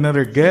had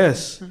another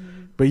guess,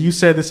 but you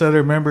said this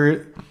other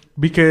member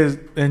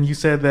and you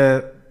said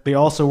that they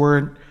also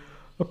weren't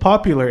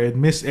popular,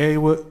 and Miss A,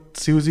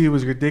 Susie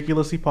was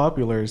ridiculously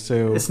popular.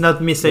 So it's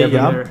not Miss A Yeah,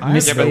 but either. I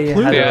Miss have Yeah, no A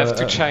clue. had They a- have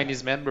 2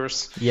 Chinese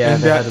members. Yeah,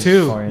 And they that had a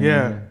too, foreign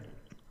yeah.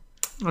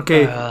 member.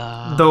 Okay,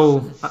 though,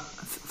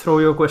 throw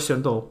your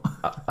question, though.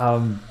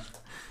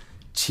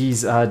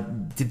 Geez,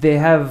 did they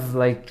have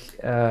like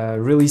a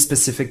really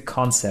specific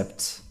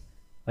concept,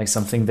 like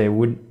something they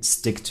would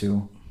stick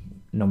to,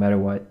 no matter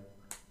what?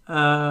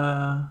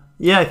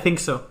 Yeah, I think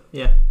so.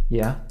 Yeah.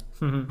 Yeah.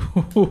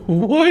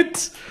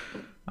 What?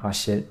 Oh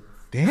shit.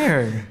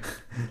 Dang.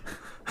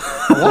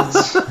 What?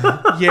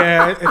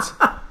 Yeah,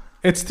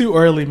 it's too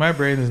early. My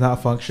brain is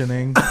not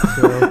functioning.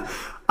 So.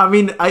 I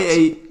mean,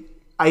 I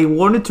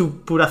wanted to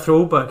put a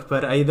throwback,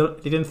 but I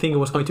didn't think it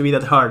was going to be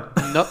that hard.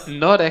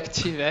 not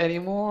active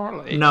anymore?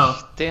 Like, No.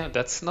 Damn,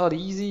 that's not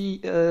easy.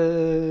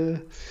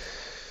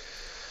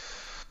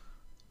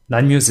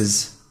 Nine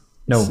Muses.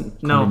 No.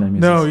 No. Nine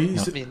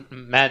Muses. No, I mean,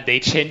 man, they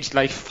changed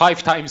like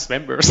 5 times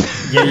members.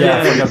 Yeah, I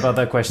Yeah. forgot about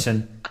that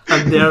question.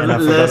 And there And I are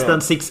forgot less about-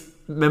 than 6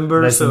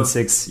 members. Less so than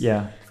 6,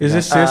 yeah. is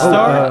it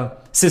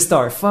Forgot. Sistar?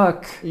 Sistar,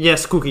 fuck.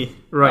 yes, Cookie.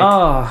 Right.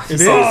 Oh, It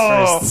he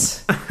said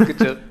is? it first. Good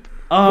job.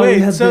 Oh, Wait,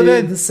 we had so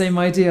then- the same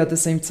idea at the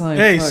same time.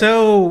 Hey, Fuck.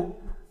 so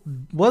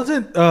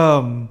wasn't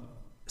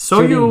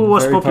Soyu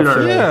was very popular.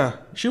 popular. yeah,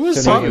 she was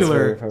Shonen was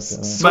very popular.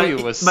 popular.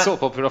 Soyu was but- so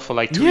popular for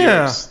like 2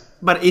 Yeah. years.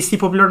 But is he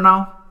popular now?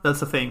 That's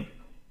the thing.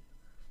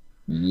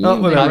 Oh,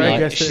 whatever. I I mean,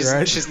 guess she's,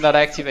 right. she's not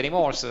active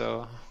anymore,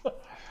 so. Yeah,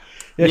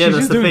 Yeah, she's that's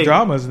just the doing thing.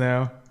 dramas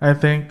now. I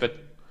think. But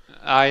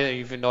I have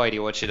even no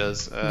idea what she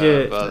does.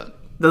 Yeah. But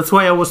That's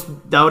why I was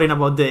doubting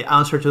about the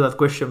answer to that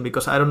question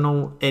because I don't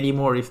know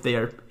anymore if they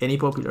are any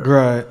popular.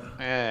 Right.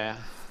 yeah.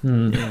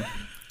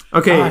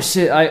 Okay. Ah,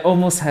 shit, I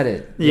almost had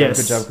it. Yeah, Yes.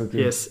 good job, Cookie.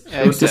 Yes.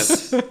 Yeah, It was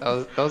just-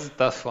 that was a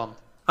tough one.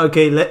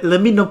 Okay.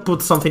 Let me not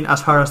put something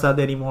as hard as that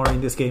anymore in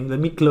this game. Let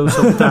me close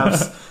some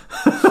tabs.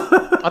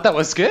 Oh, that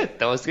was good.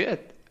 That was good.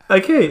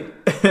 Okay.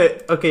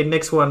 Okay.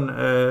 Next one.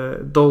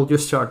 Dole, you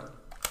start.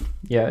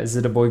 Yeah, is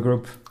it a boy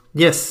group?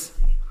 Yes.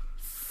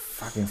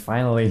 Fucking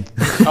finally.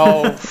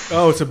 Oh,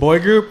 Oh, it's a boy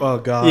group. Oh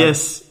God.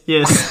 Yes.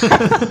 Yes.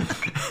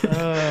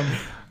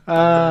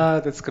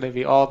 that's gonna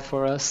be odd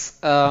for us.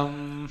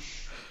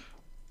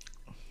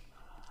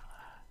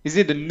 Is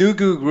it the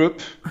Nugu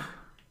group?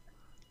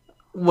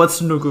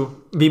 What's Nugu?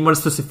 Be more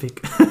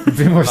specific.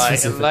 Be more Like,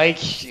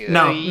 specific.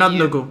 No, not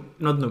Nugu.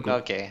 Not Nugu.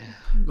 Okay.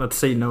 Let's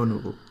say no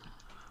Nugu.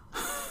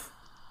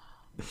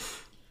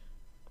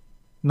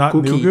 Not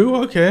Cookie.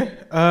 Nugu. Okay.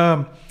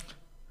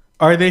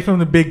 Are they from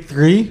the big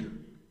three?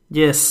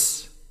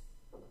 Yes.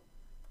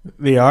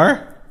 They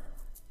are.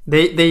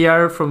 They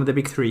are from the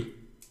big three.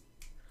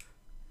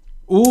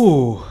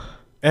 Ooh,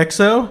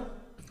 EXO.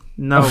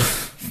 No.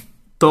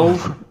 Dole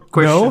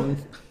question.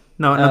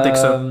 No, not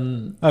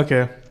EXO.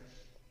 Okay.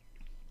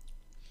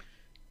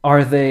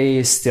 Are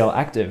they still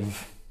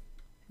active?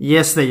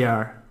 Yes, they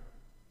are.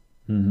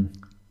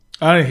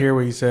 I didn't hear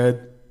what you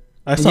said.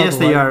 I saw Yes, the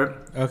they light. are.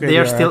 Okay, they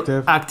are they're still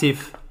active.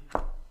 active.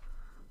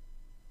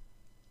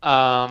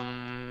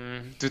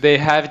 Do they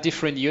have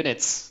different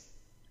units?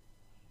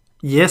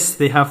 Yes,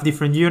 they have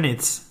different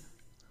units.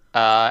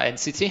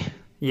 NCT?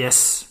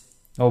 Yes.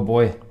 Oh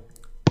boy.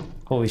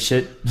 Holy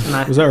shit. Was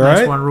that Nice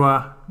right? one,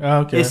 Rua.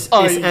 Okay. It's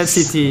Nice.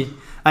 NCT.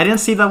 I didn't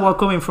see that one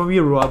coming from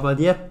you, Rua, but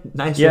yeah,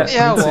 nice. Yeah, job.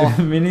 Yeah, me, too.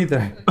 well. Me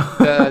neither.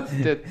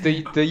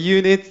 The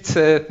unit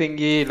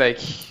thingy, like,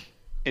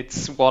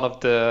 it's one of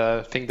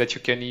the things that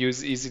you can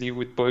use easily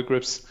with boy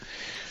groups,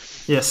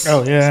 Yes.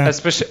 Oh yeah.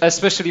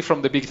 especially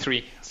from the big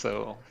three.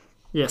 So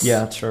Yes.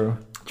 Yeah, true.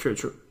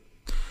 True.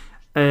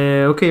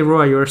 Okay,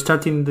 Rua, you're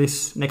starting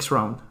this next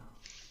round.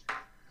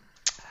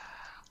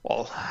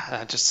 well,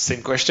 just the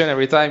same question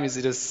every time. Is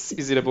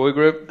it a boy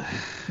group?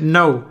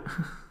 No.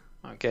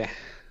 Okay.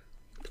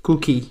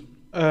 Cookie.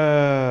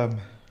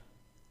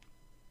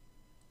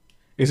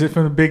 Is it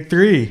from the big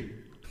three?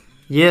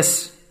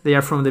 Yes, they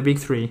are from the big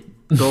three.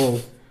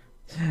 Dole.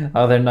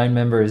 Are there 9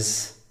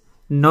 members?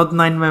 Not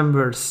 9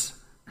 members.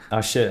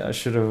 Oh shit, I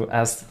should have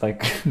asked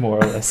like more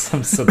or less.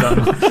 I'm so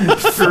dumb.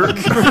 That's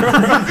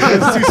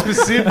too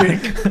specific.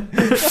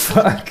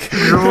 Fuck.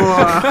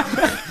 Rua.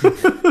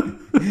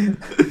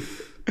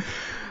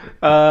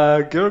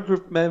 Girl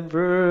group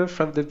member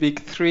from the big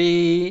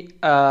three.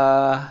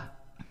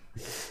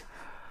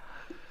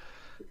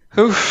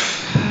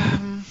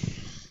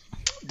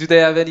 Do they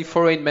have any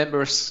foreign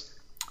members?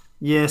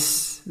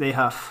 Yes, they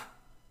have.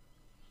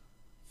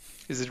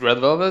 Is it Red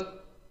Velvet?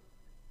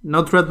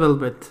 Not Red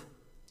Velvet.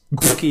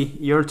 Cookie,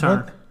 your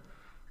turn.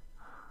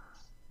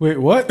 Wait,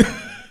 what?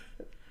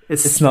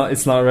 It's not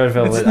Red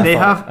Velvet. They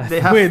I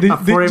have Wait, a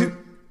foreign.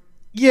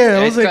 Yeah, I Yeah,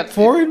 was it's like got-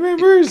 foreign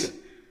members.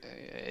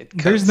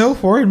 There's There's no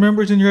foreign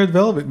members in Red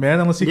Velvet, man,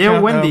 unless you Yeah,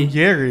 count Wendy.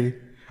 Yeri.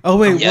 Oh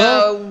wait,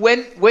 Yeah,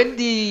 well,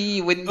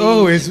 Wendy.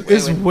 oh,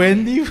 is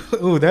Wendy?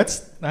 Oh,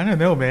 that's I don't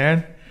know,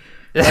 man.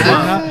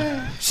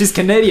 She's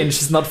Canadian.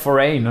 She's not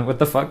foreign. What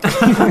the fuck?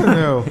 I don't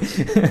know.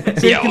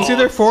 They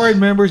consider foreign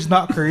members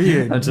not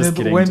Korean. I'm just But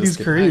kidding, Wendy's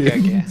just Korean,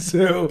 kidding. Okay.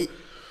 so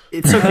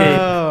It's okay.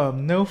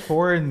 no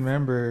foreign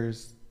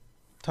members.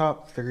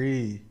 Top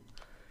 3.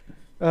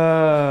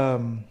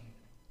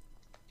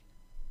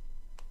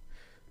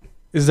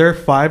 Is there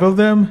 5 of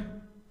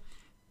them?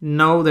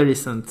 No, there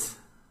isn't.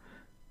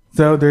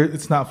 So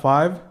it's not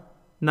 5.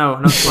 No,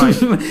 not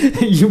 5.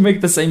 You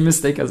make the same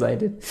mistake as I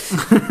did.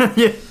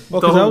 Yeah.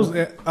 Well,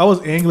 because I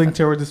was angling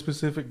towards a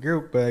specific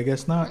group, but I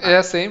guess not.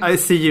 Yeah, same. I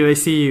see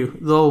you.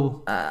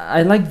 Though.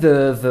 I like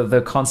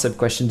the concept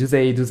question. Do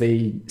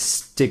they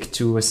stick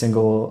to a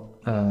single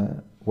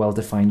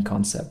well-defined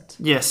concept?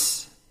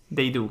 Yes,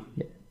 they do.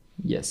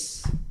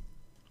 Yes.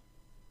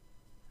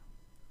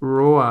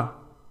 Roa.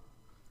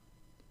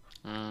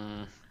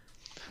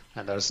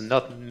 And there's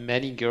not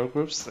many girl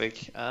groups.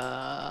 Like,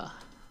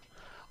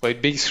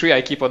 wait, big three.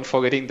 I keep on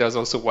forgetting. There's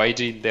also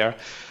YG in there.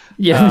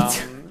 Yeah.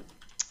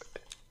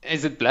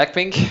 Is it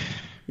Blackpink?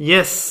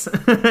 Yes.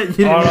 You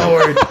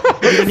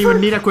didn't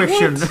even need a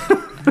question.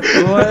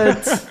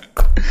 What?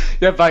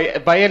 Yeah,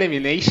 by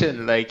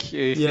elimination. Like,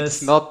 if Yes.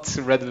 it's not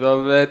Red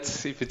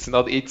Velvet, if it's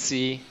not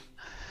ITZY,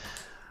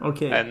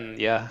 Okay. and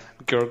yeah,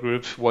 girl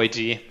group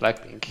YG,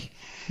 Blackpink.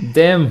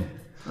 Damn.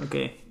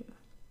 Okay.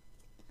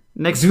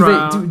 Next Do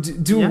round. they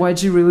do Yeah.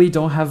 YG really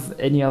don't have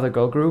any other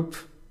girl group?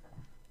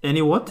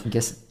 Any what? I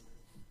guess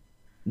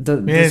this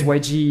Man.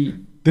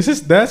 YG.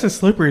 That's a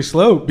slippery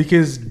slope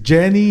because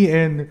Jenny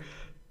and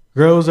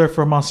Rose are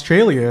from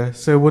Australia,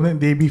 so wouldn't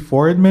they be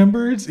foreign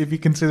members if you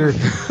consider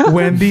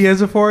Wendy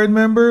as a foreign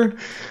member?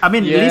 I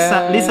mean,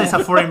 Yeah. Lisa is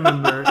a foreign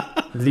member.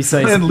 Lisa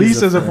And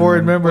Lisa's a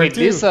foreign member Wait,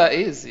 too. Lisa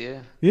is, yeah.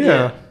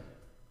 Yeah.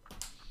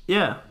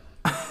 Yeah.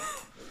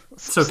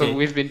 So okay.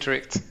 we've been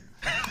tricked.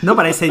 No,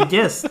 but I said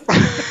yes.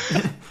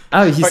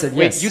 Oh, he Wait, said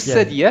wait, yes. you yeah.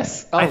 said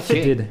yes? Oh, I He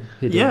okay. did.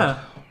 He did. Yeah.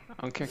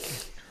 Okay.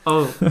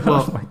 Oh,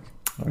 well,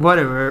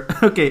 whatever.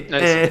 Okay. No,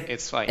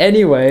 it's fine.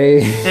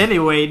 Anyway,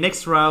 Anyway,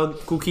 next round,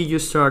 Cookie, you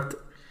start.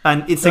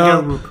 And it's a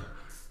girl group.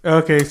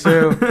 Okay,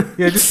 so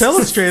yeah, just tell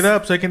us straight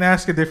up so I can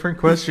ask a different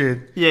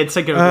question. Yeah, it's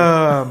a girl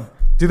group.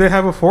 Do they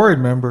have a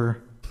foreign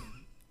member?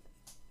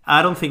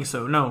 I don't think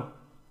so. No.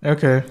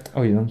 Okay.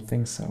 oh, you don't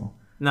think so?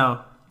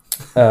 No.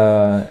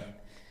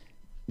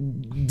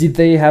 Did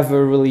they have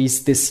a release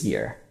this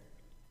year?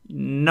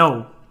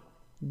 No.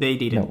 They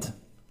didn't.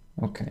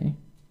 No. Okay.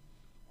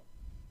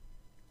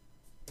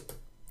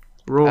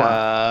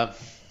 Roa.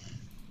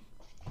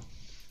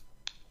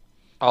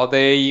 Are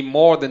they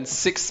more than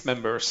 6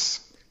 members?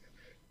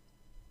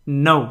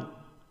 No.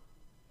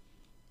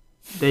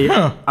 They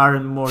Huh.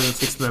 aren't more than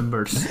 6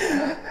 members.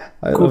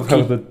 I love how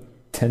Cookie. the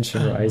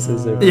tension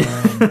rises. every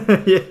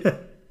Yeah.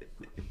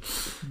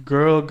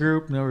 Girl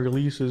group, no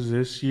releases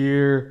this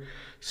year.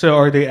 So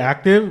are they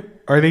active?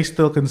 Are they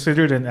still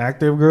considered an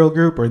active girl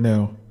group or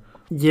no?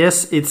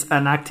 Yes, it's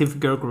an active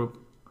girl group.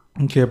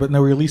 Okay, but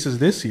no releases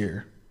this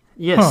year.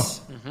 Yes.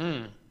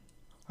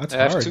 That's I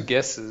have hard. 2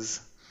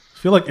 guesses. I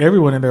feel like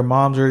everyone and their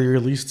moms already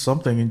released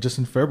something just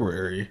in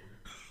February.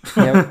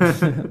 Yep.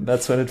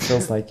 That's what it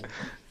feels like.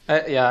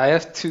 Yeah, I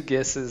have 2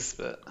 guesses,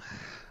 but I'll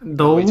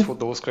Though, wait for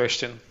those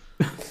questions.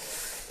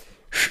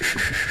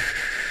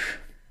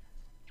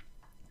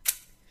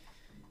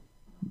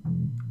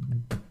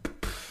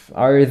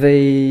 Are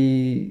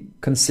they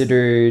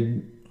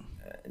considered?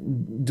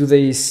 Do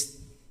they?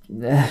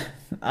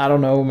 I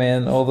don't know,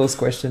 man. All those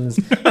questions.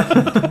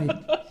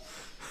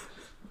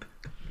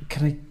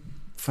 Can I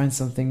find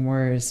something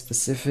more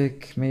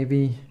specific?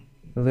 Maybe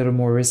a little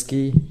more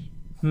risky.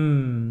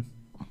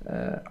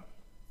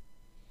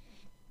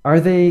 Are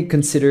they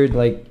considered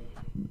like?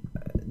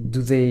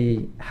 Do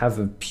they have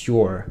a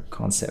pure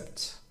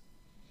concept?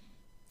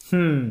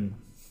 Dang,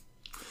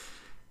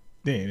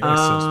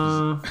 that's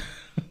so specific.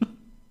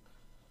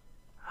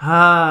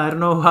 I don't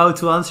know how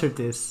to answer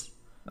this.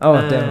 Oh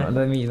damn!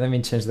 Let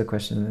me change the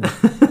question. Then.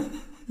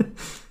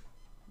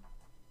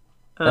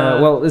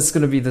 Well, it's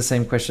gonna be the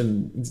same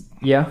question.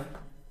 Yeah.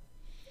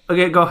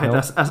 Okay, go ahead.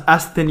 No.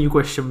 Ask the new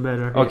question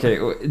better. Okay.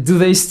 Do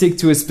they stick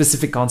to a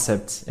specific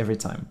concept every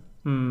time?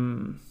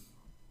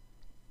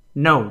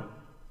 No.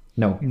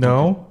 No.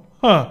 No?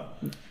 Huh.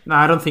 No,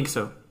 I don't think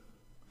so.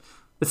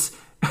 It's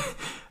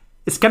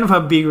it's kind of a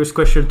ambiguous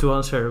question to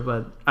answer,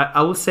 but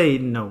I would say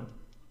no.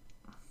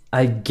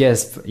 I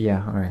guess.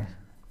 Yeah. All right.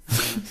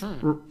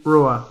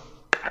 Roa.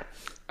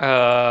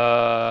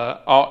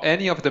 Are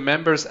any of the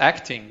members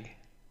acting?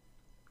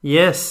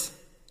 Yes.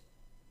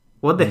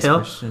 What the Nice hell?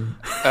 question.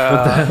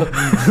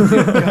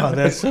 God,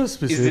 that's so Is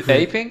specific.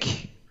 it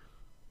A-Pink?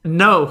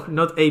 No,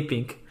 not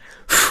A-Pink.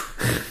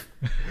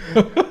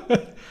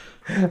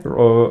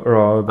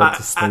 Raw about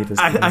to state this.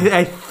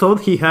 I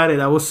thought he had it.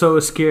 I was so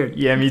scared.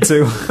 Yeah, me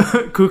too.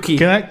 Cookie.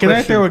 Can I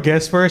question. throw a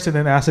guess first and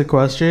then ask a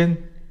question?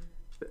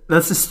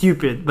 That's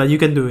stupid, but you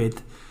can do it.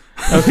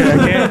 Okay, I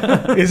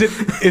can't.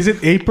 Is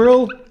it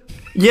April?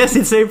 Yes,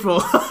 it's April.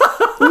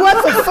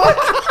 What the fuck?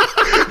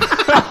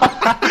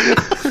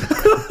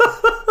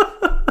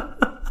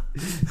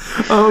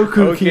 Oh,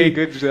 Cookie. Okay,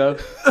 good job.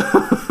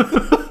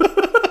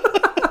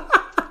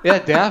 Yeah,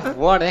 they have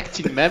 1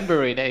 acting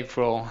member in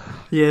April.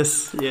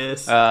 Yes.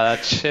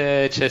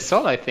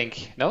 Chesol, I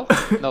think. No?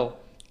 No.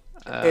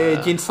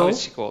 Jinsol? How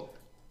is she called?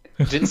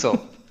 Jinsol.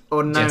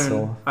 Or no,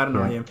 Jessel. I don't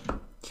know Yeah. him.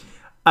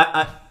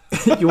 I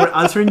you were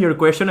answering your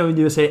question and when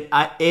you say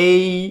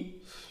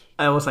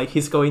I was like,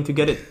 he's going to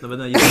get it. But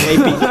no, you said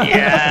A-Pink.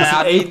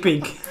 Yeah, It's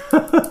A-Pink.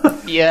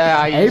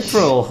 Yeah,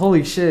 April.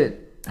 Holy shit.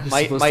 I'm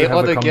My- supposed my to have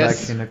other a comeback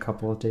guess- in a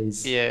couple of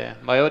days. Yeah,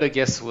 my other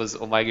guess was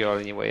Oh My Girl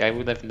anyway. I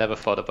would have never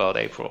thought about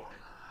April.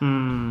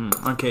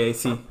 Okay, I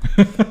see.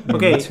 Me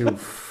Okay, too.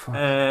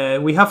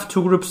 Fuck. we have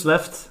 2 groups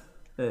left.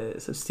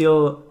 So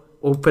still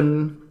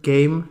open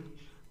game.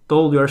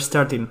 Dole, you are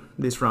starting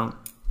this round.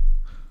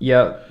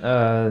 Yeah.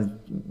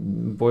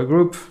 Boy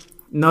group.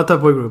 Not a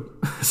boy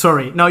group.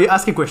 Sorry. No, you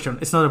ask a question.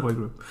 It's not a boy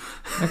group.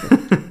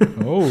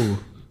 Oh.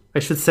 I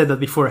should say that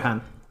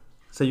beforehand.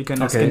 So you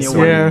can ask Okay, anyone.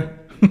 so- Yeah.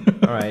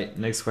 All right.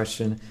 Next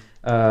question.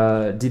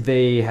 Did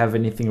they have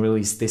anything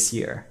released this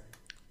year?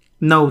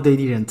 No, they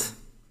didn't.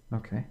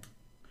 Okay.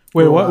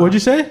 Wait, what'd you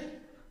say?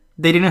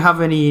 They didn't have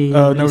any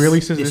No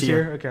releases this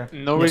year? Okay.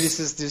 No Yes.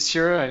 releases this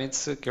year, and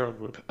it's a girl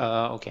group.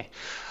 Okay.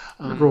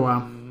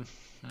 Roa.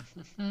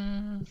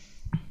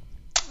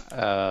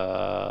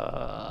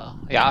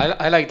 Yeah,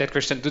 I like that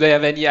question. Do they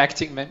have any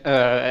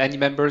any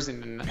members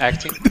in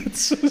acting?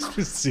 That's so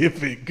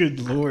specific. Good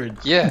lord.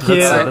 Yeah,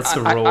 That's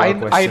a raw I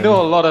question.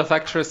 know a lot of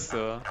actresses.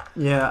 So.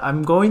 Yeah,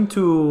 I'm going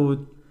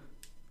to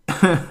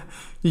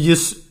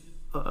use.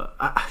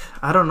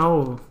 I don't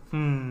know.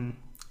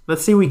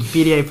 Let's see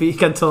Wikipedia if you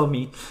can tell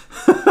me.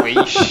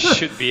 We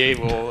should be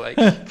able, like,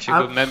 if you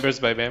go members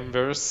by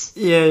members,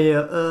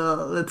 Yeah.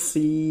 Let's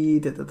see.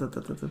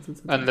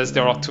 unless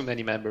there are too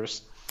many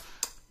members.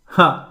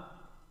 Huh.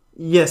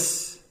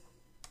 Yes.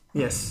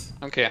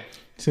 Okay.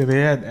 So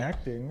they had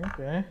acting.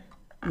 Okay.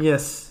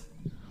 Yes.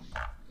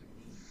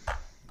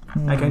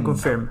 I can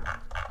confirm.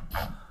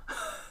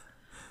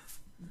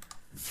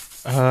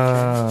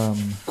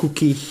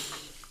 Cookie.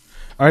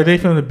 Are they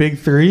from the big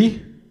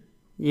three?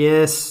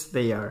 Yes,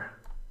 they are.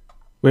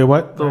 Wait,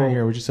 what? Oh. I didn't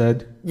hear what you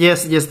said.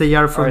 Yes, they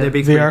are from the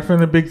big They three. are from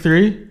the big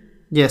three?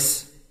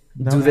 Yes.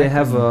 No Do they acting.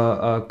 have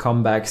a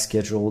comeback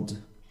scheduled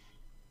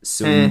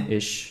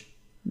soon-ish?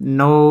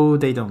 No,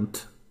 they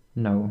don't.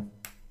 No.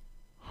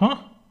 Huh?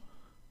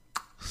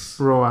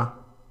 Roa.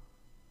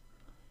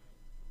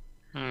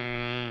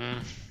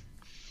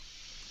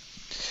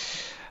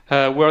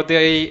 Were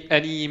there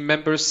any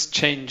members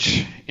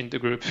change in the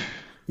group,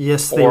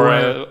 Yes, they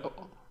were.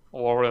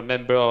 or a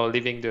member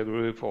leaving the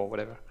group or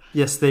whatever?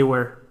 Yes, they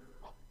were.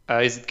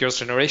 Is it Girls'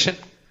 Generation?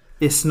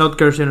 It's not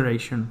Girls'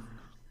 Generation.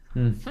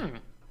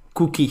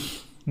 Cookie.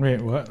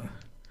 Wait, what?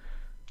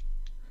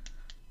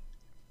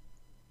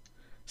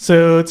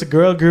 So it's a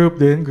girl group.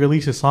 They didn't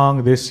release a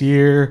song this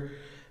year.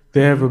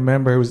 They have a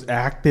member who's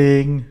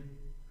acting.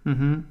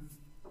 Mm-hmm.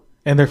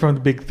 And they're from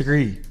the big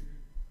three.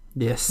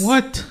 Yes.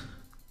 What?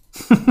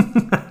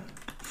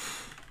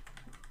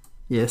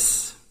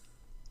 Yes.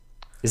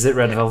 Is it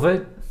Red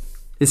Velvet?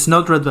 It's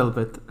not Red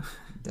Velvet.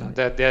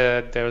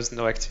 There's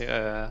no acting.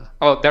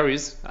 Oh, there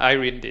is.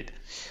 Irene did.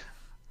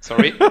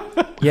 Sorry.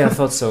 Yeah, I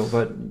thought so,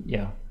 but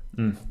yeah.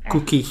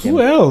 Cookie. Who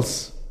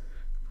else?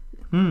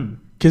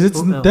 Because it's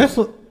Who else?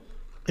 definitely...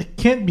 It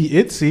can't be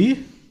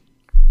Itzy.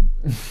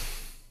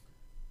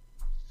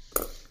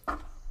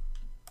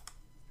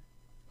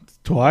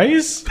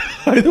 Twice?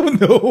 I don't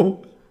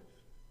know.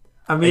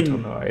 I I mean,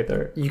 don't know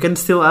either. you can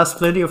still ask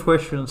plenty of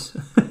questions.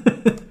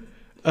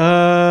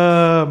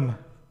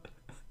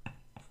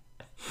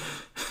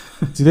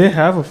 Do they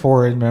have a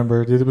foreign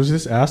member? Was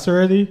this asked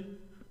already?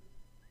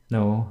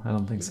 No, I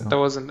don't think so. That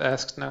wasn't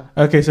asked now.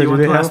 Okay, so You do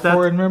want they to have ask a that?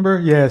 foreign member?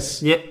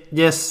 Yes.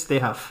 Yes, they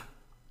have.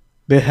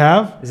 They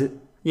have? Is it?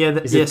 Yeah,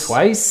 Is yes. it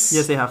twice?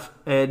 Yes, they have.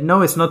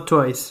 No, it's not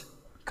twice.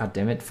 God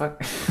damn it!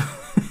 Fuck.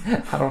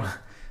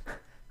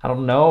 I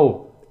don't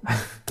know.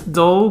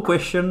 Dull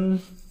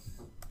question.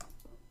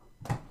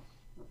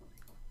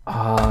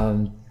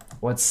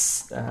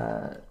 What's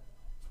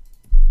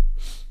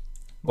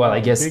well, I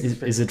guess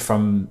Big is it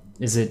from?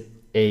 Is it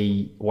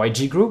a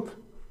YG group?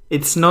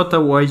 It's not a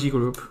YG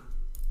group.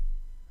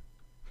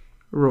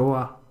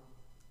 Roa.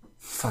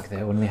 Fuck,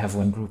 they only have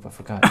one group. I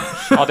forgot.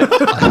 Are they-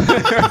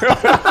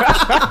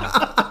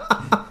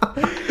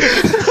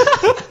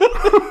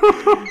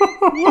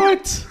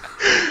 What?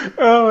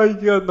 oh my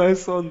god,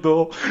 nice on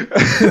though.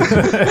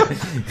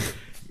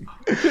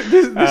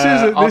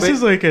 This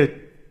is like a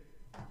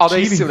Are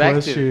they cheating still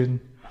active?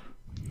 question.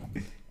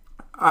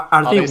 Are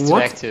Are they they still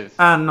what? active?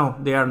 No,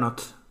 they are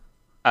not.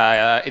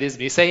 It is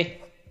Misei.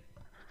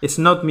 It's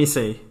not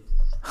Misei.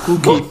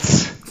 Cookie.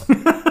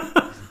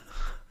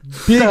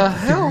 Big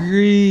hell?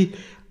 three.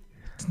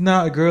 It's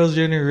not a girls'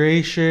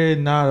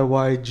 generation. Not a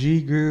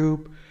YG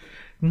group.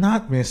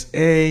 Not Miss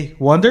A.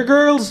 Wonder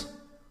Girls.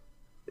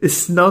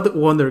 It's not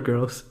Wonder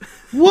Girls.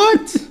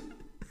 What?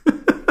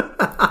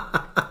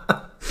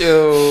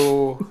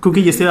 Yo.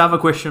 Cookie, you still have a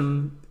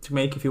question to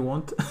make if you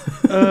want.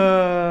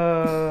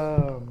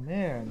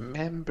 Man.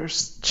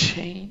 Members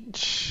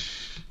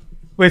change.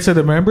 Wait, so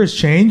the members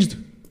changed?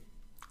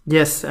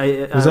 Yes, I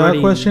Is that already-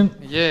 a question?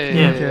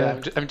 Yeah.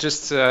 Okay. I'm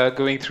just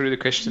going through the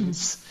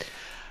questions.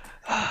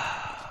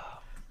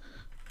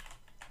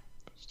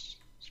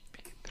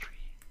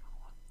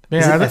 Is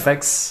Man, it I don't-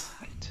 FX?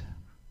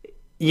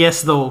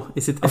 Yes, though.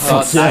 Is it? Oh,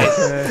 nice,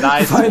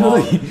 nice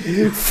Finally.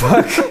 one.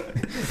 Fuck.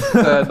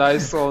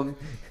 Nice one.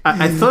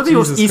 I thought it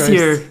was Jesus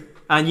easier. Christ.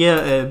 And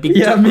yeah,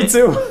 Yeah, me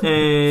too.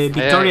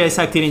 Victoria Yeah. is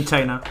acting in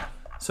China.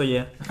 So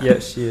yeah. Yeah,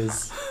 she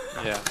is.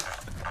 Yeah.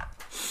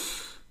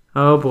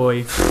 Oh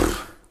boy.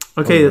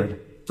 Okay, Lord.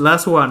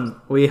 last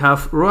one. We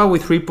have Roa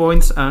with 3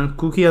 points and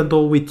Cookie and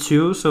Doll with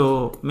 2.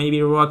 So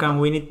maybe Roa can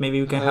win it. Maybe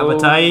we can have a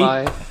tie.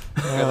 My.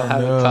 We're gonna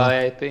have no. a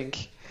tie, I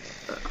think.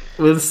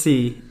 We'll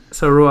see.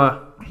 So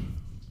Roa.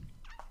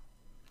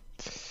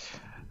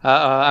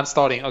 I'm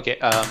starting. Okay.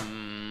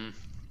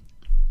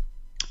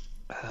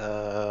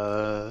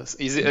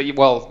 Is it?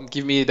 Well,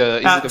 give me the.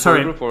 Is it a Sorry,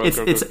 boy group or a it's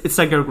girl it's group? it's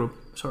a girl group.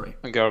 Sorry.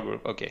 A girl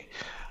group. Okay.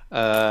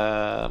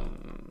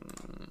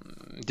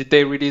 Did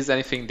they release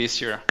anything this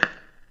year?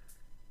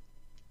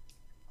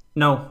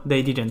 No,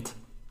 they didn't.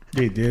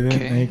 They didn't?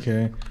 Okay.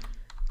 Okay.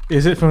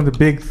 Is it from the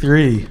big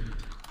three?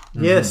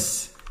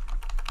 Yes.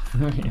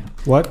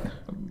 What?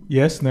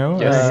 Yes, no?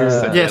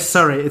 Yes. Yes.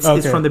 Sorry, it's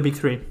Okay. from the big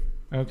 3.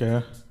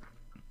 Okay.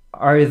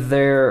 Are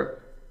there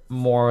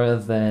more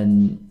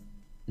than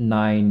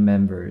 9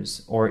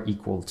 members or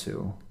equal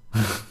to?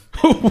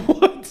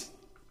 What?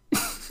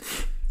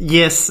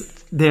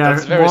 Yes, there are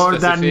That's very more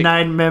than specific.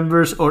 9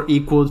 members or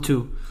equal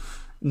to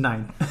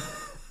 9.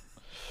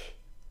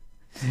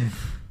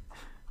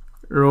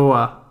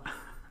 Roa.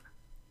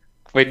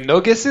 Wait,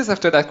 no guesses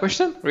after that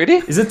question? Really?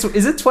 Is it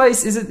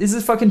twice? Is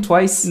it fucking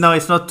twice? No,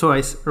 it's not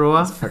twice.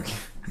 Roa? Okay.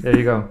 There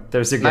you go.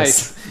 There's your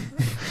Nice. guess.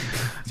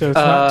 So it's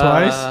not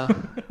twice?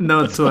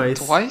 No, twice.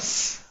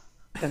 Twice?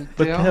 And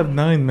But they have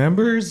 9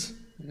 members?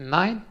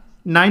 9?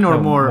 9 or No,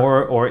 more.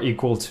 more or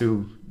equal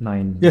to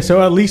 9. Yeah,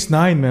 so at least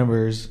 9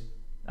 members.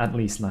 At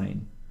least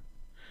 9.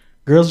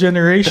 Girls'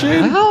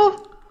 Generation? Hell?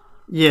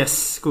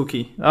 Yes,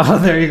 Cookie. Oh,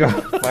 there you go.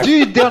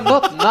 Dude, they're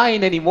not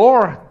 9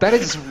 anymore. That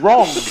is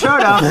wrong. Shut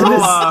up,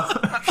 Roa.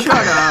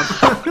 Shut up.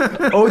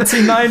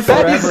 OT9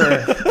 That is,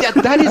 forever. yeah,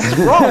 that is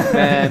wrong,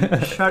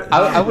 man. Shut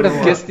up. I would have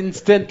Roa. guessed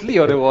instantly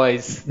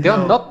otherwise. They're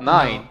No, not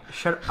 9. no.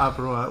 Shut up,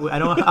 Roa. I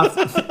don't have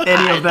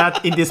any of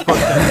that in this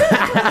podcast.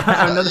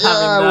 I'm not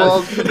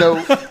having that.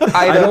 no,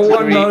 I don't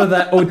want agree. none of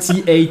that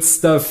OT8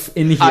 stuff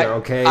in here,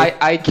 okay?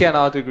 I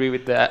cannot agree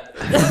with that.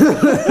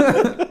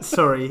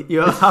 Sorry,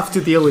 you'll have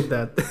to deal with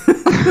that.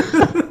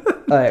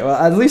 Alright, well,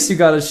 at least you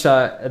got a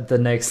shot at the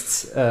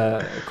next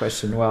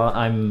question. Well,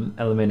 I'm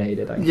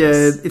eliminated, I Yeah,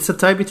 guess. it's a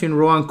tie between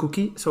Roa and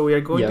Cookie, so we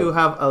are going Yeah. to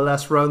have a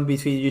last round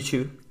between you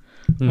two.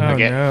 Oh,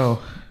 Okay. no.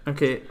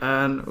 Okay,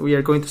 and we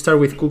are going to start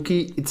with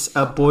Cookie. It's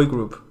a boy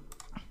group.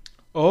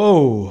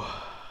 Oh.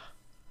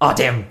 Oh,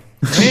 damn.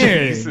 Man.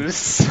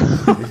 Jesus.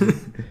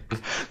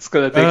 It's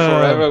gonna take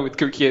forever with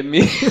Cookie and me.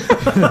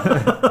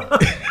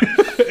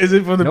 Is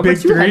it from the No, big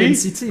but you had three?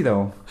 NCT,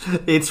 though.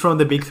 It's from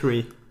the big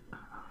 3.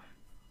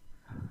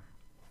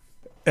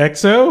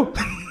 EXO?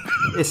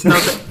 It's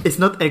not. It's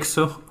not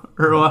EXO.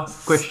 Roa,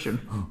 question.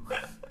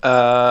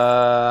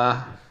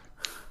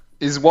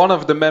 Is one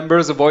of the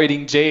members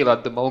avoiding jail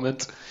at the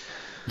moment?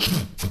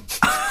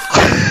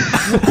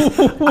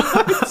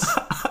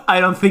 I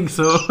don't think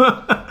so.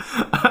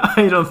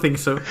 I don't think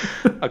so.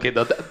 Okay,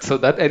 so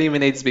that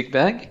eliminates Big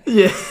Bang.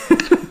 Yeah.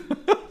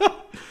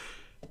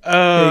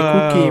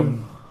 Hey, Cookie.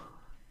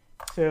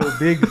 So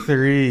big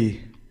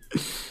 3.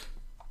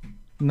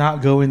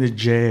 Not going to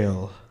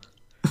jail.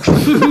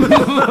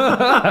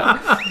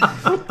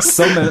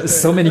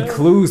 So many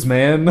clues,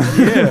 man.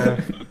 Yeah.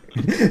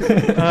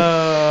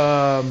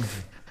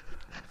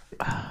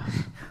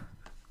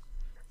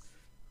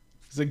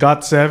 Is it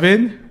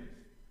GOT7?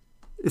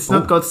 It's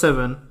not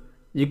GOT7.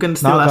 You can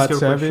still Not ask your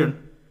GOT7?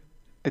 question.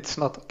 It's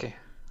not okay.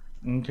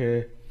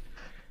 Okay.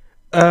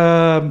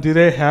 Do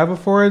they have a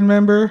foreign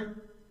member?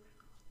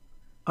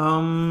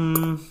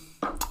 I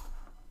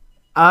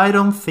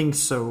don't think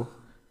so.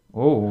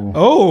 Oh,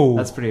 Oh.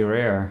 that's pretty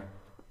rare.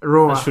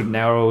 Roa. I should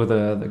narrow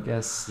the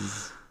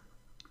guesses.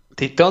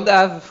 They don't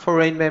have a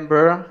foreign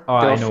member.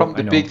 Oh, They're I know, from I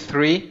the know. big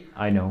 3.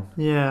 I know.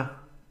 Yeah.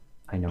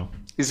 I know.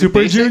 Is it Super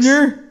Day6?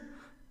 Junior?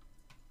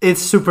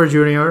 It's Super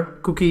Junior.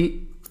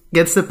 Cookie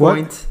gets the What?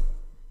 point.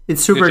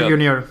 It's Super job.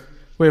 Junior.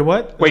 Wait,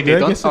 what? Wait, Did they I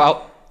don't. guess it?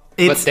 Oh,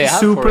 It's they have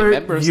foreign Super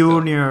members, though.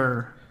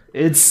 Junior.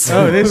 It's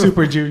Oh, it is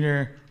Super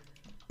Junior.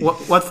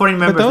 What foreign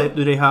members don't-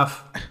 do they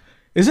have?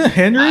 Isn't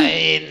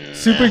Henry?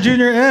 Super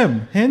Junior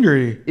M.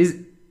 Henry. is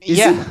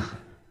yeah. it-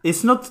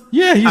 It's not.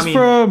 Yeah, he's I mean-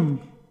 from.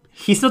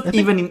 He's not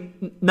even in.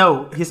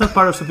 No, he's not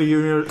part of Super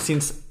Junior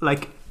since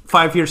like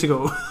 5 years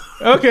ago.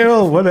 Okay,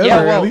 well, whatever.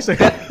 Yeah, well, At least I.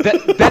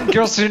 that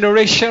girl's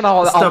generation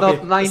are Stop not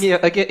it. 9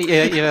 again,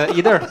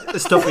 either.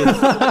 Stop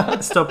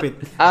it. Stop it.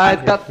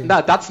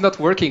 That's not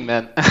working,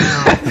 man.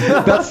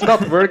 That's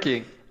not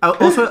working.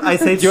 Also, I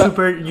said You are-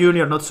 Super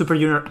Junior, not Super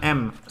Junior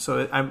M.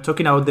 So I'm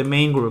talking about the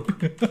main group.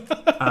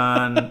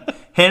 And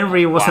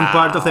Henry wasn't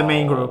part of the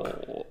main group.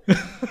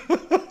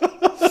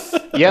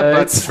 Yeah,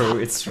 but it's true.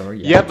 It's true.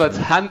 yeah, but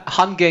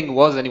Han Geng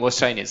was, and he was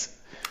Chinese.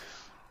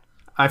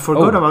 I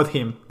forgot Oh. about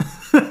him.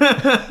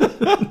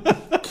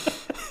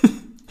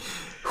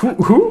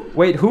 Who?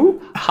 Wait,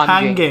 who? Han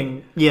Geng.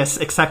 Hanging. Yes,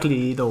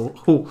 exactly, though.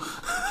 Who?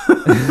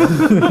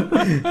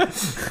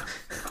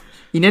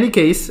 In any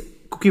case,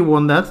 Cookie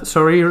won that.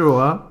 Sorry,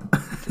 Roa.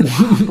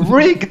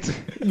 Rigged.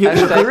 You-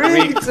 Hashtag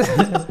rigged.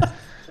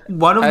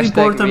 One of the Hashtag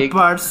important rigged.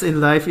 parts in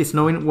life is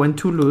knowing when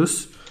to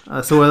lose,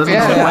 as well as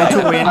Yeah, knowing yeah. when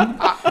to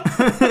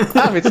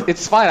win.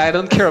 It's fine. I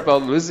don't care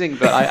about losing,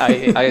 but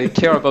I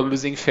care about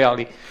losing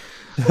fairly.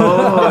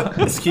 Oh,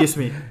 excuse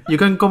me. You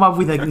can come up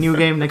with a new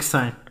game next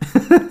time.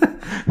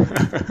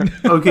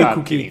 Okay, I'm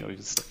Cookie. kidding,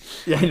 obviously.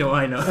 Yeah,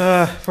 I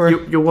know. For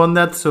You won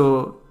that,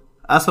 so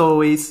as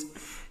always,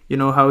 you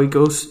know how it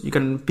goes. You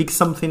can pick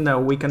something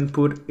that we can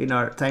put in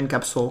our time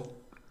capsule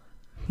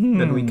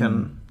that we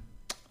can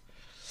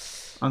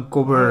I don't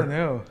uncover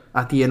know.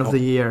 at the end of the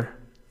year.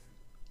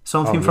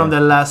 Something Oh, from yeah.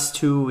 the last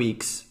 2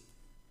 weeks.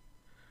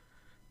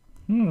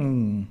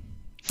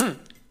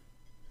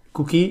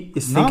 Cookie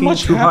is Not thinking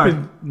much too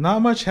happened. hard.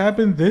 Not much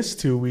happened this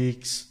 2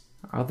 weeks.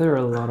 Are there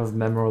a lot of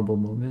memorable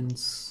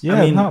moments?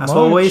 Yeah, I mean, not as much.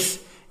 always,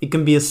 it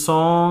can be a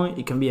song,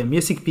 it can be a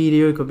music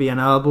video, it could be an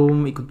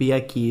album, it could be a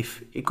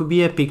GIF, it could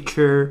be a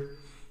picture.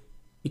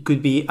 It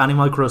could be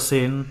Animal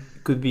Crossing.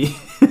 It could be.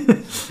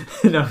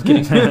 No, I'm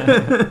kidding.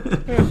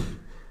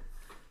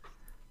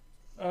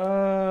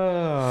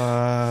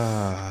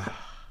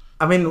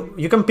 I mean,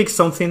 you can pick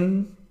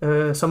something.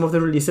 Some of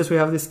the releases we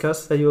have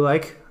discussed that you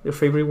like. Your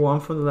favorite one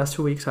from the last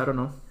 2 weeks. I don't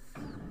know.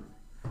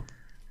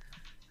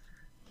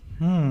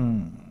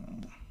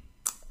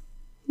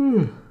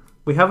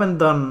 We haven't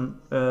done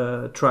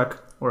a track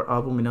or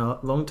album in a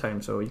long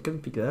time, so you can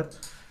pick that.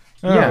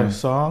 Yeah.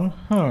 Song?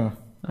 Huh.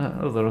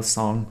 A little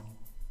song.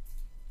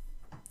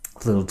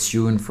 A little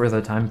tune for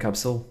the time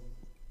capsule.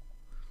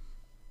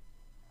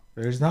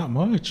 There's not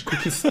much.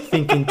 Cookie's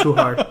thinking too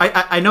hard.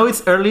 I know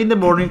it's early in the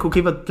morning,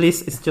 Cookie, but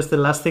please, it's just the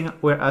last thing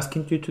we're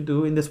asking you to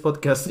do in this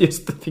podcast,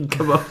 just to think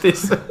about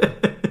this.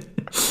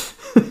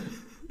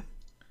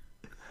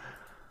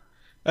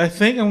 I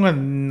think I'm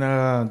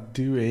gonna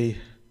do a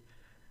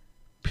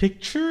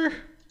picture.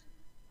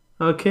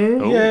 Okay.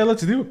 Oh. Yeah,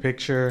 let's do a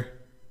picture.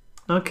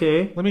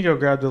 Okay. Let me go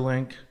grab the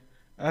link.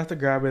 I have to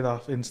grab it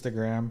off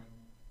Instagram.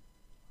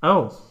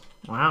 Oh,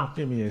 wow.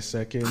 Give me a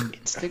second.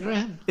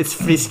 Instagram. It's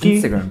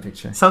frisky. Instagram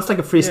picture. Sounds like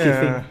a frisky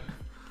Yeah.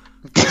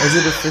 thing. Is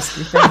it a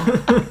frisky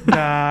thing?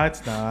 Nah,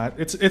 it's not.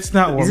 It's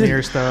not Is it-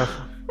 Wamir stuff.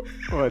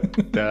 What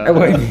Oh, the?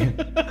 wait.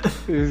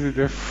 Is it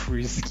a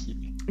frisky?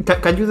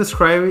 Can you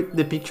describe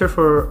the picture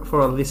for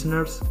our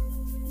listeners?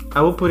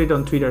 I will put it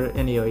on Twitter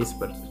anyways,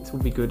 but it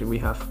would be good if we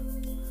have.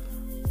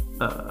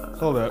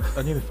 Hold up,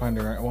 I need to find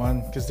the right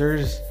one because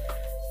there's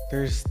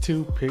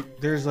two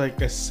there's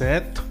like a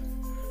set.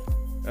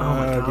 Oh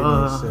my Give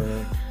God. me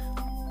a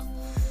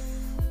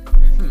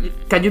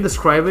sec. Can you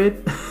describe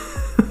it?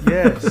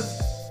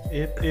 Yes,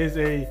 it is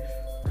a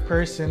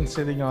person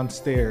sitting on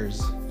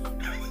stairs.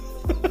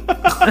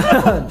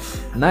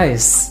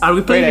 Nice. Are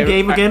we playing Wait, the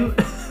game I- again?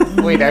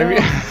 Wait,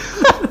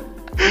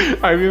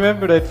 I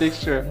remember that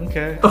picture.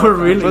 Okay. Oh, I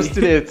really?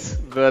 posted it,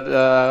 but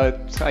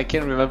I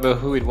can't remember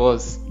who it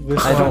was.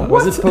 This I don't. one.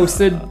 Was it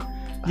posted?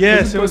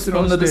 Yes, Was it it was posted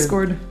on the posted.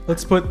 Discord?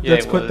 Let's put Yeah,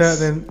 let's it put that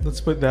was. in.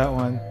 Let's put that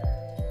one.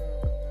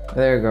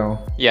 There you go.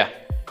 Yeah.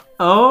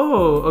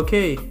 Oh,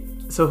 okay.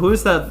 So who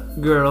is that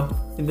girl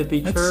in the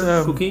picture?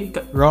 That's, Cookie?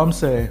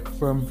 Ramsey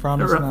from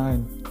Promise Ra-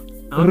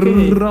 9.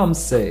 Okay.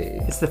 Ramsey.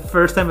 It's the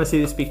first time I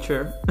see this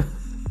picture.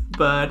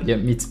 But Yeah,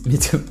 me too.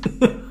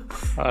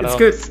 It's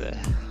good.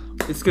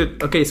 it's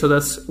good. Okay, so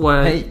that's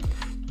why Hey,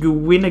 you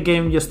win a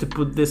game just to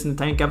put this in the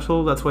time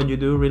capsule. That's what you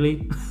do,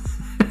 really.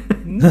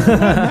 No,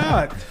 why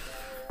not?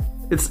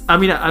 It's. I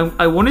mean,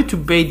 I wanted to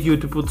bait you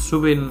to put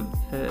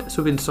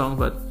Subin's song,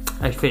 but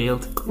I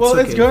failed. Well,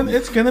 okay.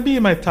 it's gonna be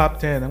in my top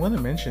 10. I'm gonna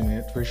mention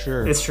it for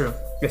sure. It's true.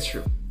 It's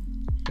true.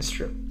 It's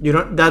true. You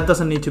don't. That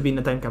doesn't need to be in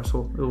the time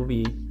capsule. It will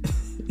be.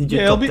 in your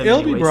yeah, it'll top be 10 it'll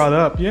be anyways. brought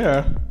up.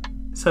 Yeah.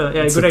 So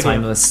yeah, it's good a idea.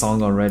 timeless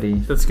song already.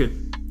 That's good.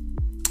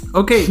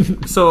 Okay,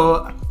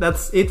 so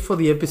that's it for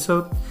the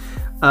episode.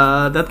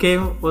 That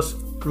game was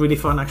really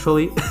fun,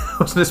 actually. I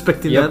wasn't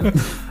expecting Yep.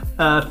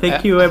 that.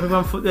 Thank you,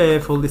 everyone, for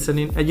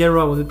listening. Yeah,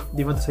 Rob, do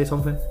you want to say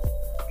something?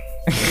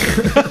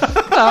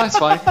 No, it's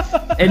fine.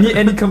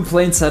 Any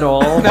complaints at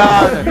all?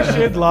 You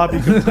should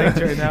lobby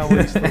complaints right now when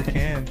you still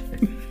can.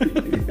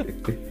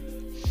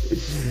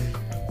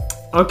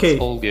 Okay,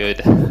 All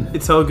good.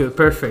 it's all good.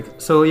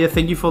 Perfect. So yeah,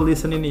 thank you for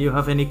listening. If you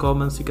have any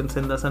comments, you can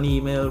send us an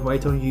email,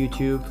 write on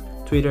YouTube,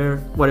 Twitter,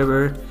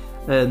 whatever.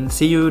 And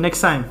see you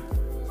next time.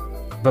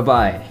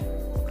 Bye-bye.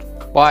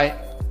 Bye.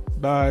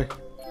 Bye.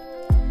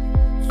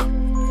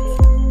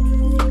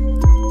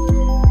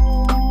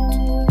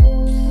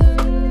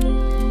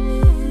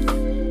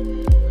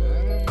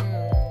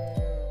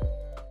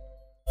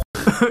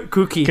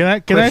 Cookie. Can I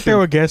question.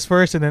 throw a guess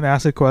first and then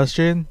ask a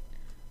question?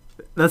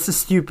 That's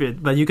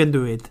stupid, but you can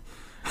do it.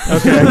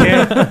 Okay, I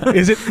can't.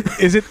 Is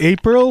it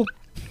April?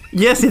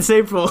 Yes, it's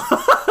April.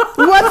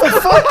 What the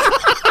fuck?